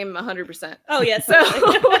brewery name 100%. Oh, yes. So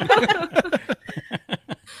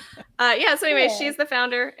so anyway, she's the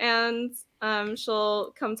founder, and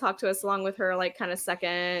she'll come talk to us along with her like kind of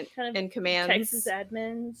second in command. Texas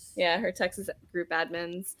admins. Yeah, her Texas group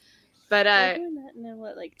admins. But we're doing that in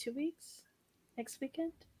what, like 2 weeks? Next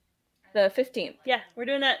weekend? The 15th. Yeah, we're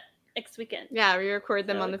doing that next weekend. Yeah, we record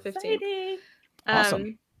them on the 15th. Exciting.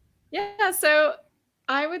 Awesome. Yeah, so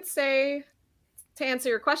I would say, to answer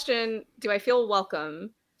your question, do I feel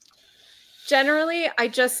welcome? Generally, I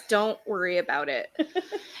just don't worry about it.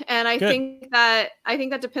 And I think that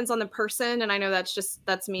depends on the person, and I know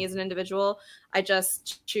that's me as an individual. I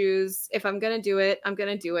just choose, if I'm going to do it, I'm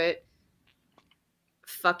going to do it.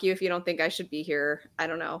 Fuck you if you don't think I should be here. I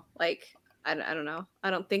don't know. Like, I don't know. I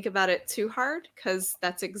don't think about it too hard because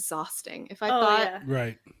that's exhausting. If I thought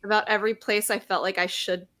about every place I felt like I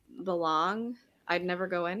should belong, I'd never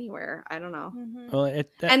go anywhere. I don't know. Mm-hmm. Well,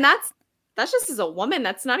 and that's just as a woman.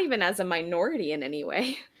 That's not even as a minority in any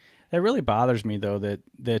way. That really bothers me though,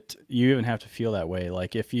 that you even have to feel that way.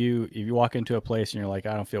 Like if you walk into a place and you're like,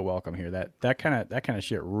 I don't feel welcome here, that kind of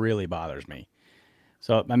shit really bothers me.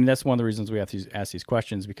 So I mean, that's one of the reasons we have to ask these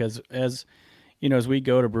questions, because as you know, as we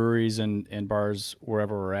go to breweries and bars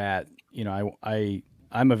wherever we're at, you know,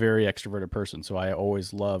 I'm a very extroverted person, so I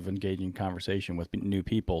always love engaging conversation with new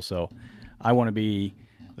people. So I want to be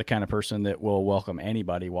the kind of person that will welcome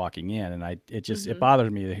anybody walking in. And it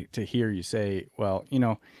bothers me to hear you say, well, you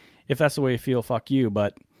know, if that's the way you feel, fuck you,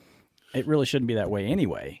 but it really shouldn't be that way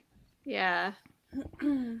anyway. Yeah.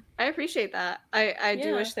 I appreciate that. I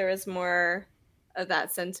do wish there was more of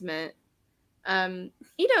that sentiment. You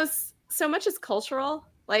know, so much is cultural.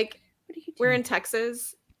 Like, we're in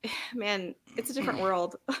Texas. Man, it's a different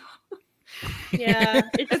world. Yeah,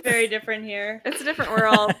 it's very different here. It's a different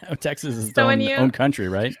world. Texas is its own country,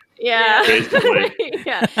 right? Yeah.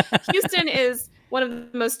 Yeah. Houston is one of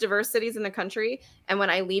the most diverse cities in the country. And when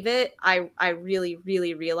I leave it, I really,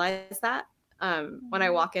 really realize that. When I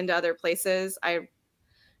walk into other places,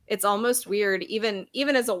 it's almost weird, even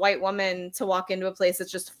as a white woman, to walk into a place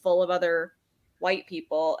that's just full of other white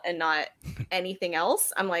people and not anything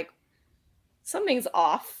else. I'm like, something's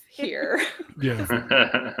off here. Yeah.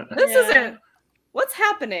 This isn't what's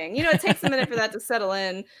happening. You know, it takes a minute for that to settle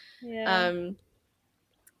in. Yeah.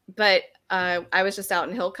 but I was just out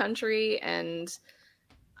in hill country, and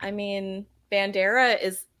I mean, Bandera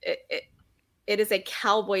is it is a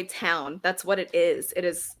cowboy town. That's what it is. It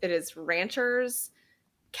is ranchers,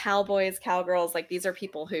 cowboys, cowgirls. Like, these are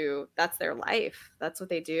people who, that's their life. That's what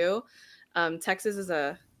they do. Texas is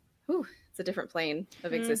it's a different plane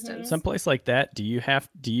of existence. Someplace like that, do you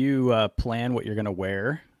plan what you're gonna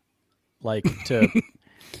wear, like to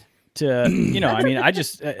I mean, I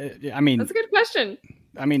just I mean, that's a good question.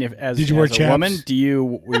 I mean, if as, Did you wear as a chaps?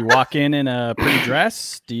 woman, we walk in a pretty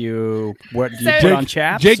dress? Do you put on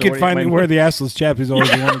chaps? Jake or could what- finally wear the assless chaps he's always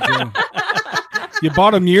wanted to. You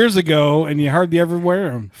bought them years ago, and you hardly ever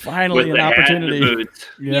wear them. Finally, With an the hat and the opportunity. boots.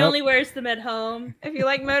 He only wears them at home. If you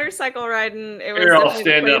like motorcycle riding, it was Here, I'll definitely the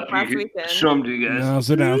stand place up. last You weekend. show them to you guys. No,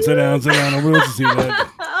 sit down, sit down, sit down. Nobody wants to see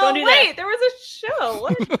that. Oh, do wait, that. there was a show.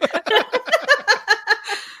 What?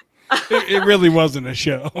 It really wasn't a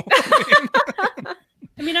show.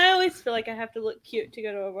 I mean, I always feel like I have to look cute to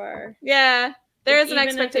go to a bar. Yeah, there is an Even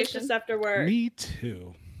if it's expectation. just after work. Me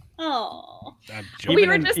too. Oh, I'm We joking.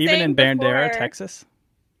 were just even in saying Bandera, before- Texas.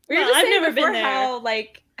 We were Well, just I've saying never been before there.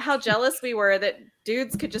 how jealous we were that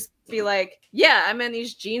dudes could just be like, "Yeah, I'm in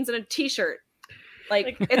these jeans and a t-shirt."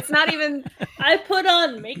 Like, it's not even. I put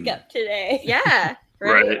on makeup today. Yeah,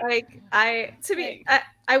 right. Right. Like,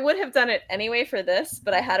 I would have done it anyway for this,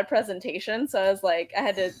 but I had a presentation, so I was like, I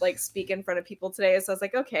had to like speak in front of people today, so I was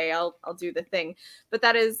like, okay, I'll do the thing. But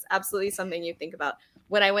that is absolutely something you think about.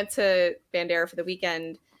 When I went to Bandera for the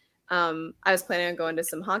weekend, I was planning on going to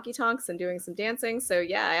some honky tonks and doing some dancing. So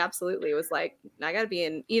yeah, I absolutely was like, I gotta be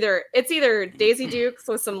in either Daisy Dukes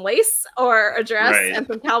with some lace or a dress Right. and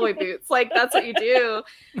some cowboy boots. Like, that's what you do.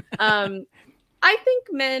 I think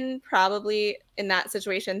men probably in that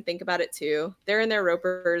situation think about it too. They're in their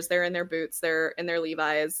ropers, they're in their boots, they're in their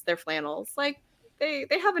Levi's, their flannels. Like, they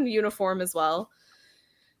have a uniform as well.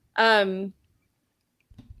 But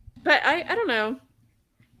I don't know.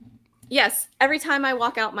 Yes, every time I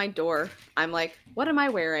walk out my door, I'm like, what am I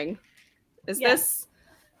wearing? Is this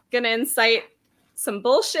gonna incite some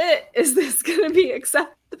bullshit? Is this gonna be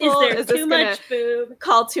acceptable? Is there this too gonna much boob?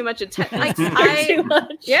 call too much attention? Like, Too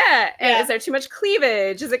much. yeah. Yeah. Is there too much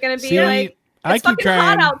cleavage? Is it going to be See, like, I it's keep fucking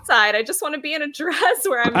trying. hot outside? I just want to be in a dress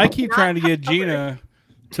where I'm. I keep not trying to get covered. Gina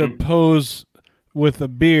to pose with a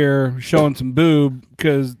beer, showing some boob,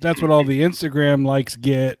 because that's what all the Instagram likes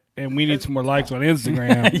get, and we need some more likes on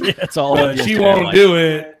Instagram. Yeah, it's all. But she won't do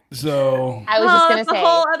it. So I was Well, just gonna it's say a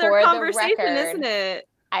whole other for conversation, the record, isn't it?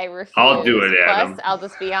 I refuse. I'll do it, Plus, Adam. I'll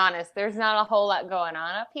just be honest. There's not a whole lot going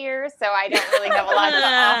on up here, so I don't really have a lot to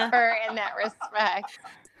offer in that respect.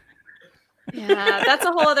 Yeah, that's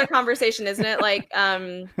a whole other conversation, isn't it? Like,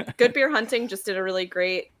 Good Beer Hunting just did a really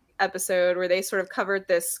great episode where they sort of covered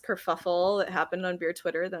this kerfuffle that happened on beer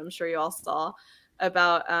Twitter that I'm sure you all saw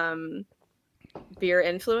about beer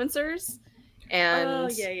influencers. And Oh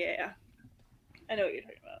yeah. I know what you're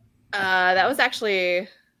talking about. that was actually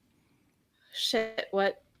shit.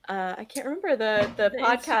 What I can't remember the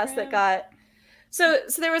podcast that Instagram? got. So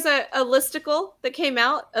there was a listicle that came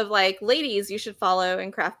out of like ladies you should follow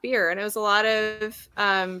in craft beer, and it was a lot of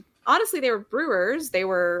honestly, they were brewers, they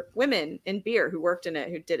were women in beer who worked in it,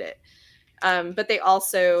 who did it. But they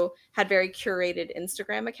also had very curated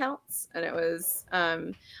Instagram accounts, and it was I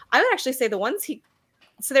would actually say the ones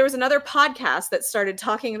so there was another podcast that started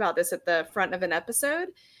talking about this at the front of an episode,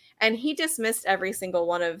 and he dismissed every single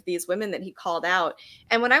one of these women that he called out.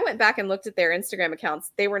 And when I went back and looked at their Instagram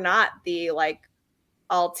accounts, they were not the like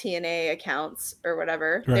all TNA accounts or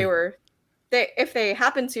whatever. Right. If they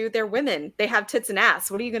happen to, they're women. They have tits and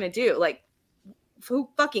ass. What are you going to do? Like, who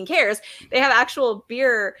fucking cares? They have actual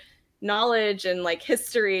beer knowledge and like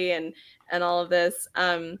history and all of this.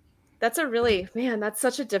 That's that's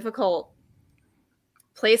such a difficult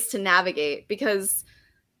place to navigate, because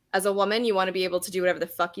as a woman, you want to be able to do whatever the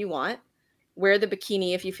fuck you want. Wear the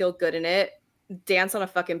bikini if you feel good in it. Dance on a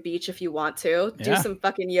fucking beach if you want to. Do Yeah. some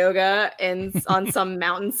fucking yoga and on some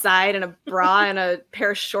mountainside in a bra and a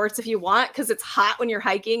pair of shorts if you want, because it's hot when you're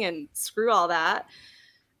hiking, and screw all that.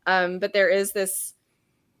 But there's this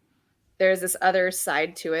other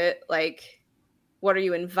side to it. Like, what are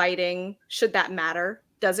you inviting? Should that matter?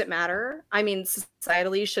 Does it matter? I mean,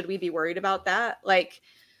 societally, should we be worried about that? Like,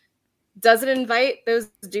 does it invite those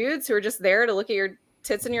dudes who are just there to look at your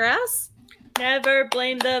tits and your ass? Never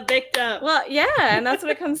blame the victim. Well, yeah, and that's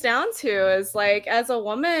what it comes down to, is like, as a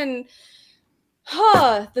woman,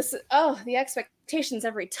 the expectations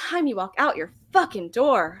every time you walk out your fucking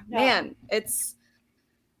door. Yeah. Man, It's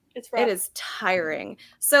it rough. is tiring.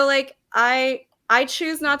 So like I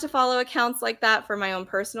choose not to follow accounts like that for my own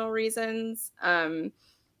personal reasons.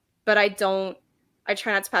 But I don't I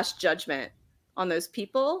try not to pass judgment on those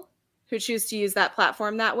people who choose to use that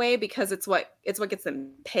platform that way, because it's what gets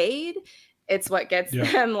them paid. It's what gets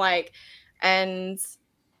them like, and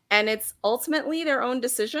it's ultimately their own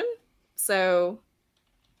decision. So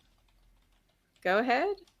go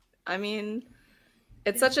ahead. I mean,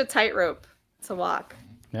 it's such a tightrope to walk.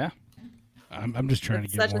 Yeah. I'm just trying to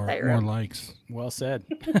get more likes. Well said.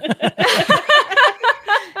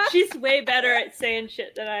 She's way better at saying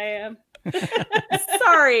shit than I am.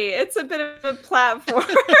 Sorry, it's a bit of a platform.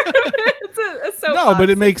 it's a no, but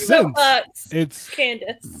it makes sense. It's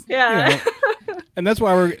Candace. Yeah. You know, and that's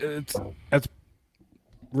why that's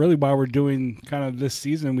really why we're doing kind of this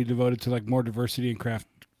season. We devoted to like more diversity in craft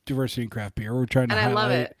beer. We're trying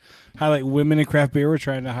to highlight women in craft beer. We're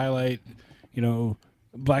trying to highlight, you know,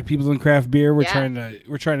 Black people in craft beer. We're trying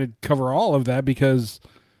to cover all of that because,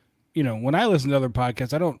 you know, when I listen to other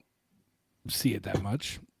podcasts, I don't see it that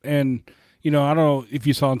much. And, you know, I don't know if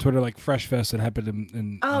you saw on Twitter, like Fresh Fest that happened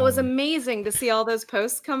in it was amazing to see all those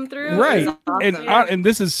posts come through. Right. Awesome. And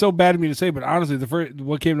this is so bad of me to say, but honestly,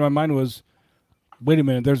 what came to my mind was, wait a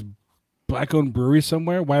minute, there's Black-owned breweries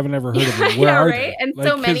somewhere? Why haven't I ever heard of them? Where are right. they? And like,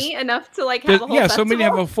 so many enough to like have a whole festival. So many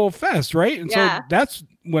have a full fest, right? And so that's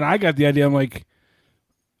when I got the idea. I'm like,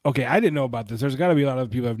 okay, I didn't know about this. There's got to be a lot of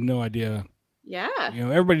people who have no idea. Yeah. You know,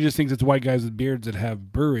 everybody just thinks it's white guys with beards that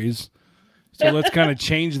have breweries. So let's kind of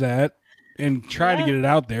change that and try to get it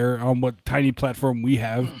out there on what tiny platform we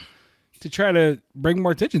have to try to bring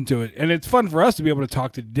more attention to it. And it's fun for us to be able to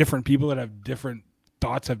talk to different people that have different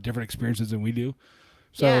thoughts, have different experiences than we do.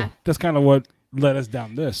 So that's kind of what led us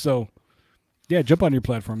down this. So yeah, jump on your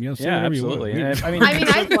platform. Yeah, absolutely. I mean,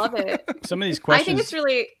 I love it. Some of these questions. I think it's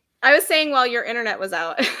really. I was saying while your internet was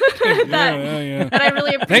out that I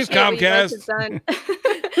really appreciate what you guys have done.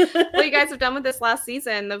 What you guys have done with this last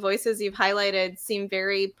season. The voices you've highlighted seem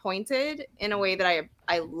very pointed in a way that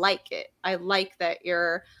I like it. I like that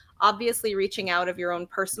you're obviously reaching out of your own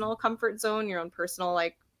personal comfort zone, your own personal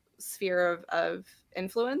like sphere of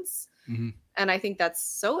influence. Mm-hmm. And I think that's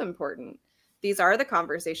so important. These are the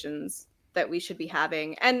conversations that we should be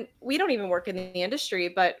having. And we don't even work in the industry,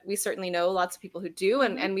 but we certainly know lots of people who do.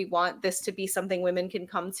 And we want this to be something women can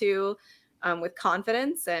come to with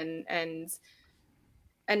confidence and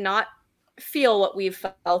not feel what we've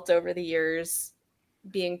felt over the years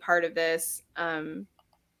being part of this. And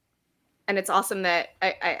it's awesome that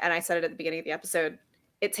I said it at the beginning of the episode,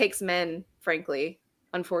 it takes men, frankly,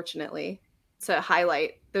 unfortunately, to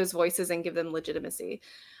highlight those voices and give them legitimacy.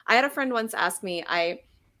 I had a friend once ask me, I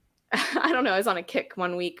don't know, I was on a kick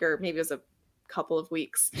one week, or maybe it was a couple of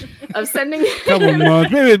weeks of sending couple of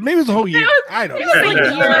months, maybe it was a whole year. I don't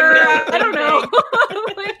know.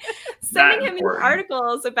 Like, sending him these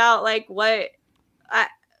articles about like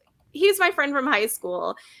he's my friend from high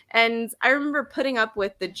school, and I remember putting up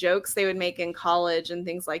with the jokes they would make in college and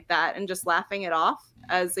things like that, and just laughing it off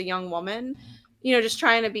as a young woman, you know, just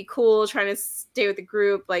trying to be cool, trying to stay with the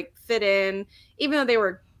group, like fit in, even though they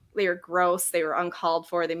were gross, they were uncalled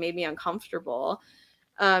for, they made me uncomfortable.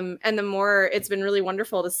 And the more, it's been really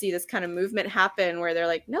wonderful to see this kind of movement happen where they're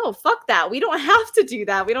like, no, fuck that. We don't have to do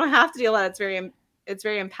that. We don't have to do that. It's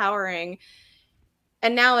very empowering.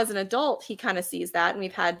 And now as an adult, he kind of sees that. And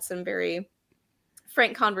we've had some very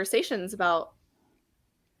frank conversations about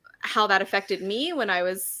how that affected me when I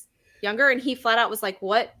was younger. And he flat out was like,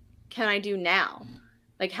 what can I do now?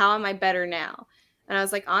 Like, how am I better now? And I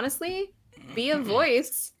was like, honestly, be a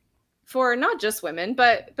voice for not just women,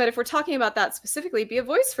 but if we're talking about that specifically, be a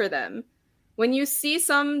voice for them. When you see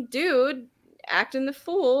some dude acting the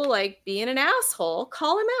fool, like being an asshole,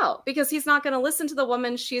 call him out, because he's not going to listen to the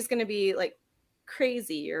woman. She's going to be like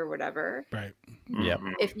crazy or whatever. Right. Yeah.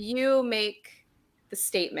 If you make the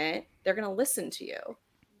statement, they're going to listen to you,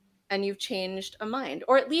 and you've changed a mind,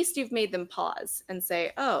 or at least you've made them pause and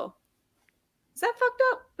say, oh, is that fucked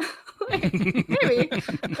up? Like, maybe.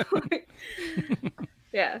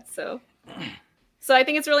 Yeah, so I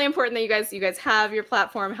think it's really important that you guys have your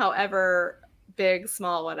platform, however big,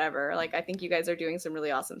 small, whatever. Like, I think you guys are doing some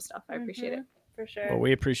really awesome stuff. I appreciate it. For sure. Well,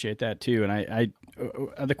 we appreciate that too. And I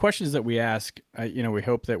the questions that we ask, you know, we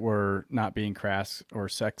hope that we're not being crass or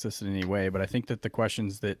sexist in any way, but I think that the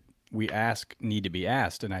questions that we ask need to be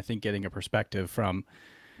asked. And I think getting a perspective from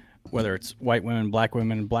whether it's white women,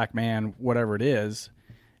 black man, whatever it is,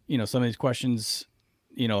 you know, some of these questions,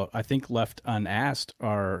 you know, I think left unasked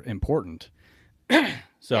are important.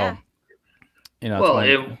 So, yeah. You know,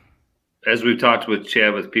 well, as we've talked with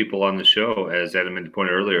Chad, with people on the show, as Adam had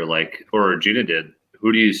pointed earlier, like, or Gina did,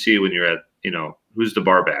 who do you see when you're at, you know, who's the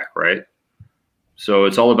bar back, right? So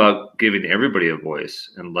it's all about giving everybody a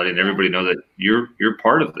voice and letting everybody know that you're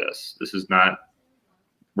part of this. This is not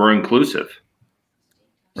we're inclusive.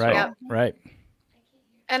 Right. Yep. Right.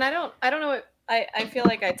 And I don't know what I feel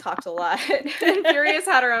like I talked a lot. And Furious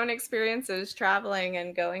had her own experiences traveling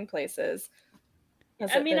and going places.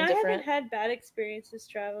 Has I it mean, been I different? haven't had bad experiences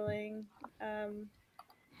traveling.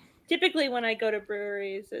 Typically, when I go to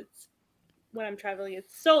breweries, it's when I'm traveling,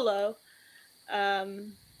 it's solo. I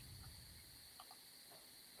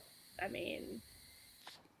mean,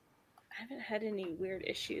 I haven't had any weird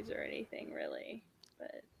issues or anything really,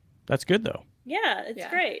 but That's good though. yeah, it's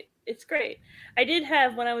great. It's great. I did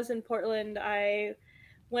have, when I was in Portland, I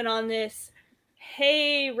went on this,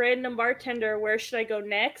 hey, random bartender, where should I go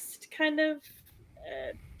next kind of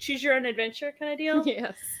choose your own adventure kind of deal.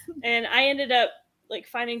 Yes. And I ended up like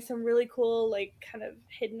finding some really cool, like kind of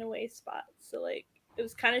hidden away spots. So like it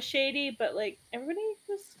was kind of shady, but like everybody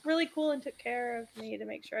was really cool and took care of me to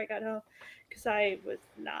make sure I got home, because I was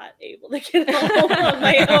not able to get home on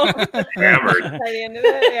my own. Hammered. By the end of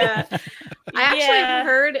it, yeah. I actually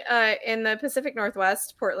heard in the Pacific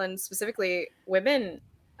Northwest, Portland specifically, women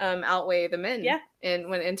outweigh the men. Yeah.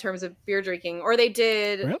 In terms of beer drinking, or they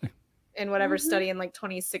did Really? in whatever study in like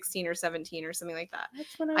 2016 or 17 or something like that.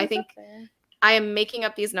 That's when I think up there. I am making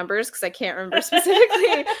up these numbers because I can't remember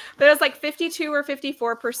specifically, but it was like 52 or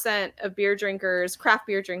 54% of beer drinkers, craft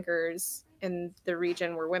beer drinkers in the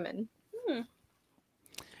region were women.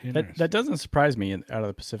 That doesn't surprise me out of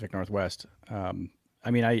the Pacific Northwest.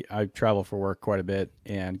 I mean, I travel for work quite a bit,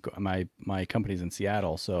 and my company's in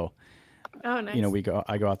Seattle, so Oh, nice. you know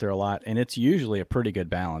I go out there a lot, and it's usually a pretty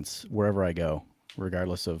good balance wherever I go,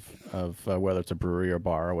 regardless of whether it's a brewery or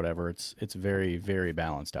bar or whatever. It's very, very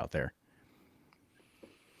balanced out there.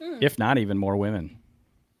 If not even more women.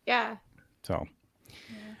 Yeah. So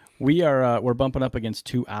we're bumping up against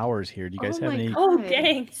 2 hours here. Do you guys have any? Oh,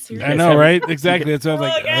 dang. I know, right? Exactly. That's what I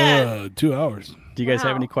was like, 2 hours. Do you guys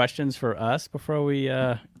have any questions for us before we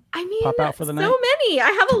I mean, pop out for the night? So many. I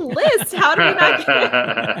have a list. How do we not get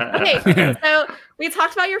Okay, so we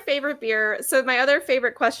talked about your favorite beer. So my other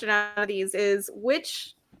favorite question out of these is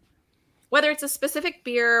whether it's a specific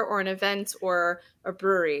beer or an event or a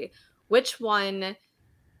brewery, which one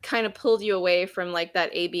kind of pulled you away from like that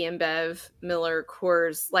AB InBev, Miller,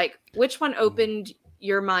 Coors? Like, which one opened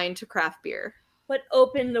your mind to craft beer? What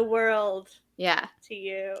opened the world Yeah. to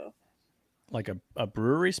you? Like a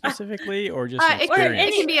brewery specifically, or just an It can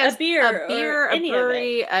experience? be a beer, a beer, or a any of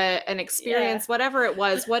brewery, an experience, whatever it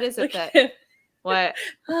was. What is it Look that? What?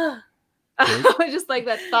 I just like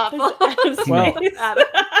that thoughtful. Well, Adam.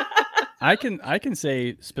 I can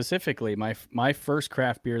say specifically my first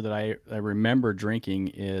craft beer that I remember drinking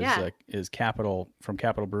is Capital from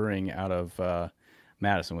Capital Brewing out of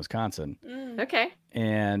Madison, Wisconsin. Okay.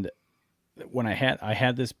 And when I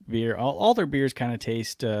had this beer, all their beers kind of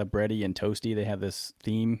taste bready and toasty. They have this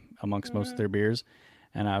theme amongst most of their beers,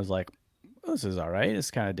 and I was like, oh, this is all right. It's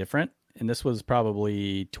kind of different. And this was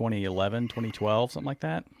probably 2011, 2012, something like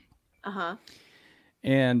that. Uh-huh.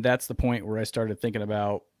 And that's the point where I started thinking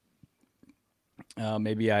about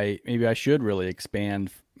maybe I should really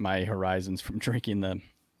expand my horizons from drinking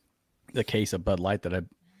the case of Bud Light that I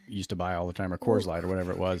used to buy all the time, or Coors Light or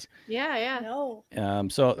whatever it was. Yeah, yeah. No.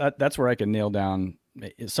 So that's where I can nail down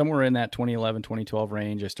somewhere in that 2011, 2012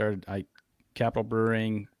 range. I started Capital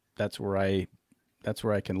Brewing. That's where I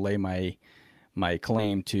can lay my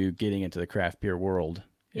claim to getting into the craft beer world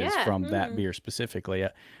is from that beer specifically.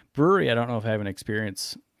 Brewery, I don't know if I have an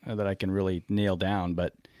experience that I can really nail down,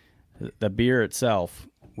 but the beer itself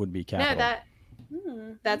would be Capital.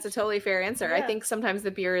 No, that's a totally fair answer. Yeah. I think sometimes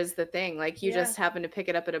the beer is the thing. Like you just happen to pick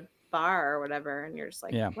it up at a bar or whatever, and you're just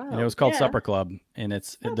like, wow. And it was called Supper Club, and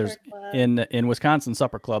there's Club. in Wisconsin,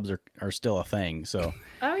 supper clubs are still a thing. So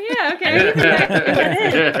Oh yeah, okay.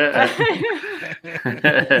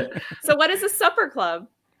 So what is a supper club?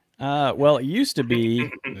 well, it used to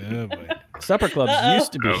be supper clubs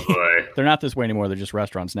used to be. Oh boy. They're not this way anymore. They're just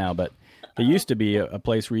restaurants now, but they used to be a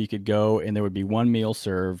place where you could go and there would be one meal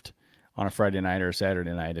served on a Friday night or a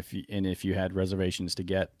Saturday night. If you had reservations to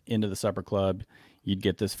get into the supper club, you'd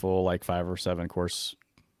get this full like 5 or 7 course,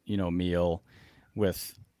 meal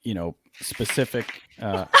with, specific,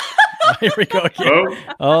 here we go again.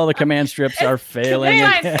 Oh, the command strips are failing.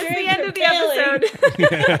 It's the end of the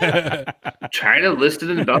episode. Trying to list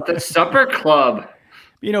it about the supper club.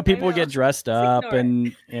 People would get dressed up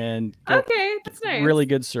and Okay, that's nice. really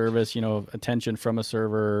good service, attention from a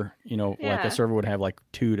server, like a server would have like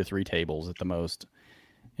 2 to 3 tables at the most.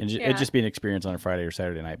 And it'd just be an experience on a Friday or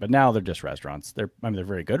Saturday night. But now they're just restaurants. They're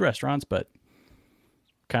very good restaurants, but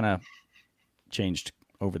kind of changed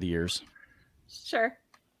over the years. Sure.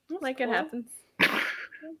 Like it happens. That's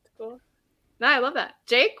cool. No, I love that.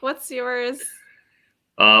 Jake, what's yours?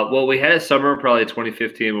 Well, we had a summer probably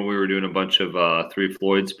 2015 when we were doing a bunch of Three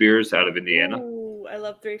Floyds beers out of Indiana. Ooh, I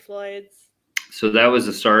love Three Floyds. So that was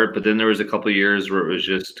the start, but then there was a couple of years where it was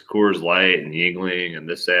just Coors Light and Yuengling and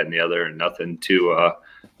this, that, and the other, and nothing to.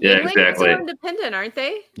 Yeah, Yuengling's exactly. so independent, aren't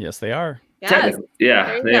they? Yes, they are. Yes.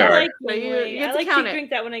 Yeah, they I are. like So you Yuengling. get I to like count to it. drink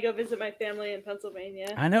that when I go visit my family in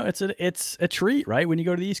Pennsylvania. I know it's a treat, right? When you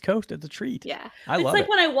go to the East Coast, it's a treat. Yeah. I It's love like it.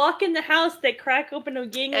 when I walk in the house, they crack open a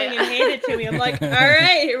Yuengling Yeah. and hand it to me. I'm like, all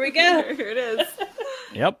right, here we go. Here it is.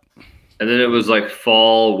 Yep. And then it was like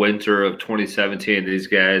fall, winter of 2017. These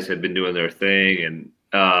guys had been doing their thing, and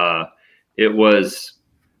it was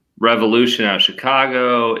Revolution out of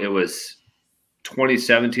Chicago. It was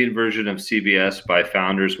 2017 version of CBS by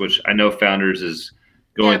Founders, which I know Founders is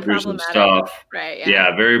going through some problematic. stuff. Right.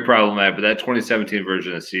 Yeah, very problematic. But that 2017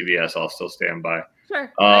 version of CBS, I'll still stand by.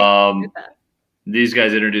 Sure. I agree with that. These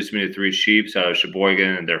guys introduced me to Three Sheeps out of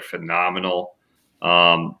Sheboygan, and they're phenomenal.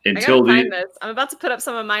 I Until gotta find the this. I'm about to put up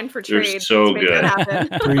some of mine for They're trade. so Let's make good. that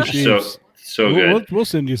happen. Three Sheeps. so good. We'll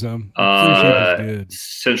send you some. Three Sheeps is good.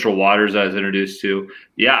 Central Waters I was introduced to.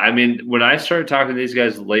 Yeah, I mean, when I started talking to these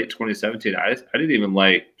guys late 2017, I didn't even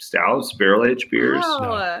like stouts, barrel aged beers.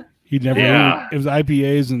 Oh, He never. Yeah. It was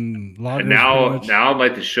IPAs and lagers. And now pretty much. I'm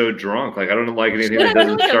like the show drunk. Like I don't like anything Yeah, that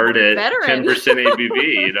doesn't like a start at veteran. 10%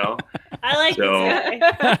 ABV. You know. I like So, this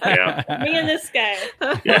guy. Yeah. Me and this guy.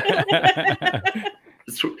 Yeah.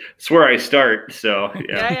 It's where I start. So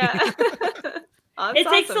yeah. yeah. Oh, that's It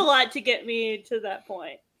takes a awesome. lot to get me to that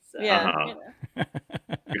point. So, Yeah. Uh-huh. you know.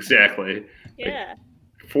 Exactly. Yeah.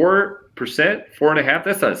 4%, 4.5%.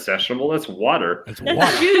 That's not sessionable. That's water. That's That's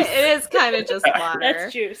water. juice. It is kind of just water.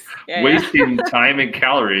 That's juice. Yeah, Wasting time and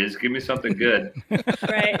calories. Give me something good.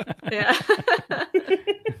 Right. yeah.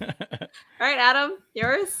 All right, Adam,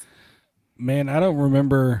 yours? Man, I don't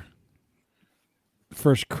remember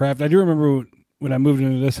first craft. I do remember when I moved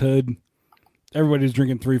into this hood, everybody's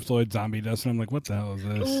drinking Three Floyd Zombie Dust, and I'm like, what the hell is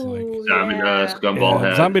this? Like, Ooh, Zombie yeah. dust, gumball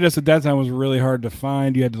head. Zombie Dust at that time was really hard to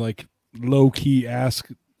find. You had to like low key ask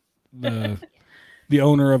the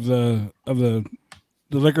owner of the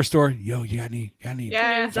liquor store, yo, you got any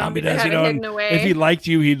Yeah. Zombie They Dust? had You it know, hidden and away. if he liked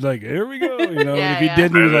you, he'd like, here we go. You know, Yeah, if he yeah.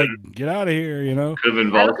 didn't, he was like, get out of here. You know, Could have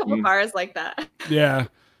been I have a couple Vulcan. bars like that. yeah.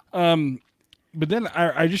 But then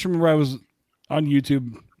I just remember I was on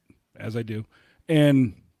YouTube, as I do,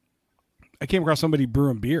 and I came across somebody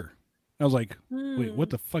brewing beer. I was like, wait, what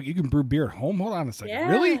the fuck? You can brew beer at home? Hold on a second. Yeah.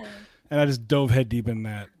 Really? And I just dove head deep in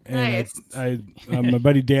that. And Nice. my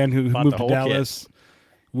buddy Dan, who Bought moved the to whole Dallas,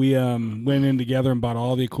 we went in together and bought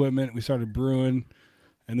all the equipment. We started brewing.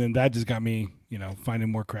 And then that just got me, finding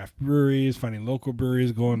more craft breweries, finding local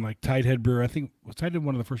breweries, going like Tighthead Brewery. I think, was Tighthead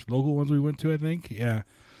one of the first local ones we went to, I think? Yeah.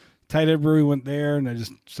 Tighthead Brewery went there, and I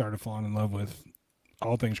just started falling in love with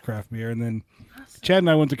all things craft beer. And then Chad and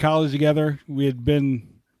I went to college together. We had been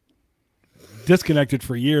disconnected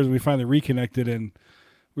for years. We finally reconnected, and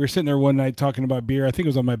we were sitting there one night talking about beer. I think it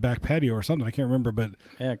was on my back patio or something. I can't remember, but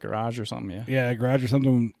Yeah, garage or something. Yeah. yeah, garage or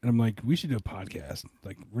something. And I'm like, we should do a podcast.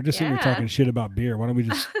 Like, we're just sitting here Yeah. talking shit about beer. Why don't we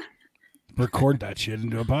just record that shit and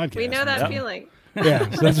do a podcast? We know that So- feeling. Yeah,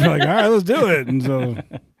 so that's like, all right, let's do it. And so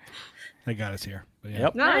that got us here. But yeah.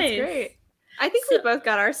 Yep. No, Nice. that's great. I think we both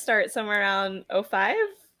got our start somewhere around 05,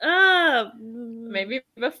 maybe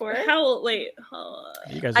before. How? Wait. hold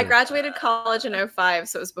on. You guys I are- graduated college in 05,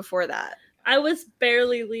 so it was before that. I was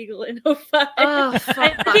barely legal in 05. Oh, I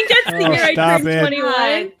think that's the Oh, year I stop turned it. 21.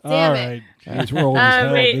 God All damn it. right. Jeez, we're old as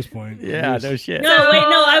hell wait. at this point. Yeah, Jeez. no shit. No, wait,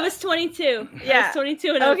 no, I was 22. I Yeah. was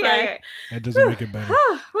 22 in 05. Okay. That doesn't make it better.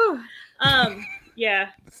 Whew. Yeah.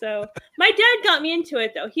 So my dad got me into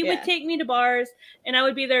it though. He Yeah. would take me to bars, and I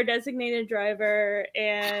would be their designated driver.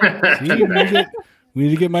 And See, we need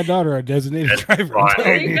to get my daughter a designated driver. I'm fine. There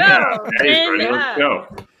telling you you. go. Hey, And, Freddie, let's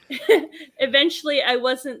go. eventually, I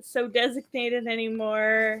wasn't so designated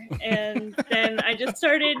anymore, and then I just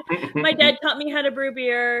started. My dad taught me how to brew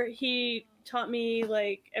beer. He taught me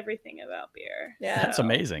like everything about beer. Yeah. That's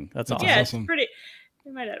amazing. That's awesome. Yeah, awesome. it's pretty.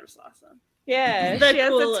 My dad was awesome. Yeah, The she has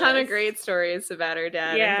a ton of coolest. great stories about her dad.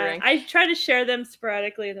 and Yeah, brewing. I try to share them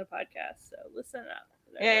sporadically in the podcast. So listen up.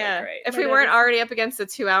 They're Yeah, yeah. great. If My we dad weren't was- already up against the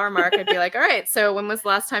 2-hour mark, I'd be like, all right, so when was the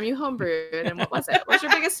last time you homebrewed and what was it? What's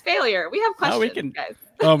your biggest failure? We have questions, we can- guys.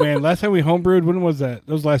 Oh man, last time we homebrewed, when was that?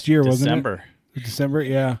 That was last year, wasn't December. it? December,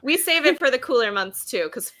 yeah. We save it for the cooler months too,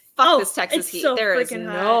 because fuck this Texas it's heat. so There is freaking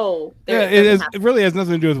no. Yeah, there it, doesn't is, have- it really has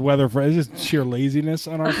nothing to do with weather. It's just sheer laziness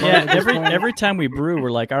on our part. Yeah, at this point. every time we brew,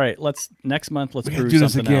 we're like, all right, next month let's we gotta brew do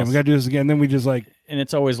this something again. else. We gotta do this again. Then we just like, And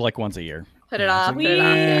it's always like once a year. Put it off. We Put it off.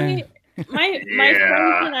 eh. My friends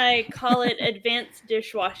and I call it advanced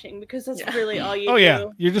dishwashing because that's really all you do. Oh yeah,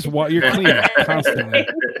 you're just you're cleaning constantly.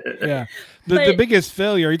 Yeah. The biggest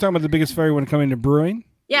failure. Are you talking about the biggest failure when it comes to brewing?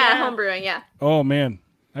 Yeah, home brewing. Yeah. Oh man,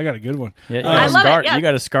 I got a good one. Yeah, I love it. Yeah. You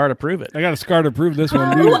got a scar to prove it. I got a scar to prove this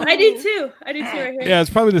one. Oh, I do too. I do too right here. Yeah, it's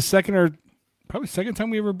probably the second time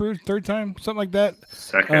we ever brewed, third time, something like that.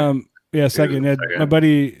 Second. Yeah, second. My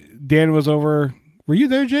buddy Dan was over. Were you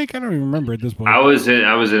there, Jake? I don't even remember at this point. I was in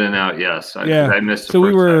and out. Yes. I missed. So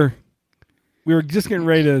we were just getting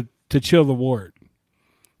ready to chill the wort,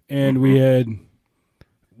 and we had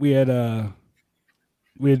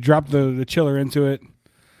dropped the chiller into it.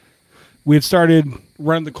 We had started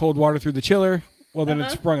running the cold water through the chiller. Well, then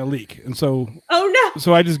it sprung a leak, and so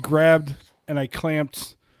So I just grabbed and I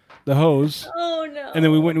clamped the hose. Oh no! And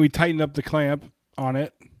then we went and we tightened up the clamp on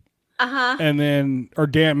it. And then,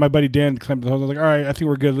 my buddy Dan clamped the hose. I was like, all right, I think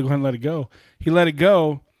we're good. Let's go ahead and let it go. He let it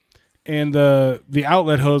go, and the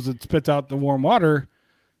outlet hose that spits out the warm water,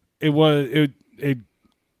 when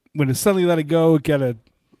it suddenly let it go, it got a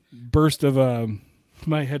burst of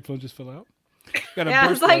my headphones just fell out. Got a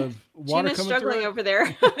burst of water Gina's coming struggling through it, over there.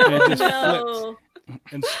 and it just flipped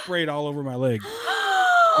and sprayed all over my leg.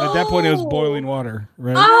 And at that point, it was boiling water,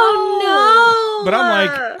 right? Oh no! But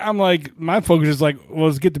I'm like, my focus is like, well,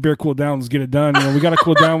 let's get the beer cooled down. Let's get it done. We got to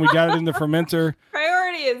cool down. We got it in the fermenter.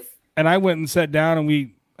 Priorities. And I went and sat down,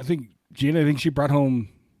 and I think she brought home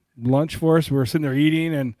lunch for us. We were sitting there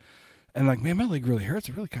eating, and like, man, my leg really hurts.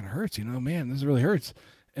 It really kind of hurts, man, this really hurts.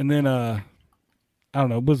 And then, I don't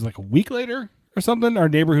know, it was like a week later or something. Our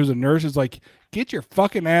neighbor who's a nurse is like, get your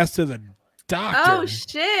fucking ass to the doctor. Oh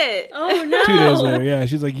shit! Oh no! 2 days later, yeah,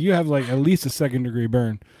 she's like, you have like at least a 2nd-degree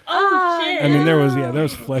burn. Oh shit! I mean, there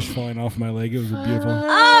was flesh falling off my leg. It was beautiful.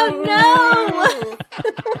 Oh no!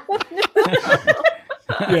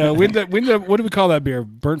 Yeah, what do we call that beer?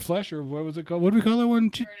 Burnt flesh, or what was it called? What do we call that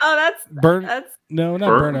one? Oh, that's burnt. That's no, not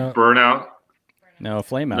burnout. Burnout. No,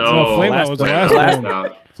 flame out. No, flame out was the last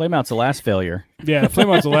one. Flame out's the last failure. Yeah, flame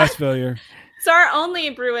out's the last failure. So our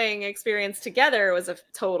only brewing experience together was a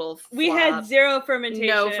total flop. We had zero fermentation.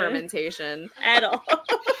 No fermentation. At all.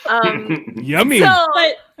 Yummy.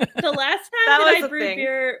 But the last time that I was brewed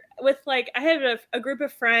beer with I had a group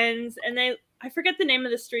of friends, and I forget the name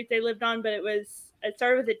of the street they lived on, but it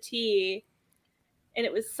started with a T, and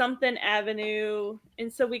it was something Avenue,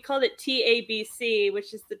 and so we called it TABC,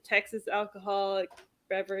 which is the Texas Alcoholic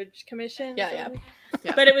Beverage Commission. Yeah.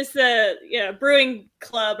 But it was the brewing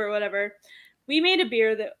club or whatever. We made a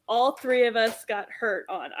beer that all three of us got hurt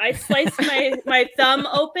on. I sliced my thumb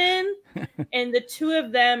open, and the two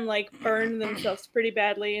of them burned themselves pretty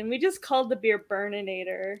badly. And we just called the beer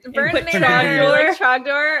Burninator. Trogdor.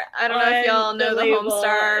 Trogdor. I don't know if y'all know the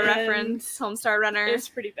Homestar reference. Homestar Runner. It was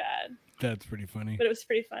pretty bad. That's pretty funny. But it was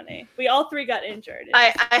pretty funny. We all three got injured.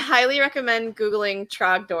 I highly recommend Googling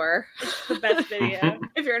Trogdor. It's the best video.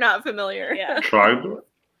 If you're not familiar. Yeah. Trogdor.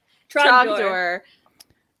 Trogdor.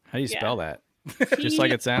 How do you spell that? Just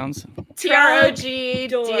like it sounds? Trogdor.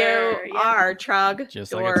 Trog.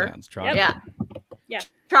 Just like it sounds. Trogdor. Yeah.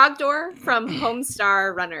 Trogdor from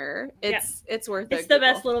Homestar Runner. It's worth it. It's the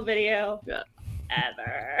best little video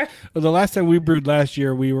ever. Well, the last time we brewed last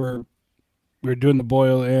year, we were doing the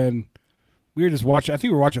boil, and we were just watching. I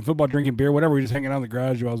think we were watching football, drinking beer, whatever. We were just hanging out in the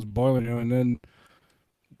garage while I was boiling, and then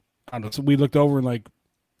I don't know. So we looked over and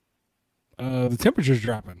the temperature's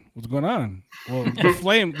dropping. What's going on? Well, the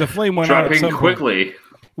flame went out dropping quickly.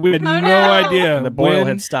 We had no idea. The boil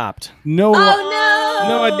had stopped. No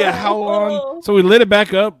idea how long. So we lit it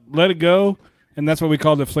back up, let it go, and that's what we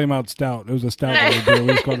called it, Flame Out Stout. It was a stout that we did. We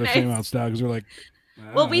just called it Flame Out Stout because we're like.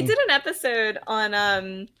 Well, we did an episode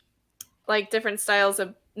on different styles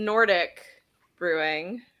of Nordic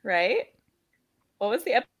brewing, right? What was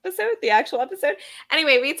the episode? The actual episode?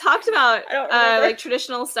 Anyway, we talked about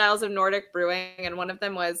traditional styles of Nordic brewing, and one of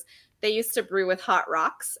them was they used to brew with hot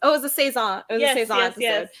rocks. Oh, it was a saison. It was a saison episode.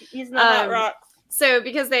 Yes. Using the hot rocks. So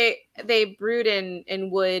because they brewed in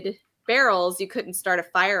wood barrels, you couldn't start a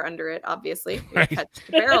fire under it, obviously. You would catch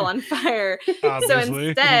the barrel on fire. So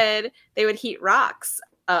instead, they would heat rocks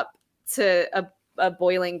up to a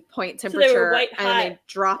boiling point temperature, so they were white hot, and then they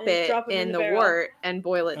drop it in the wort and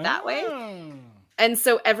boil it that way. And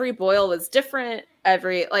so every boil was different.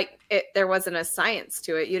 There wasn't a science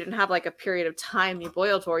to it. You didn't have a period of time you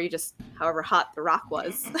boiled for. You just, however hot the rock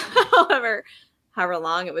was, however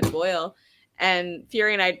long it would boil. And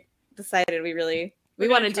Fury and I decided we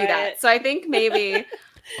want to do that. So I think maybe.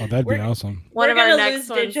 Oh, that'd be awesome. One of our next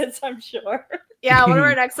ones, digits, I'm sure. Yeah, one of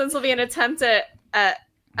our next ones will be an attempt at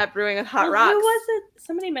brewing with hot rocks. Who was it?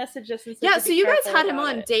 Somebody messaged us and said, so you guys had him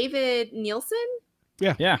on, David Nielsen.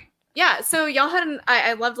 Yeah. Yeah, so y'all had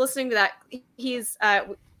I loved listening to that. He's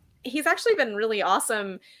actually been really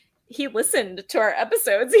awesome. He listened to our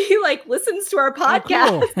episodes. He like listens to our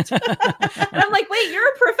podcast. And I'm like, wait, you're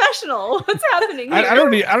a professional. What's happening here? I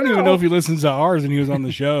don't even know if he listens to ours, and he was on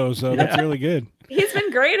the show, so that's really good. He's been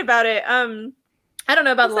great about it. I don't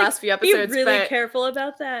know about the last few episodes. Be really but... careful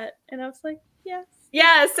about that. And I was like, yes.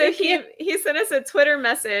 Yeah, so he sent us a Twitter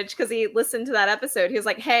message because he listened to that episode. He was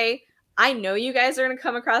like, hey, I know you guys are going to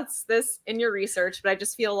come across this in your research, but I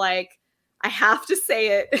just feel like I have to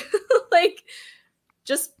say it. Like,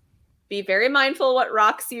 just be very mindful what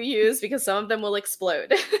rocks you use because some of them will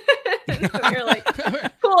explode. So you're like,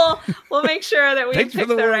 cool, we'll make sure that we pick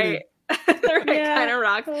the right kind of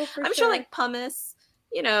rock. I'm sure like pumice,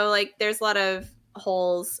 like there's a lot of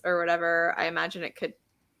holes or whatever. I imagine it could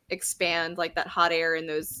expand like that hot air in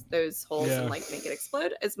those holes and like make it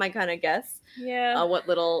explode is my kind of guess. What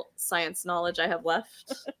little science knowledge I have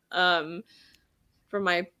left from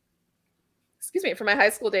my high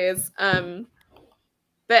school days.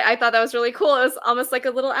 But I thought that was really cool. It was almost like a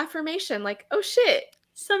little affirmation, like, oh shit,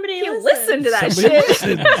 somebody listened to that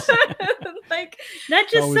shit. Like not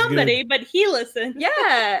just somebody, but he listened.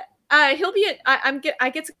 Yeah. He'll be I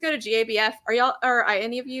get to go to GABF. Are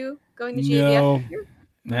any of you going to GABF?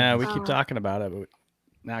 No, we keep talking about it, but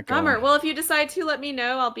not going. Bummer. Well, if you decide to, let me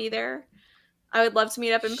know. I'll be there. I would love to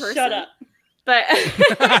meet up in person. Shut up. But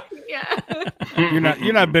yeah,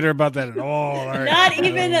 you're not bitter about that at all. Are not you?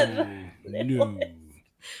 even No.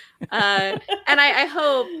 And I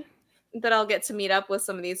hope that I'll get to meet up with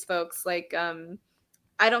some of these folks. Like,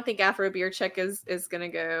 I don't think Afro Beer Check is gonna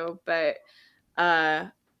go, but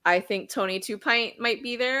I think Tony Two Pint might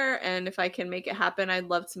be there, and if I can make it happen, I'd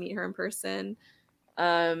love to meet her in person.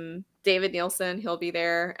 David Nielsen, he'll be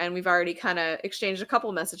there, and we've already kind of exchanged a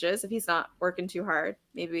couple messages. If he's not working too hard,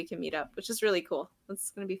 maybe we can meet up, which is really cool.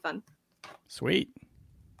 It's gonna be fun. Sweet.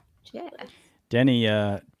 Yeah. Denny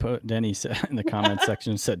said in the comment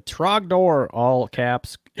section said Trogdor, all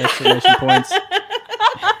caps, exclamation points.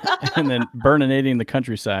 And then burninating the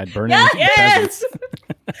countryside. Burninating the peasants.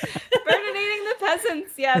 Burninating the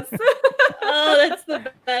peasants, yes. Oh, that's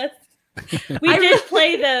the best. We did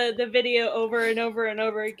play the video over and over and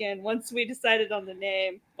over again once we decided on the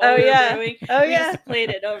name. We just played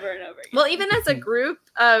it over and over again. Well, even as a group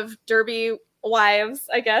of Derby wives,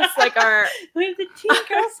 I guess, like we're the Teen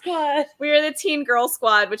Girl Squad. We're the Teen Girl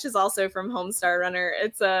Squad, which is also from Homestar Runner.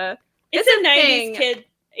 It's a 90s kid,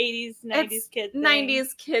 80s, 90s kid thing.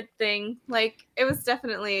 90s kid thing. Like, it was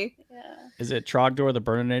definitely... Yeah. Is it Trogdor, the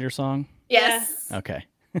Burninator song? Yes. Yeah. Okay.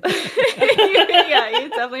 Yeah, you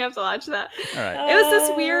definitely have to watch that. All right. It was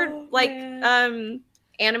this weird,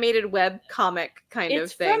 animated web comic kind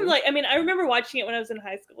of thing. From I remember watching it when I was in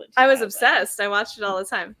high school. I was obsessed. I watched it all the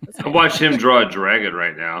time. I watch him draw a dragon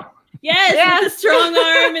right now. Yes, with the strong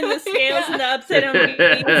arm and the scales and the upside down wings.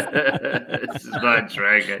 This is not a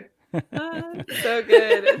dragon. So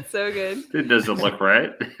good. It's so good. It doesn't look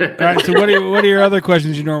right. All right, so what are your other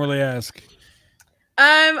questions you normally ask?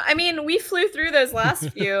 We flew through those last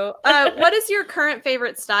few. What is your current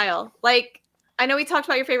favorite style? Like, I know we talked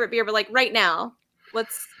about your favorite beer, but like right now,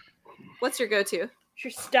 what's your go-to?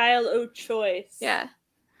 Your style of choice. Yeah.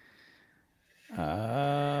 Look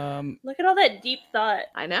at all that deep thought.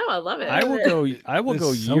 I know, I love it. I will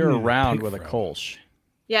go year round with a Kolsch.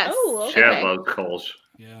 Yes. Oh, okay. Yeah, I love Kolsch.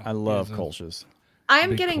 Yeah. I love Kolsch's.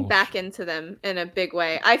 I'm getting back into them in a big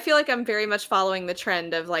way. I feel like I'm very much following the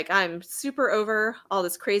trend of like, I'm super over all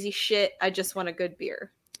this crazy shit. I just want a good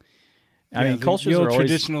beer. I mean, Kolsch's are always,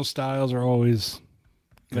 traditional styles are always.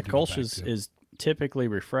 The Kolsch's is typically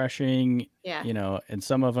refreshing. Yeah. And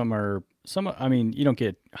some of them are you don't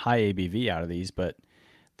get high ABV out of these, but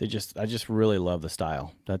I just really love the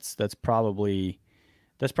style. That's probably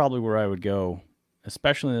where I would go,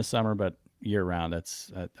 especially in the summer, but year round.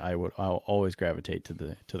 I'll always gravitate to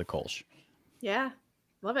the Kolsch. Yeah.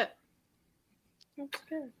 Love it. That's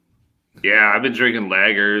good. Yeah, I've been drinking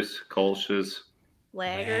lagers, Kolsch's.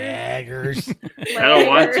 Lagers. I don't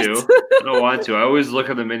want to. I always look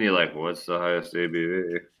at the menu like, what's the highest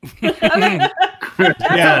ABV? Okay. That's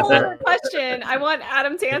a whole other question. I want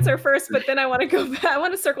Adam to answer first, but then I want to go back. I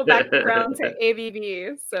want to circle back around to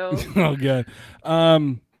ABV. So. Oh god.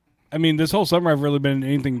 This whole summer I've really been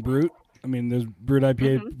anything brute. There's Brute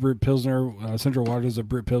IPA, Brute Pilsner, Central Waters of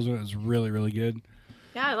Brute Pilsner is really, really good.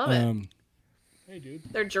 Yeah, I love it. Hey, dude.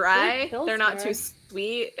 They're dry. They're not too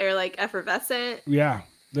sweet. They're like effervescent. Yeah,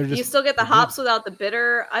 they're just. You still get the hops without the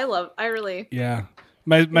bitter. I really. Yeah,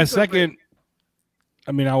 my second.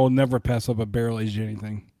 I will never pass up a barrel aged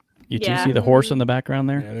anything. You do see the horse in the background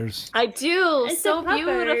there? Yeah, there's. I do. It's so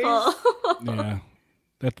beautiful. Yeah.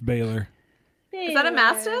 That's Baylor. Is that a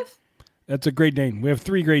Mastiff? That's a Great Dane. We have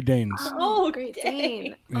 3 Great Danes. Oh, Great dang.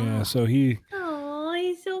 Dane. Yeah, so he Oh,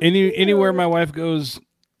 he's so anywhere cute. my wife goes,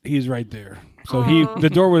 he's right there. So Aw. the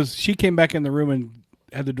door was, she came back in the room and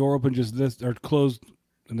had the door open just this, or closed,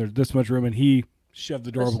 and there's this much room, and he shoved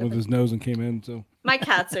the door open with his nose and came in. So My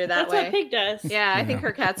cats are that That's way. what Pig does. Yeah, I think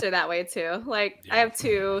her cats are that way too. Like I have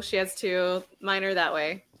 2, she has 2. Mine are that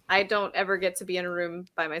way. I don't ever get to be in a room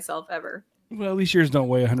by myself ever. well, at least yours don't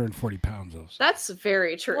weigh 140 pounds though. So. That's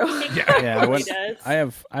very true. Well, Pig Yeah, probably does.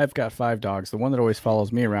 I've got 5 dogs. The one that always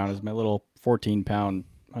follows me around is my little 14-pound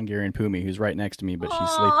Hungarian Pumi, who's right next to me, but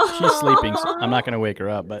she's sleeping. So I'm not going to wake her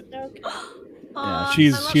up. But Okay. Aw,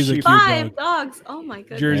 she's- I love she's a cute 5 dog. dogs. Oh my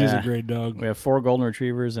goodness. Jersey's Yeah. a great dog. we have 4 golden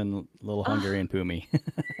retrievers and a little Hungarian Pumi.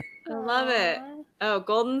 I love it. Oh,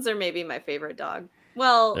 Goldens are maybe my favorite dog.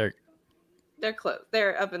 Well, they're close.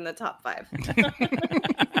 They're up in the top 5.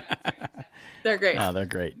 They're great. Oh, they're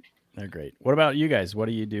great. They're great. What about you guys? What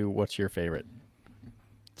do you do? What's your favorite?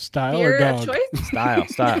 Style Your or dog? choice? Style.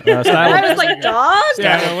 Style. I was like, dog?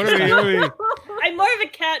 Yeah, what are we? I'm more of a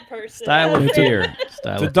cat person. Style of It's a- fear. It's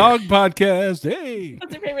Style a of dog podcast. Hey.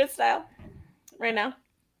 What's your favorite style right now?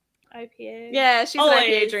 IPA. Yeah, she's always, an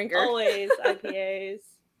IPA drinker. Always IPAs.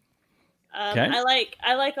 Okay.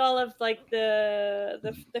 I like all of like the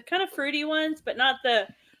kind of fruity ones, but not the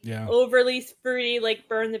Yeah. overly fruity, like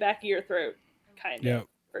burn the back of your throat kind Yeah. of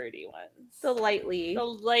fruity ones. So lightly. The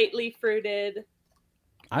lightly fruited.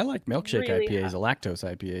 I like milkshake Really IPAs, the lactose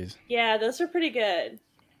IPAs. Yeah, those are pretty good.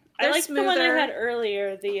 I They're like the one I smoother. had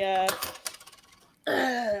earlier.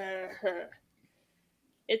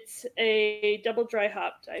 It's a double dry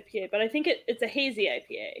hopped IPA, but I think it's a hazy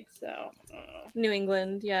IPA. So I don't know. New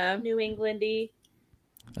England, yeah. New Englandy.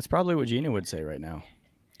 That's probably what Gina would say right now.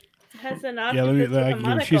 It has an Yeah, let me. octopus with a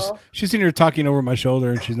monocle. She's sitting here talking over my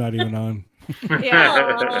shoulder, and she's not even on.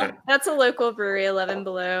 Yeah. That's a local brewery, 11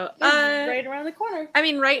 Below. It's right around the corner. I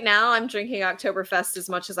mean, right now I'm drinking Oktoberfest as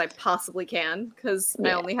much as I possibly can because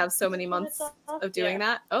I only have so many months of doing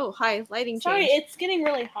that. Oh, hi, lighting change. Sorry, it's getting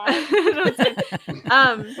really hot.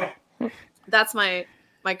 That's my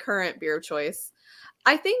current beer choice.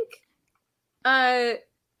 I think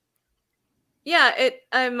yeah,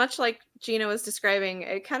 it much like Gina was describing,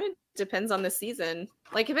 it kind of depends on the season.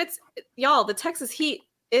 Like if it's y'all, the Texas heat,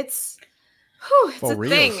 it's For a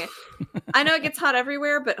reals. thing. I know it gets hot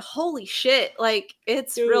everywhere, but holy shit, like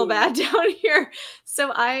it's real bad down here.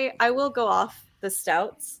 So I will go off the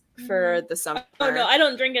stouts for the summer. Oh no, I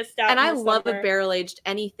don't drink a stout. And in I the love summer. a barrel aged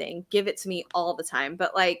anything. Give it to me all the time.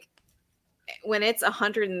 But like when it's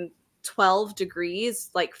 112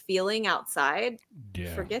 degrees, like feeling outside,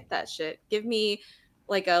 Yeah. forget that shit. Give me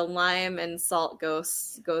like a lime and salt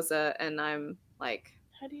goza, and I'm like,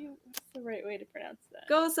 What's the right way to pronounce that?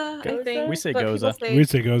 goza, I Goza? think. We say but people goza. say We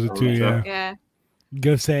say goes too. Yeah. Yeah.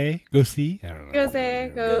 Go say. Go see. I don't know.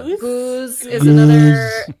 Goze, Goose? goose is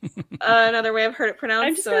Goose. another way I've heard it pronounced.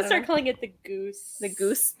 I'm just so I gonna don't start know. calling it the goose. The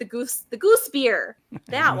goose beer.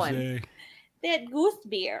 That Go one. say. That goose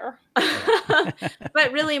beer.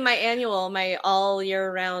 But really, my all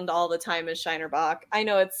year round, all the time is Shiner Bock. I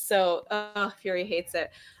know it's so Fury hates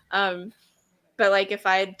it. But like if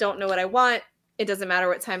I don't know what I want, it doesn't matter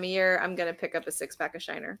what time of year, I'm gonna pick up a 6-pack of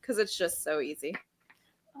Shiner because it's just so easy.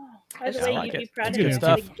 Oh, by the Yeah, I way, like you'd be it. proud It's of good me. I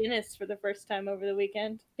stuff. had a Guinness for the first time over the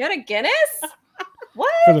weekend. You had a Guinness?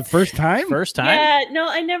 What? For the first time? First time? Yeah, no,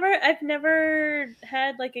 I've never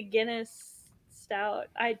had like a Guinness stout.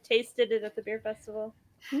 I tasted it at the beer festival.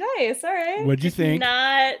 Nice. All right. What'd you Did think?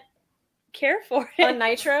 Not care for it. On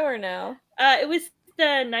nitro or no? It was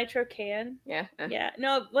the nitro can. Yeah. Yeah,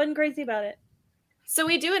 no, wasn't crazy about it. So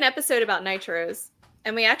we do an episode about nitros,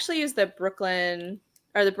 and we actually use the Brooklyn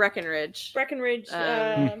or the Breckenridge Breckenridge.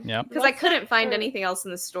 Yep. because I couldn't find anything else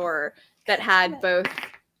in the store that had both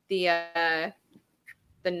the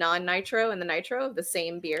non-nitro and the nitro of the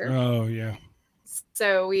same beer. Oh yeah.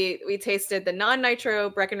 So we tasted the non-nitro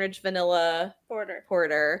Breckenridge vanilla porter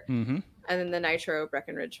Mm-hmm. and then the nitro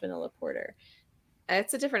Breckenridge vanilla porter.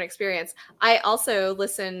 It's a different experience. I also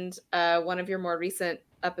listened one of your more recent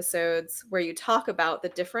episodes where you talk about the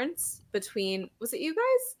difference between, was it you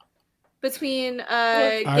guys? Between Guinness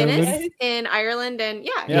Ireland? in Ireland and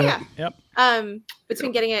yeah. Yep.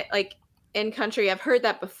 Between getting it like in country. I've heard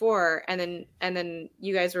that before, and then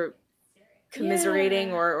you guys were commiserating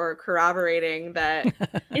Yeah. or corroborating that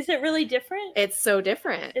Is it really different? it's so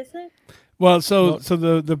different. Is it? Well, so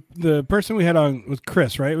the person we had on was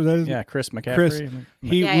Chris, right? Was that his Yeah, Chris McCaffrey. Chris.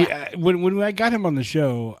 He Yeah, when I got him on the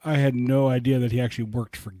show, I had no idea that he actually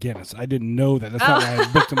worked for Guinness. I didn't know that. That's not why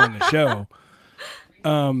I booked him on the show.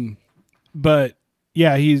 But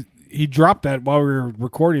yeah, he dropped that while we were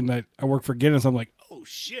recording that I work for Guinness. I'm like, oh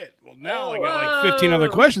shit. Well, now I got like 15 other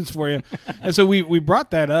questions for you. And so we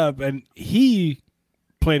brought that up, and he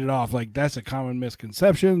played it off like that's a common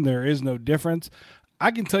misconception. There is no difference.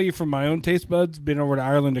 I can tell you from my own taste buds, been over to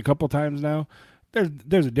Ireland a couple times now,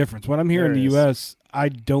 there's a difference. When I'm here in the U.S., I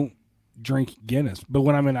don't drink Guinness. But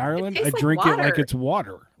when I'm in Ireland, I drink it like it's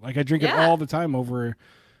water. Like I drink it all the time over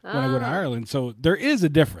when I go to Ireland. So there is a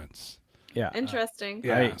difference. Yeah. Interesting.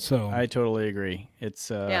 I totally agree.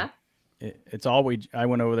 It's it's all I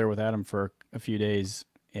went over there with Adam for a few days,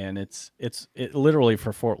 and it literally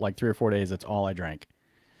for 3 or 4 days, that's all I drank.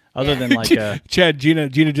 Other than like Chad, Gina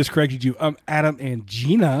just corrected you. Adam and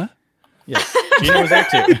Gina. Yes, Gina was there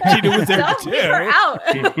too. Gina was there too. Leave her out.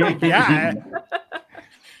 Yeah.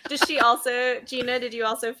 Gina, did you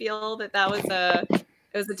also feel that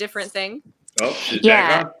was a different thing? Oh, she's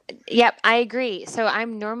Yeah. back on. Yep, I agree. So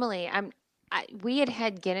we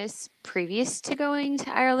had Guinness previous to going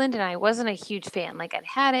to Ireland, and I wasn't a huge fan. Like I'd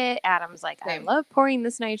had it. Adam's like, I love pouring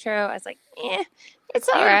this nitro. I was like, it's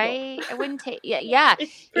all right. I wouldn't take. Yeah.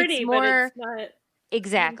 It's pretty, more, but it's not.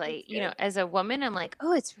 Exactly. You know, as a woman, I'm like,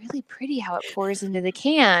 oh, it's really pretty how it pours into the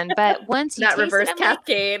can. But once you that taste reverse it, I'm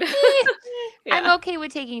cascade. like, I'm okay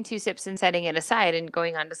with taking 2 sips and setting it aside and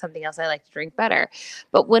going on to something else I like to drink better.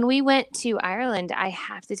 But when we went to Ireland, I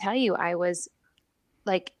have to tell you, I was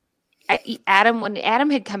like, when Adam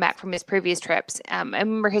had come back from his previous trips, I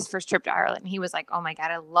remember his first trip to Ireland. He was like, oh my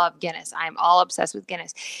God, I love Guinness. I'm all obsessed with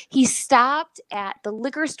Guinness. He stopped at the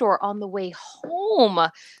liquor store on the way home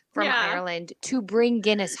from Ireland to bring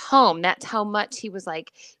Guinness home. That's how much he was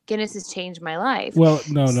like, Guinness has changed my life. Well,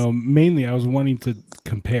 no. Mainly I was wanting to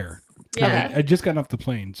compare. Yeah. I just got off the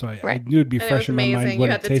plane, so I knew it'd be fresh in my mind what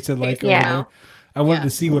it tasted like over there. I wanted to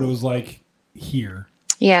see what it was like here.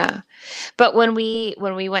 Yeah. But when we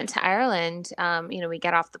went to Ireland, we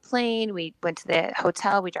got off the plane, we went to the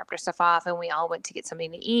hotel, we dropped our stuff off, and we all went to get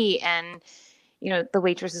something to eat. And, the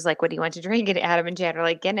waitress is like, what do you want to drink? And Adam and Jan are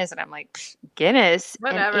like, Guinness. And I'm like, Guinness.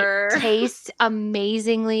 Whatever. And it tastes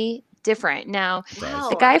amazingly different. Now,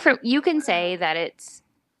 the guy you can say that it's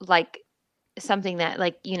like something that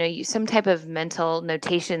some type of mental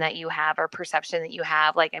notation that you have or perception that you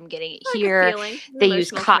have, like I'm getting it here. They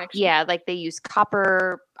use they use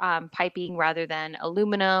copper piping rather than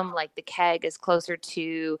aluminum. Like the keg is closer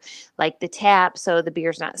to like the tap, so the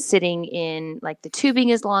beer's not sitting in like the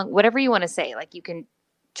tubing as long. Whatever you want to say, like you can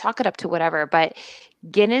chalk it up to whatever. But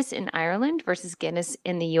Guinness in Ireland versus Guinness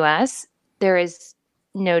in the U.S., there is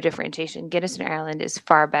no differentiation. Guinness in Ireland is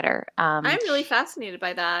far better. I'm really fascinated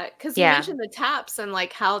by that because you mentioned the taps and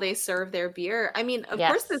like how they serve their beer. I mean, of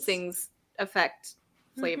course, those things affect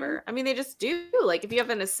flavor. Mm-hmm. I mean, they just do. Like if you have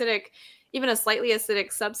an acidic, even a slightly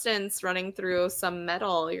acidic substance running through some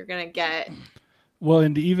metal, you're gonna get. Well,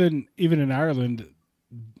 and even in Ireland,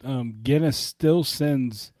 Guinness still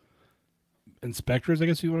sends inspectors, I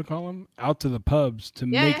guess you want to call them, out to the pubs to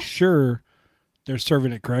make sure they're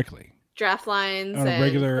serving it correctly. Draft lines on a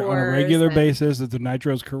regular basis that the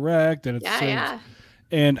nitro is correct and it's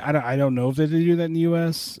and I don't know if they do that in the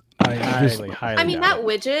US. I mean that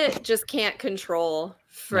widget just can't control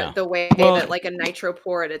the way that like a nitro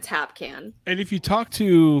pour at a tap can. And if you talk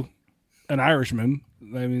to an Irishman,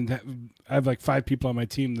 I mean I have like 5 people on my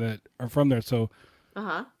team that are from there, so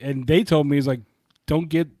and they told me, it's like, don't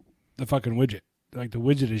get the fucking widget. Like the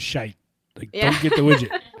widget is shite. Like don't get the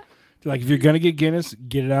widget. Like if you're gonna get Guinness,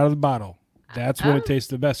 get it out of the bottle. That's when it tastes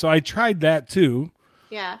the best. So I tried that too.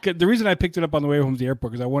 Yeah. The reason I picked it up on the way home to the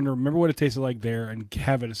airport because I wanted to remember what it tasted like there and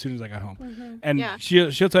have it as soon as I got home. Mm-hmm. And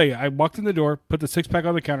she'll tell you, I walked in the door, put the 6-pack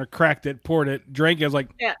on the counter, cracked it, poured it, drank it. I was like,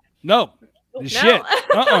 no. Shit.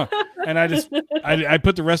 And I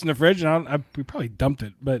put the rest in the fridge and we probably dumped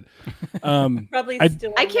it, but probably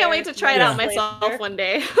still I can't wait to try it out myself one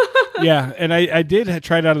day. Yeah, and I did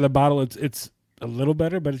try it out of the bottle. It's a little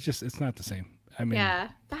better, but it's not the same. I mean,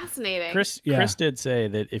 fascinating. Chris did say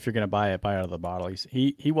that if you're going to buy it out of the bottle.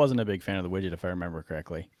 He wasn't a big fan of the widget, if I remember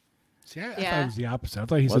correctly. See, I thought it was the opposite. I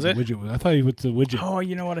thought he said the widget. I thought he was the widget. Oh,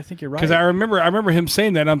 you know what? I think you're right. Because I remember him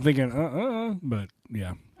saying that. I'm thinking, but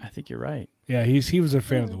yeah, I think you're right. Yeah, he was a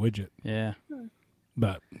fan of the widget. Yeah,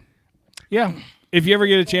 but yeah, if you ever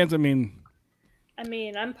get a chance, I mean,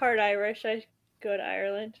 I'm part Irish. I go to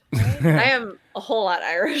Ireland. Right? I am a whole lot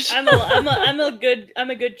Irish. I'm a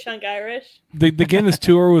good chunk Irish. The Guinness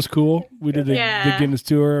tour was cool. We did the Guinness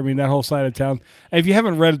tour. I mean, that whole side of town. And if you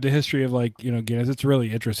haven't read the history of Guinness, it's a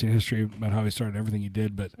really interesting history about how he started everything he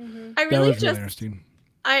did. But that was really interesting.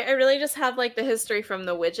 I really just have like the history from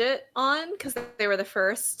the widget on because they were the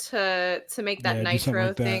first to make that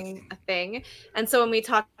nitro thing a thing. And so when we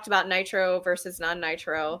talked about nitro versus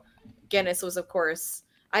non-nitro, Guinness was, of course,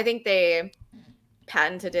 I think they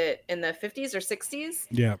patented it in the 50s or 60s.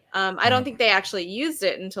 Yeah. I don't think they actually used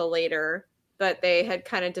it until later, but they had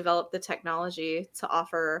kind of developed the technology to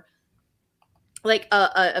offer like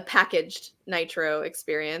a packaged nitro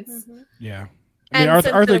experience. Yeah. I And mean, since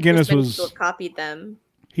then, Arthur of course, Guinness many was people copied them.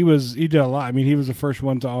 he did a lot. I mean, he was the first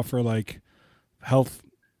one to offer like health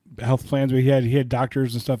plans, where he had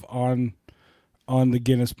doctors and stuff on the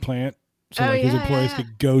Guinness plant, so like his employees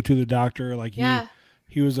could go to the doctor. Like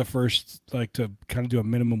he was the first like to kind of do a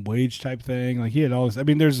minimum wage type thing. Like he had all this. I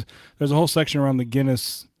mean, there's a whole section around the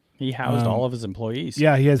Guinness. He housed all of his employees.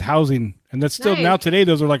 Yeah, he has housing, and that's still now today.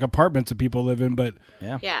 Those are like apartments that people live in, but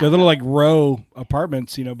they're little like row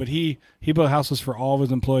apartments, you know. But he built houses for all of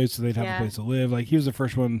his employees so they'd have a place to live. Like he was the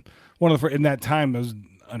first one of the first in that time. That was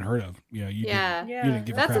unheard of. You know, you didn't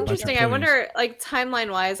give a That's crap interesting. about I your employees. wonder, like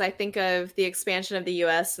timeline wise, I think of the expansion of the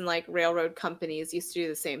U.S. and like railroad companies used to do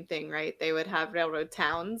the same thing, right? They would have railroad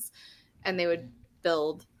towns, and they would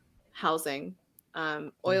build housing.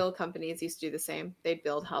 Oil companies used to do the same. They'd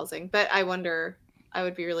build housing, but I wonder. I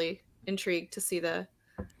would be really intrigued to see the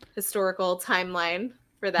historical timeline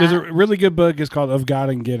for that. There's a really good book. It's called Of God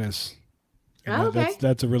and Guinness. And Oh, okay.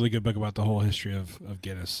 That's a really good book about the whole history of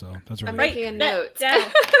Guinness. So that's really I'm good. making a note.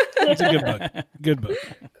 It's a good book. Good book.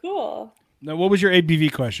 Cool. Now, what was your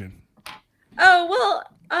ABV question? Oh well.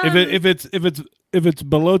 If it's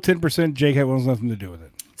below 10%, Jake has nothing to do with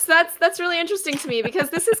it. So that's really interesting to me because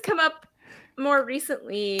this has come up more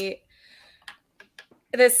recently.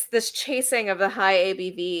 This chasing of the high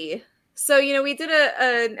ABV. So we did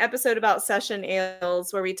an episode about session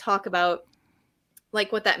ales where we talk about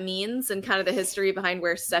like what that means and kind of the history behind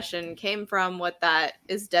where session came from, what that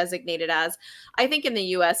is designated as. I think in the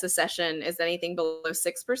US a session is anything below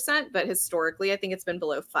 6%, but historically I think it's been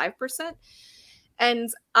below 5%. And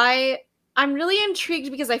I'm really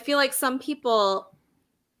intrigued because I feel like some people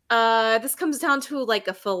this comes down to like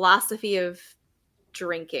a philosophy of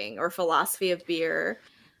drinking or philosophy of beer.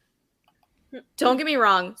 Don't get me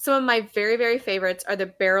wrong. Some of my very, very favorites are the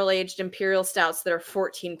barrel-aged imperial stouts that are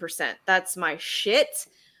 14%. That's my shit.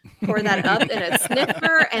 Pour that up in a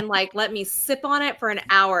sniffer and like let me sip on it for an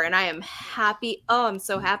hour and I am happy. Oh, I'm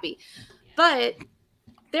so happy. But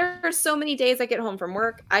there are so many days I get home from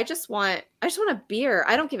work. I just want a beer.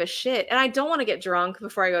 I don't give a shit. And I don't want to get drunk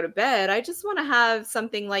before I go to bed. I just want to have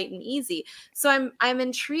something light and easy. So I'm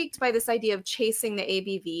intrigued by this idea of chasing the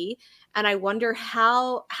ABV. And I wonder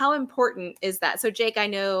how important is that? So Jake, I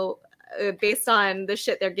know based on the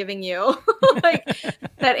shit they're giving you, like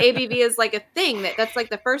that ABV is like a thing that's like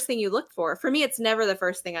the first thing you look for. For me, it's never the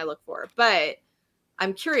first thing I look for, but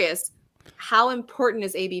I'm curious, how important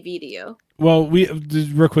is ABV to you? Well, we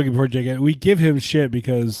just real quick before Jake, we give him shit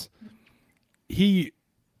because I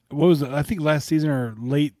think last season or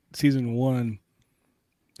late season 1,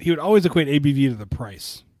 he would always equate ABV to the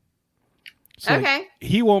price. So okay.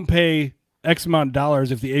 He won't pay X amount of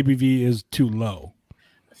dollars if the ABV is too low.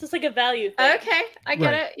 This is like a value thing. Okay, I get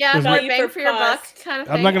Right. it. Yeah, Value bang for for your buck cost. kind of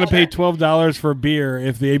thing. I'm not going to pay $12 for a beer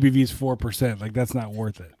if the ABV is 4%. Like that's not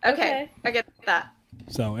worth it. Okay, I get that.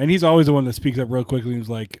 So, and he's always the one that speaks up real quickly and was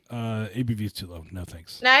like, ABV is too low. No,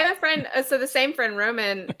 thanks. Now I have a friend, so the same friend,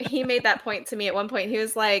 Roman, he made that point to me at one point. He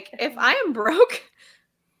was like, if I am broke,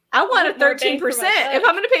 I want a more bang 13%. for my buck. If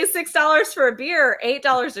I'm going to pay $6 for a beer,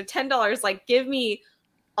 $8 or $10, like give me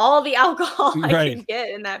all the alcohol I Right. can get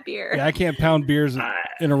in that beer. Yeah, I can't pound beers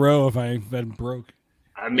in a row if I've been broke.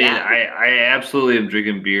 I mean, Yeah. I absolutely am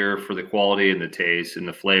drinking beer for the quality and the taste and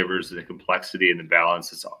the flavors and the complexity and the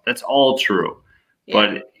balance. That's all true.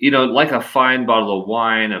 Yeah. But, like a fine bottle of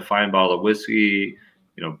wine, a fine bottle of whiskey,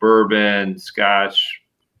 bourbon, scotch,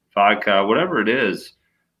 vodka, whatever it is,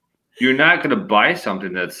 you're not going to buy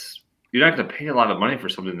something you're not going to pay a lot of money for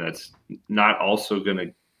something that's not also going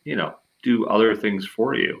to, do other things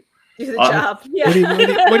for you. Do the job. Yeah.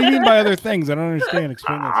 What do you mean by other things? I don't understand.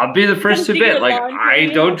 Explain that. I'll be the first to admit, like, Laundry.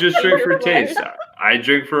 I don't just drink for taste. I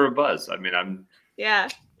drink for a buzz. I mean, I'm Yeah.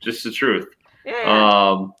 just the truth.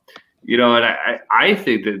 Yeah. And I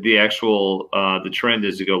think that the actual the trend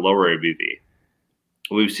is to go lower ABV.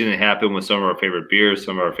 We've seen it happen with some of our favorite beers,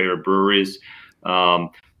 some of our favorite breweries.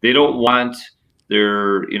 They don't want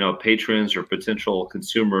their patrons or potential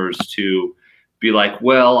consumers to be like,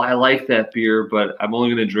 well, I like that beer, but I'm only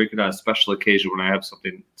going to drink it on a special occasion when I have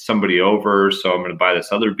somebody over. So I'm going to buy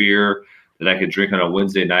this other beer that I could drink on a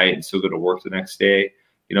Wednesday night and still go to work the next day.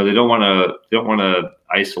 They don't want to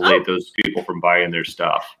isolate those people from buying their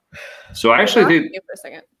stuff. So I actually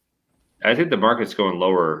think the market's going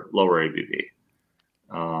lower ABV.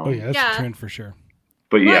 That's a trend for sure.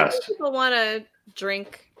 But Well, I yes, think people want to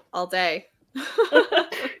drink all day.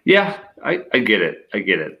 Yeah, I get it. I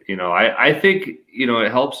get it. I think,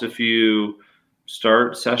 it helps if you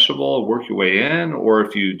start sessionable, work your way in, or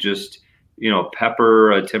if you just,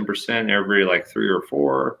 pepper a 10% every like 3 or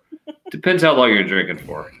 4. Depends how long you're drinking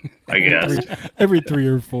for, I guess. Every 3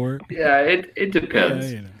 or 4. Yeah, it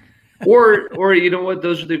depends. Yeah, Or you know what?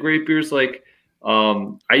 Those are the great beers. Like,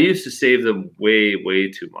 I used to save them way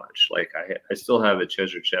too much. Like I still have a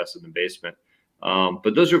Cheshire Chest in the basement.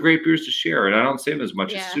 But those are great beers to share, and I don't save as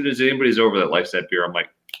much. Yeah. As soon as anybody's over that likes that beer, I'm like,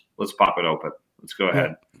 let's pop it open. Let's go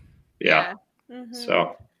ahead. Yeah. Mhm.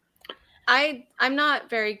 So I'm not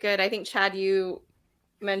very good. I think Chad, you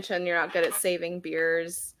mentioned you're not good at saving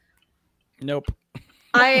beers. Nope.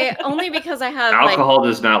 I only because I have alcohol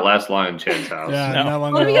does not last long in Chad's house. Yeah, not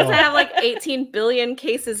long only at because all. I have like 18 billion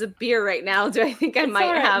cases of beer right now. Do I think I It's might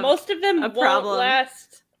all right. have Most of them a won't problem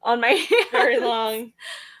last on my hands very long.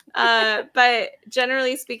 But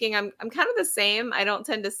generally speaking, I'm kind of the same. I don't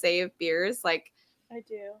tend to save beers. Like I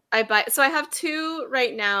do. I have 2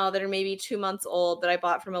 right now that are maybe 2 months old that I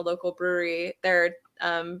bought from a local brewery. They're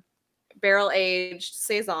barrel aged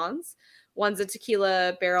saisons. One's a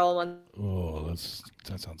tequila barrel. One. Oh,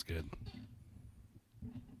 that sounds good.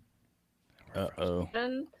 Uh-oh.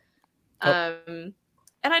 And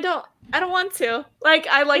I don't want to. Like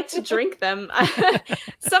I like to drink them.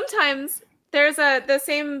 Sometimes there's the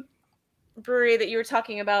same brewery that you were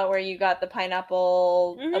talking about where you got the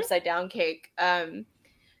pineapple upside down cake. They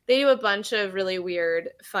do a bunch of really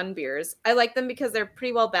weird fun beers. I like them because they're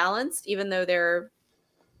pretty well balanced, even though they're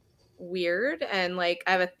weird. And like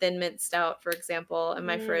I have a thin mint stout, for example, in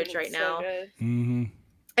my fridge right now. Mm-hmm.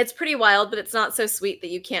 It's pretty wild, but it's not so sweet that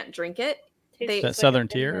you can't drink it. Is that Southern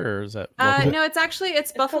Tier or is that? No,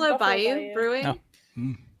 it's Buffalo Bayou Brewing.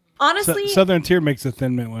 Oh. Honestly, Southern Tier makes a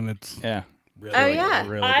thin mint when it's really, really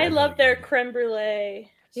I good. love their creme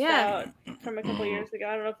brulee Yeah. stout from a couple years ago.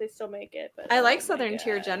 I don't know if they still make it, but I like Southern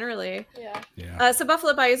Tier generally. Yeah. So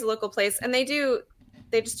Buffalo Bayou is a local place, and they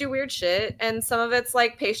just do weird shit, and some of it's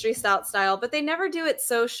like pastry stout style, but they never do it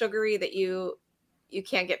so sugary that you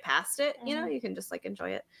can't get past it. You know, you can just like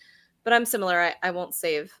enjoy it. But I'm similar. I won't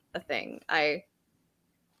save a thing. I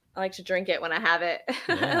like to drink it when I have it.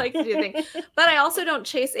 I like to do things, but I also don't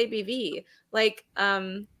chase ABV. Like,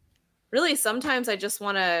 really, sometimes I just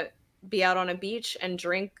want to be out on a beach and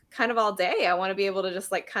drink kind of all day. I want to be able to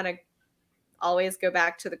just like kind of always go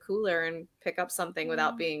back to the cooler and pick up something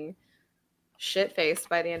without being shit-faced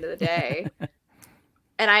by the end of the day.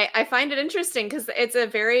 And I find it interesting because it's a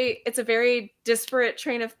very disparate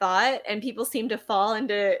train of thought, and people seem to fall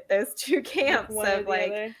into those two camps of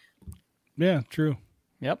like, yeah, true.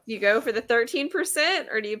 Yep. You go for the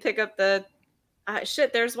 13%, or do you pick up the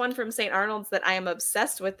shit? There's one from St. Arnold's that I am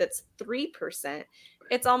obsessed with that's 3%.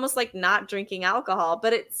 It's almost like not drinking alcohol,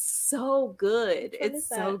 but it's so good. It's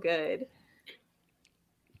so good.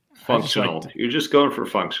 Functional. You're just going for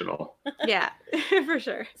functional. Yeah, for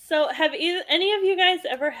sure. So have any of you guys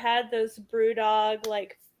ever had those BrewDog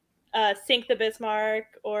like Sink the Bismarck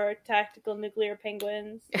or Tactical Nuclear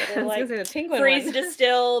Penguins that are like freeze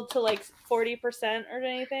distilled to like 40% or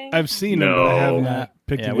anything? I've seen them, but I have not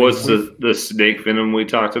picked it. What's the snake venom we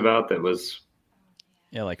talked about that was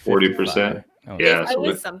like 40%? Yeah, I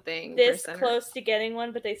was something this close to getting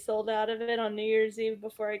one, but they sold out of it on New Year's Eve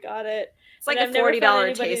before I got it. It's like a $40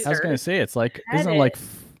 taster. I was gonna say it's like isn't it like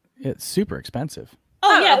it's super expensive.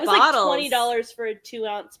 Oh yeah, it was bottles. like $20 for a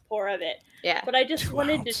 2-ounce pour of it. Yeah, but I just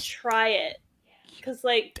wanted to try it because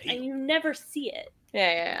and you never see it.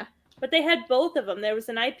 Yeah. But they had both of them. There was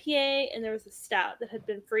an IPA and there was a stout that had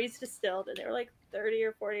been freeze distilled, and they were like 30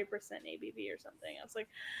 or 40% ABV or something. I was like,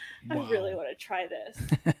 I really want to try this.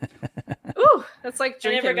 Ooh, that's like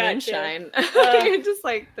drinking never got moonshine. You just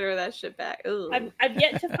like throw that shit back. Ooh. I've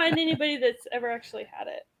yet to find anybody that's ever actually had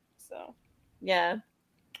it. So yeah,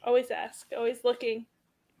 always ask, always looking.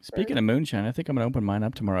 Speaking of moonshine, I think I'm gonna open mine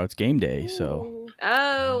up tomorrow. It's game day, so what?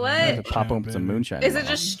 I have to pop open some moonshine. Is it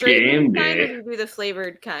tomorrow. just straight Game moonshine, day. or do you do the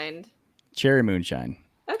flavored kind? Cherry moonshine?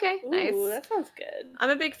 Okay, nice. Ooh, that sounds good. I'm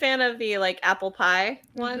a big fan of the like apple pie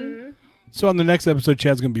one. Mm-hmm. So on the next episode,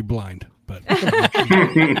 Chad's gonna be blind, but All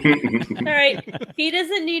right, he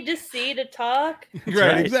doesn't need to see to talk.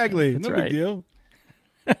 right, exactly. That's No right. big deal.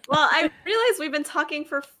 Well, I realize we've been talking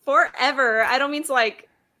for forever. I don't mean to like.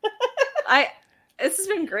 This has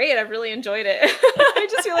been great. I've really enjoyed it. I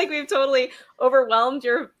just feel like we've totally overwhelmed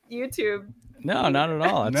your YouTube. No, not at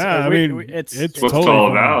all. It's, I mean, it's what totally it's all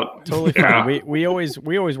fine. about. Totally Yeah. fine. We always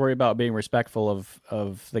worry about being respectful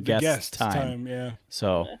of the guest's guest's time. time, yeah.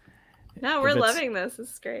 So No, if we're it's loving this.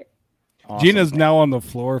 This is great. awesome. Gina's now on the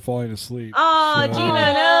floor falling asleep. Oh, So-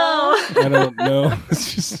 Gina, no. I don't know.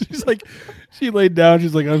 She's like, she laid down.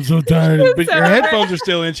 She's like, I'm so tired. But so your headphones are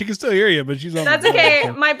still in. She can still hear you, but she's on. That's the phone, okay.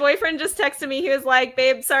 so- My boyfriend just texted me. He was like,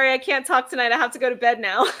 "Babe, sorry, I can't talk tonight. I have to go to bed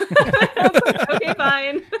now." I was like, okay,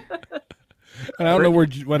 fine. And I don't know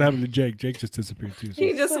what happened to Jake. Jake just disappeared too. So.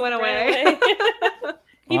 He just went away.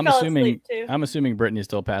 He I'm fell assuming asleep too. I'm assuming Brittany's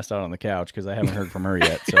still passed out on the couch because I haven't heard from her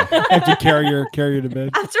yet. So I have to carry her to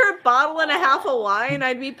bed. After a bottle and a half of wine,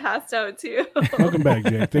 I'd be passed out too. Welcome back,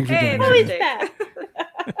 Jake. Thanks for Hey, joining Always us. Jake. back.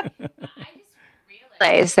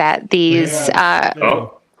 Realize that these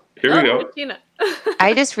Oh, here we go. Gina.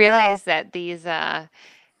 I just realized that these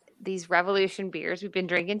Revolution beers we've been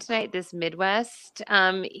drinking tonight, this Midwest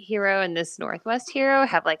Hero and this Northwest Hero,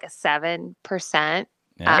 have like a 7%.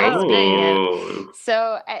 Oh.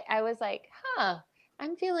 So I was like,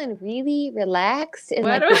 I'm feeling really relaxed, and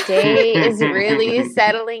What like do the day is really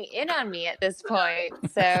settling in on me at this point.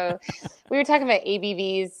 So we were talking about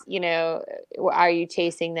ABVs, are you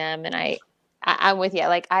chasing them? And I'm with you.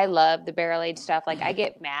 Like, I love the barrel aged stuff. Like, I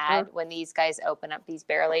get mad when these guys open up these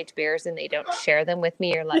barrel aged beers and they don't share them with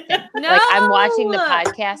me or let them. Like, I'm watching the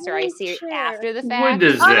podcast or I see it after the fact. When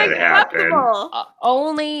does that happen? Unacceptable.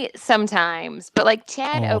 Only sometimes. But like,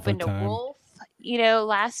 Chad All the opened a time. Wolf,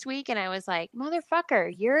 last week, and I was like,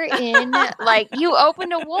 motherfucker, you're in. Like, you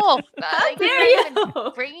opened a Wolf. Like, dare you're not you?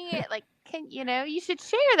 even bringing it. Like, you should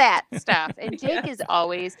share that stuff. And Jake is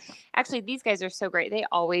always, actually, these guys are so great. They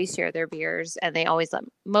always share their beers, and they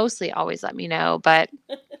mostly always let me know. But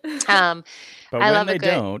but I when love they a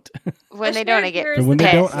good- don't, when they don't, I get And when they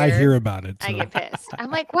don't, pissed. I hear about it. I So. get pissed.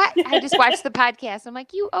 I'm like, what? I just watched the podcast. I'm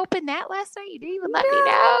like, you opened that last night? You didn't even let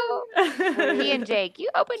me know. Me and Jake, you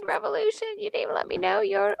opened Revolution. You didn't even let me know.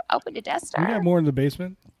 You're open to Death We Star. got more in the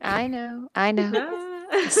basement. I know.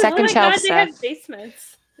 Second Oh my shelf God, they stuff. have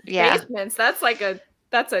basements. Yeah. Basements. That's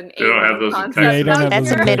an They don't have those in concept. Texas. Yeah, they don't have That's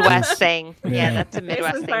those a in Midwest Texas. thing. Yeah, Yeah. that's a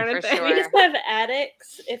Midwest Basements thing aren't for a thing. We sure. just have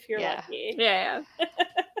attics if you're Yeah. lucky. Yeah.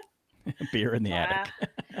 beer in the Wow. attic.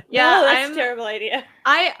 Yeah, No, that's I'm- a terrible idea.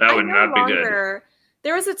 I would no not be good. longer.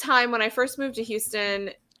 There was a time when I first moved to Houston.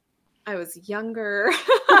 I was younger.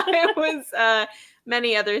 I was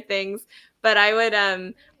many other things, but I would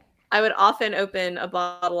often open a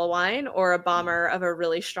bottle of wine or a bomber of a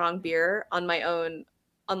really strong beer on my own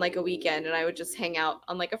on like a weekend, and I would just hang out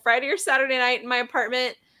on like a Friday or Saturday night in my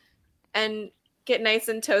apartment and get nice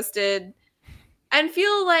and toasted and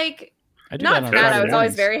feel like I do not that on bad. I Friday was always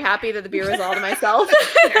mornings. very happy that the beer was all to myself.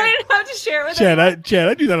 I didn't have to share it with Chad, anyone.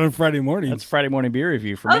 I do that on Friday mornings. That's Friday morning beer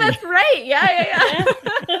review for Oh, me. that's right. Yeah.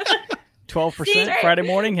 12% See? Friday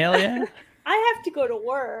morning. Hell yeah! I have to go to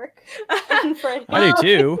work on Friday. I do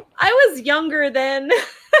too. I was younger then.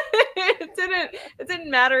 it didn't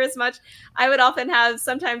matter as much. I would often have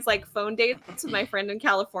sometimes like phone dates with my friend in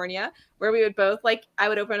California where we would both like I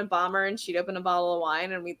would open a bomber and she'd open a bottle of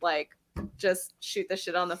wine and we'd like just shoot the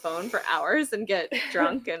shit on the phone for hours and get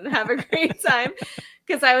drunk and have a great time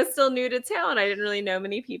because I was still new to town. I didn't really know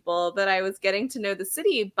many people, but I was getting to know the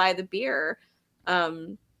city by the beer.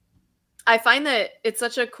 I find that it's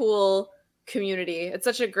such a cool community. It's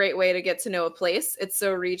such a great way to get to know a place. It's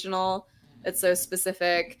so regional, it's so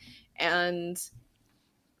specific, and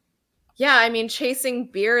yeah, I mean, chasing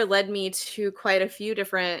beer led me to quite a few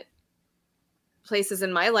different places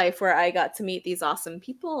in my life where I got to meet these awesome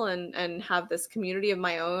people and have this community of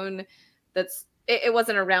my own. It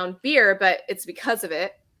wasn't around beer, but it's because of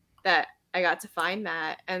it that I got to find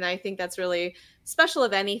that. And I think that's really special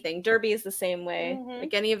of anything. Derby is the same way. Mhm.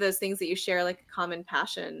 Like any of those things that you share like a common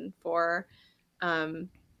passion for.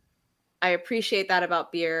 I appreciate that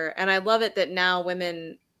about beer. And I love it that now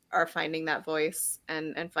women are finding that voice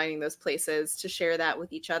and finding those places to share that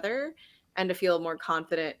with each other and to feel more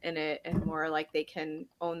confident in it and more like they can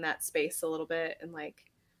own that space a little bit and like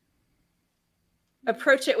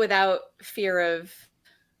approach it without fear of,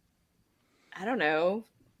 I don't know,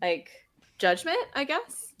 like judgment, I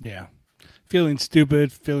guess. Yeah. Feeling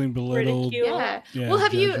stupid, feeling belittled. Ridicule. Yeah. Yeah, Well,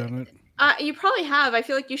 have you- judge on it. You probably have. I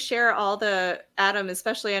feel like you share all the Adam,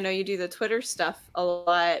 especially I know you do the Twitter stuff a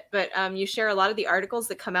lot, but you share a lot of the articles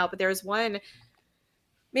that come out. But there was one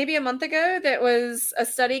maybe a month ago that was a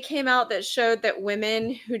study came out that showed that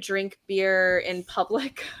women who drink beer in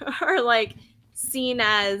public are like seen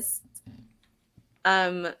as I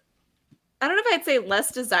don't know if I'd say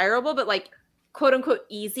less desirable, but like quote unquote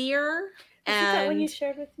easier. Is that when you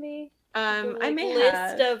shared with me? I The, may list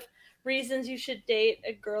have. of reasons you should date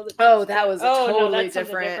a girl that. Oh, drinks that beer. was Oh, no, totally that's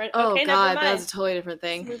something different. Okay, Oh never god, that mind. was a totally different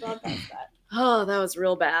thing. Let's move on past that. Oh, that was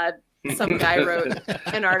real bad. Some guy wrote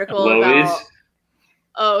an article Lowies? about.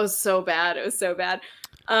 Oh, it was so bad. It was so bad.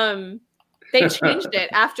 They changed it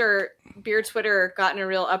after beer Twitter got in a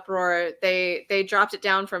real uproar. They dropped it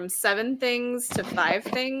down from 7 things to 5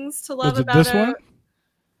 things to love Was it about this one?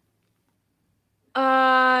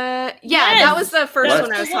 Yeah, Yes! that was the first Less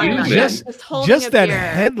one I was talking about. human. Yes, Just a that beer.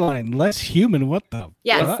 headline, less human. What the?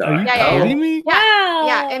 Yes. What? Are you Yeah, yeah, kidding me? Wow.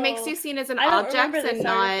 Yeah, it makes you seen as an I don't object remember and this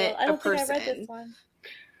not article. I a don't think person. I read this one.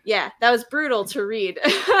 Yeah, that was brutal to read.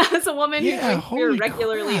 As a woman who Yeah, drinks beer holy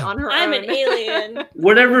regularly crap. on her I'm own. an alien.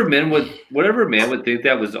 Whatever man would think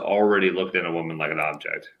that was already looked at a woman like an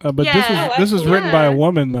object. But Yeah. this is written by a Yeah.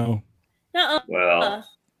 woman though. Nuh-uh. Well,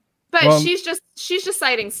 But Well, she's just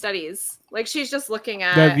citing studies. Like she's just looking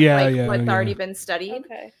at That- yeah, like yeah, what's yeah. already been studied.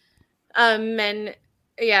 Okay. And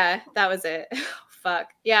yeah, that was it. Fuck.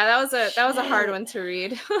 Yeah, that was a hard one to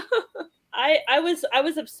read. I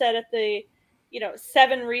was upset at the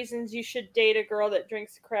 7 reasons you should date a girl that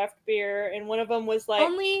drinks craft beer, and one of them was like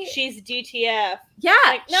Only she's DTF. yeah,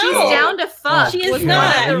 Like, no. she's down to fuck. She is was not. one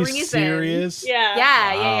of the Are you reasons. serious? Yeah.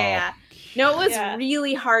 Yeah. No, it was Yeah.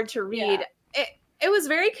 really hard to read. It was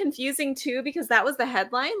very confusing too because that was the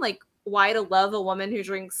headline, like why to love a woman who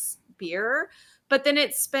drinks beer. But then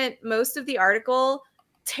it spent most of the article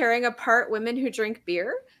tearing apart women who drink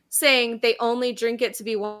beer, saying they only drink it to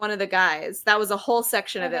be one of the guys. That was a whole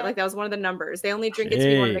section of it. Like that was one of the numbers. They only drink it to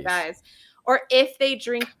be one of the Jeez. guys. Or if they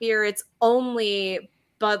drink beer, it's only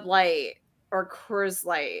Bud Light or Coors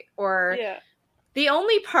Light. Or Yeah. the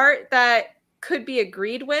only part that could be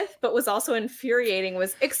agreed with, but was also infuriating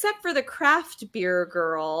was except for the craft beer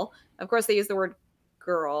girl. Of course, they use the word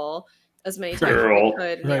girl as many times Girl. as they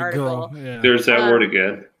could in the Right, article. girl. Yeah. there's that word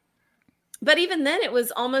again. But even then, it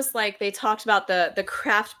was almost like they talked about the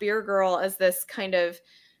craft beer girl as this kind of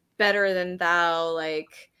better than thou,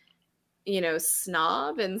 like,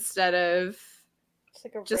 snob instead of It's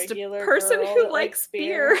like a just a regular person girl who that likes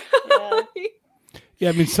beer. Yeah. Yeah,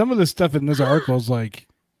 I mean, some of the stuff in this article is like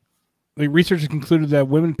researchers concluded that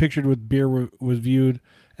women pictured with beer was viewed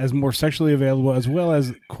as more sexually available, as well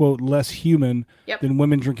as quote less human Yep. than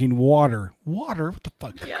women drinking water. Water? What the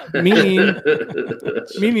fuck? Yeah.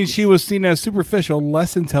 Meaning she was seen as superficial,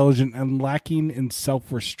 less intelligent, and lacking in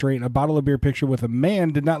self-restraint. A bottle of beer picture with a man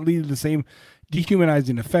did not lead to the same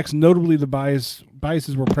dehumanizing effects. Notably, the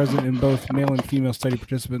biases were present in both male and female study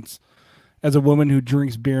participants. As a woman who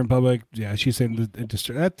drinks beer in public, yeah, she's saying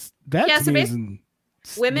that's Yeah, to so me is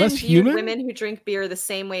Women less view human? women who drink beer the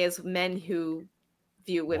same way as men who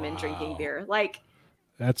view women drinking Wow. beer. Like,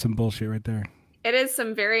 That's some bullshit right there. it is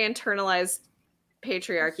some very internalized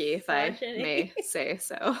patriarchy, if I Misogyny. may say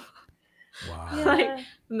so. Wow. Like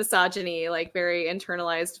misogyny, like very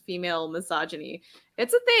internalized female misogyny.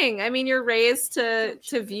 It's a thing. I mean, you're raised to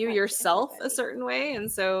view yourself a certain way,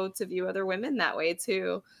 and so to view other women that way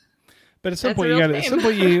too. But at some That's a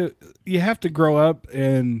point, real shame. you have to grow up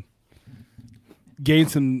and gain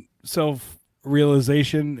some self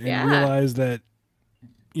realization and Yeah. realize that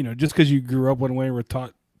just because you grew up one way or were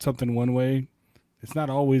taught something one way, it's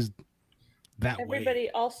not always that way. Everybody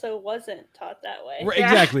also wasn't taught that way. Right,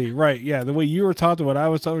 Yeah. exactly right. Yeah, the way you were taught to what I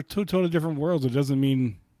was taught were two totally different worlds. It doesn't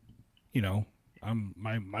mean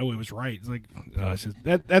my way was right. It's like it's just,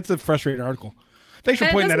 that's a frustrating article. Thanks for And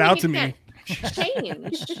it pointing that doesn't out mean to you me.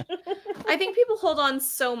 Change. I think people hold on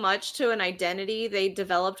so much to an identity they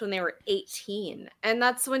developed when they were 18, and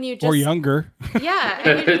that's when you just Or younger. Yeah,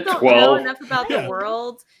 and you just don't know 12. enough about Yeah. the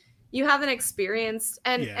world. You haven't experienced,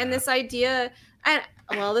 and Yeah. this idea, and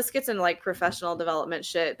well, this gets into like professional development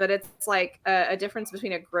shit, but it's like a difference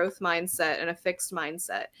between a growth mindset and a fixed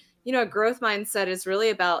mindset. A growth mindset is really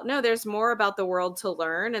about no, there's more about the world to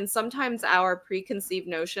learn, and sometimes our preconceived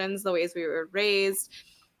notions, the ways we were raised,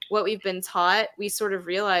 what we've been taught, we sort of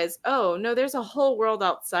realize, oh no, there's a whole world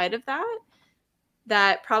outside of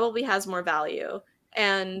that probably has more value.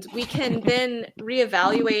 And we can then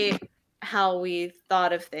reevaluate how we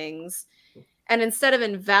thought of things. And instead of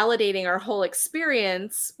invalidating our whole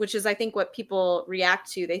experience, which is, I think, what people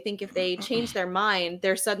react to, they think if they change their mind,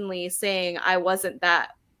 they're suddenly saying, I wasn't that.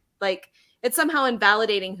 Like, it's somehow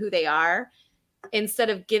invalidating who they are instead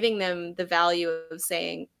of giving them the value of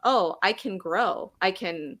saying, oh, I can grow. I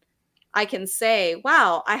can say,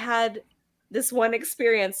 wow, I had this one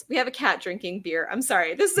experience. We have a cat drinking beer. I'm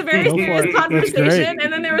sorry. This is a very Go for serious it. That's conversation. great.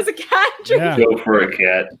 And then there was a cat drinking. Yeah. Go for a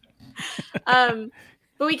cat.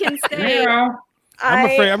 But we can say,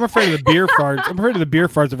 I'm afraid of the beer farts. I'm afraid of the beer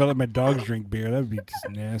farts if I let my dogs drink beer. That would be just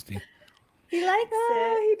nasty. He likes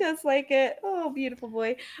it. He does like it. Oh, beautiful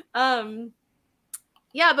boy.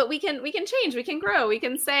 Yeah, but we can change. We can grow. We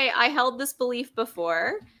can say, I held this belief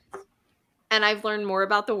before, and I've learned more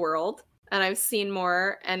about the world, and I've seen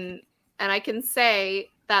more, and I can say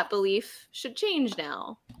that belief should change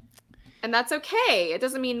now. And that's okay. It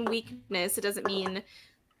doesn't mean weakness. It doesn't mean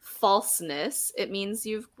falseness. It means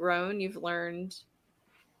you've grown, you've learned,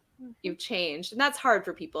 you've changed. And that's hard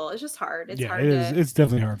for people. It's just hard. It's hard. It is. It's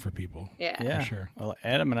definitely hard for people. Yeah. For sure. Well,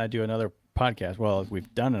 Adam and I do another podcast. Well,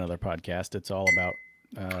 we've done another podcast. It's all about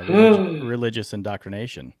religious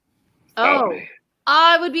indoctrination. Oh,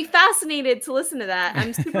 I would be fascinated to listen to that.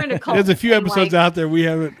 I'm super into cults. There's a few and, episodes like, out there we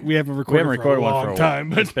haven't recorded. We haven't recorded for a one for long a time,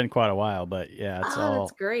 while. but It's been quite a while. But yeah, it's all.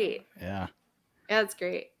 That's great. Yeah. Yeah, that's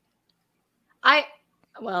great.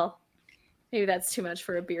 Well, maybe that's too much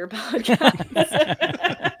for a beer podcast.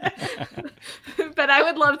 But I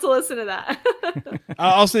would love to listen to that.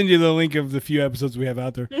 I'll send you the link of the few episodes we have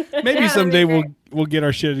out there. Maybe someday we'll get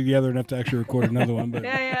our shit together enough to actually record another one. But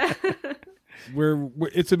yeah. we're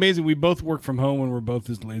it's amazing. We both work from home and we're both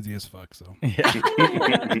as lazy as fuck. So If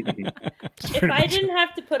I didn't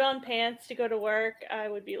have to put on pants to go to work, I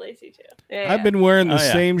would be lazy too. I've been wearing the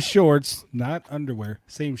same shorts, not underwear,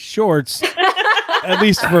 same shorts, at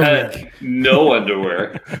least for a week. No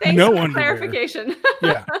underwear. Thanks No for the underwear. clarification.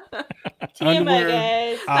 Yeah.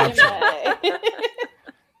 TMI, guys. TMI.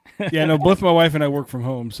 Yeah, no, both my wife and I work from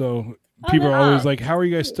home, so people are wow. always like, "How are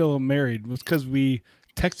you guys still married?" It's because we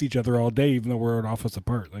text each other all day, even though we're an office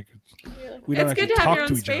apart. Like, we don't It's actually good to have talk your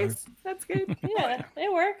to own each other. space. That's good. Yeah,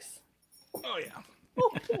 it works. Oh yeah.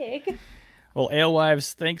 Oh, pig. Well,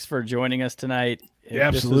 Alewives, thanks for joining us tonight. Yeah,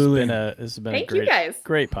 absolutely. This has been Thank a you, guys.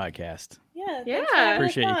 great podcast. Yeah. Yeah. thanks for having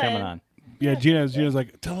Appreciate you us coming on. on. Yeah, Gina's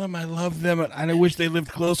like, tell them I love them and I wish they lived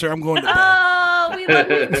closer. I'm going to bed. Oh, we love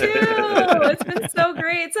you too. It's been so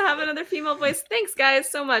great to have another female voice. Thanks, guys,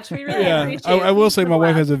 so much. We really appreciate it. I will say my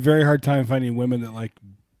wife Wow. has a very hard time finding women that like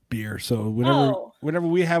beer. So whenever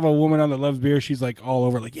we have a woman on that loves beer, she's like all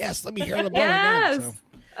over, like, yes, let me hear the bar Yes. again. So.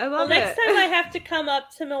 I Well, love next it. time I have to come up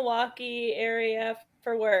to Milwaukee area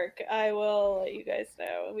for work, I will let you guys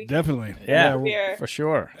know. We can Definitely. Yeah, we'll- beer. for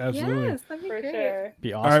sure. absolutely. Yes, that'd be For great. sure.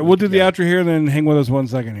 Be awesome. All right, we'll do the outro here, then hang with us 1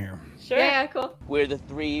 second here. Sure. Yeah, cool. We're the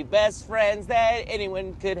three best friends that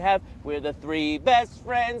anyone could have. We're the three best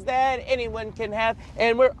friends that anyone can have.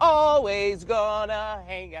 And we're always gonna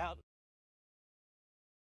hang out.